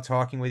parents are out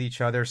talking with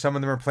each other. Some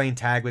of them are playing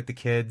tag with the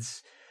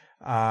kids.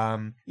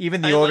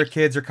 Even the older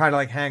kids are kind of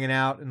like hanging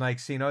out and like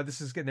seeing, oh,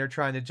 this is good. They're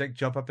trying to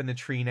jump up in the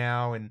tree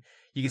now, and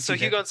you can see.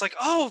 So Hugon's like,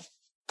 oh,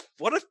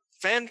 what a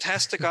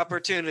fantastic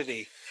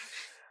opportunity.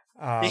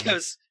 He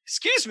goes,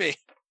 excuse me,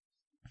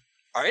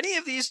 are any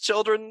of these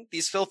children,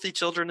 these filthy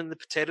children in the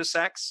potato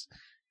sacks,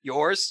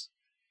 yours?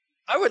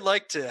 I would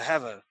like to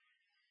have a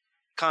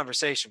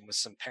conversation with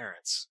some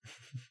parents.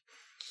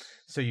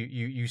 So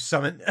you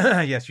summon,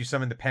 yes, you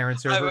summon the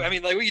parents over. I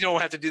mean, like, you don't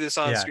have to do this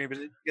on screen, but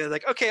you're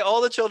like, okay,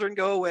 all the children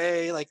go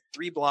away like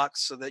 3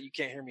 blocks so that you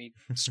can't hear me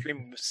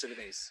screaming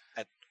obscenities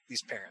at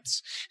these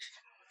parents.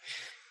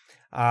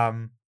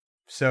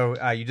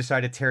 So you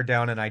decide to tear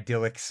down an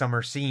idyllic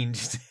summer scene.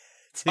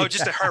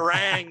 Just to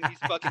harangue these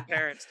fucking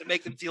parents, to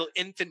make them feel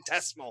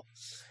infinitesimal.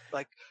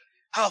 Like,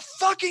 how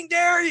fucking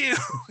dare you?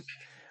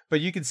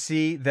 But you can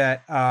see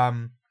that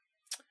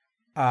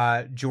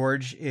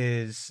George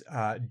is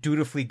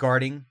dutifully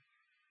guarding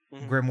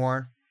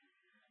Grimoire.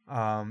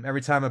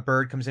 Every time a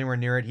bird comes anywhere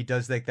near it, he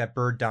does like that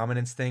bird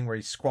dominance thing where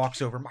he squawks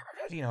over,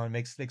 and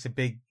makes a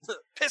big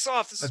piss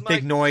off. This is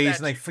big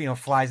noise, and like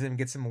flies at him,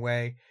 gets him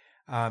away.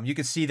 You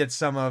can see that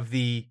some of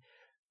the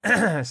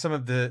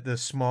the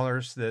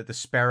smallers, the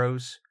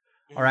sparrows,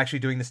 are actually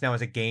doing this now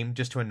as a game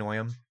just to annoy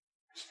him.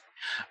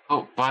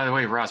 Oh, by the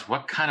way, Roz,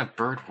 what kind of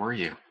bird were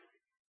you?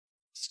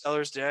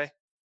 Stellar's Day.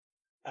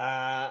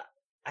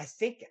 I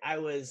think I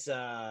was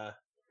a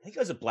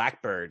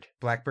blackbird.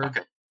 Blackbird?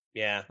 Okay.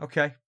 Yeah.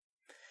 Okay.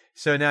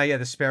 So now,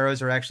 the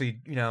sparrows are actually,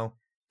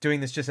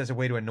 doing this just as a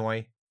way to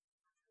annoy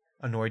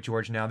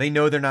George now. They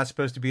know they're not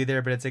supposed to be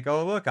there, but it's like,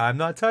 oh, look, I'm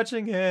not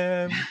touching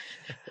him.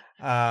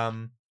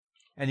 And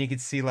you can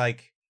see,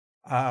 like,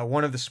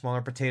 one of the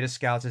smaller potato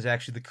scouts is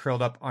actually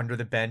curled up under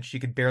the bench. You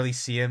could barely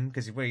see him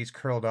because when he's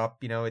curled up,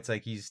 it's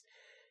like he's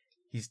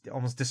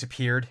almost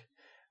disappeared.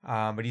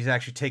 But he's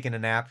actually taking a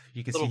nap.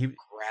 You can see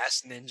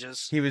grass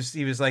ninjas.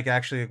 He was like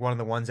actually one of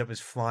the ones that was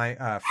flying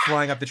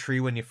up the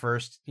tree when you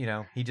first,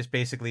 he just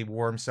basically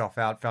wore himself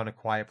out, found a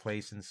quiet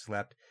place and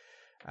slept.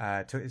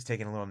 Is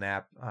taking a little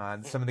nap.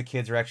 Some of the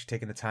kids are actually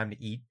taking the time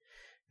to eat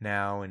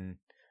now, and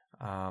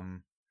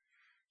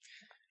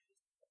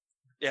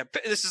yeah,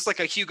 this is like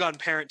a Hugon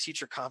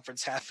parent-teacher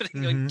conference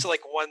happening to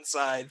like one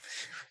side.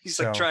 He's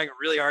like trying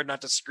really hard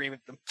not to scream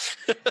at them.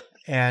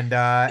 And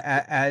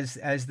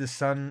as the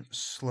sun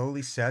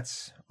slowly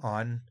sets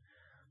on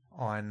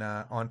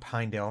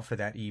Pinedale for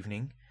that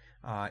evening,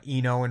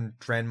 Eno and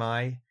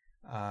Drenmai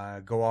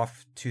go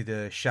off to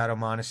the Shadow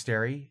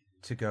Monastery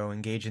to go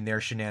engage in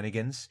their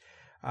shenanigans.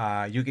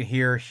 You can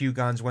hear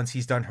Hugon's, once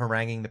he's done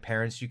haranguing the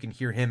parents, you can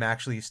hear him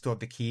actually still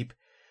at the keep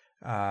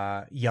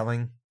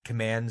yelling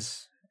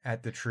commands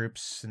at the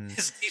troops, and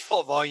his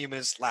default volume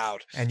is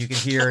loud. And you can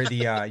hear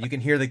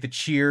like the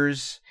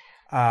cheers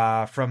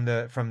from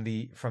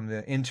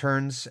the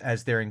interns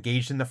as they're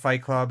engaged in the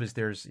Fight Club. As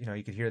there's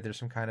you can hear there's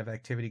some kind of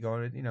activity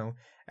going,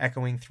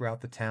 echoing throughout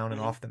the town and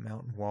off the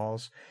mountain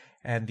walls.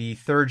 And the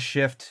third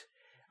shift,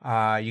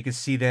 you can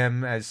see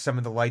them as some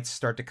of the lights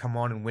start to come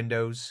on in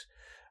windows.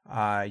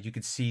 You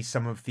can see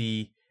some of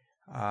the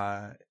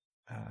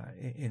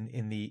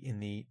in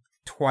the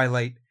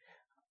twilight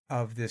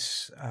of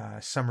this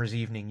summer's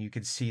evening, you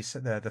could see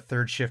the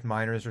third shift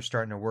miners are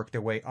starting to work their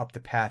way up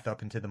the path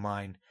up into the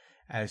mine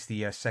as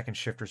the second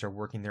shifters are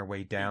working their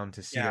way down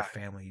to see their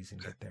families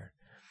and get there.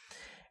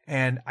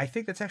 And I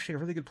think that's actually a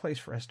really good place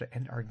for us to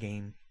end our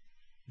game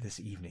this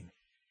evening.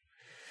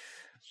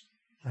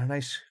 A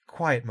nice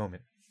quiet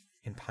moment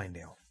in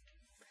Pinedale.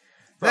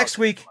 Next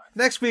week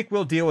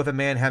we'll deal with a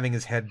man having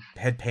his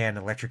headpan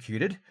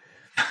electrocuted.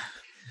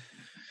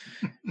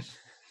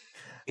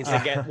 So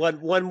get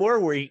one more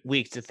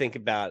week to think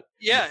about.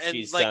 Yeah, what and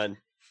she's like done.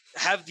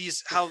 have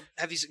these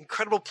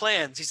incredible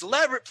plans, these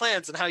elaborate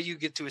plans on how you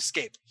get to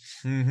escape.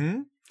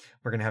 Mm-hmm.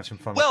 We're gonna have some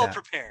fun. Well with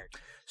that. Prepared.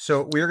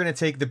 So we're gonna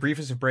take the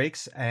briefest of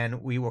breaks,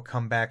 and we will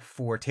come back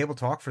for table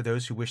talk for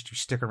those who wish to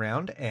stick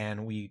around,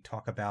 and we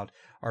talk about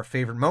our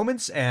favorite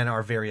moments and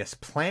our various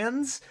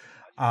plans.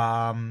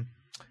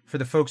 For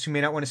the folks who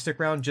may not want to stick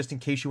around, just in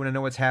case you want to know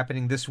what's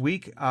happening this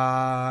week,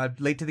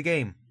 late to the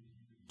game,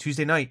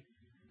 Tuesday night.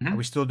 Are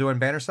we still doing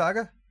Banner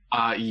Saga?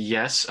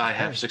 Yes, I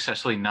have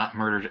successfully not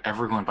murdered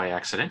everyone by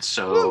accident.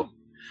 So,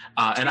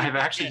 and I have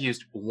actually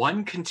used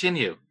one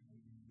continue.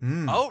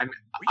 Oh, really?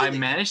 I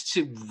managed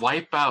to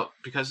wipe out,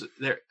 because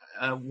there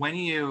when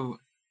you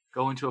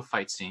go into a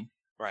fight scene,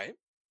 right,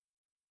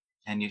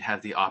 and you'd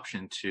have the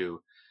option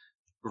to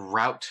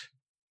rout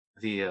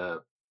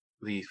the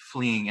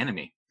fleeing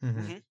enemy.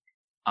 Mhm.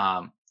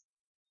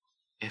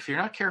 If you're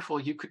not careful,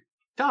 you could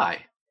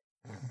die.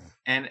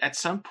 And at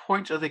some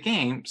point of the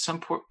game,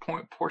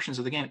 portions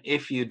of the game,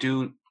 if you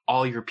do,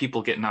 all your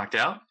people get knocked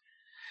out,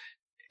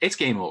 it's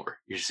game over.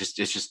 It's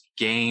just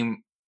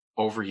game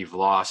over. You've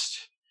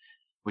lost.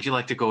 Would you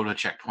like to go to a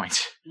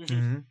checkpoint?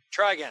 Mhm.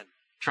 Try again.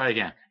 Try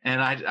again. And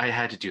I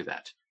had to do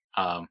that.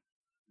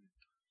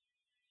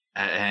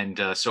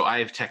 So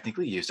I've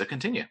technically used a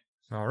continue.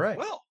 All right.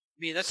 Well, I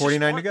mean, that's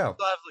 49 to just go. one.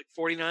 We'll have like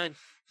 49.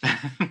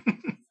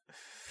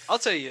 I'll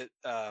tell you.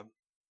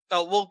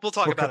 We'll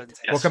talk about it.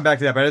 We'll come back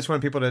to that, but I just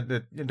want people to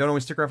don't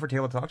always stick around for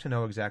Table Talk to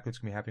know exactly what's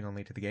going to be happening on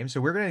Late to the Game.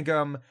 So we're going to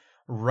come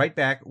right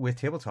back with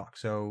Table Talk.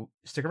 So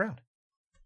stick around.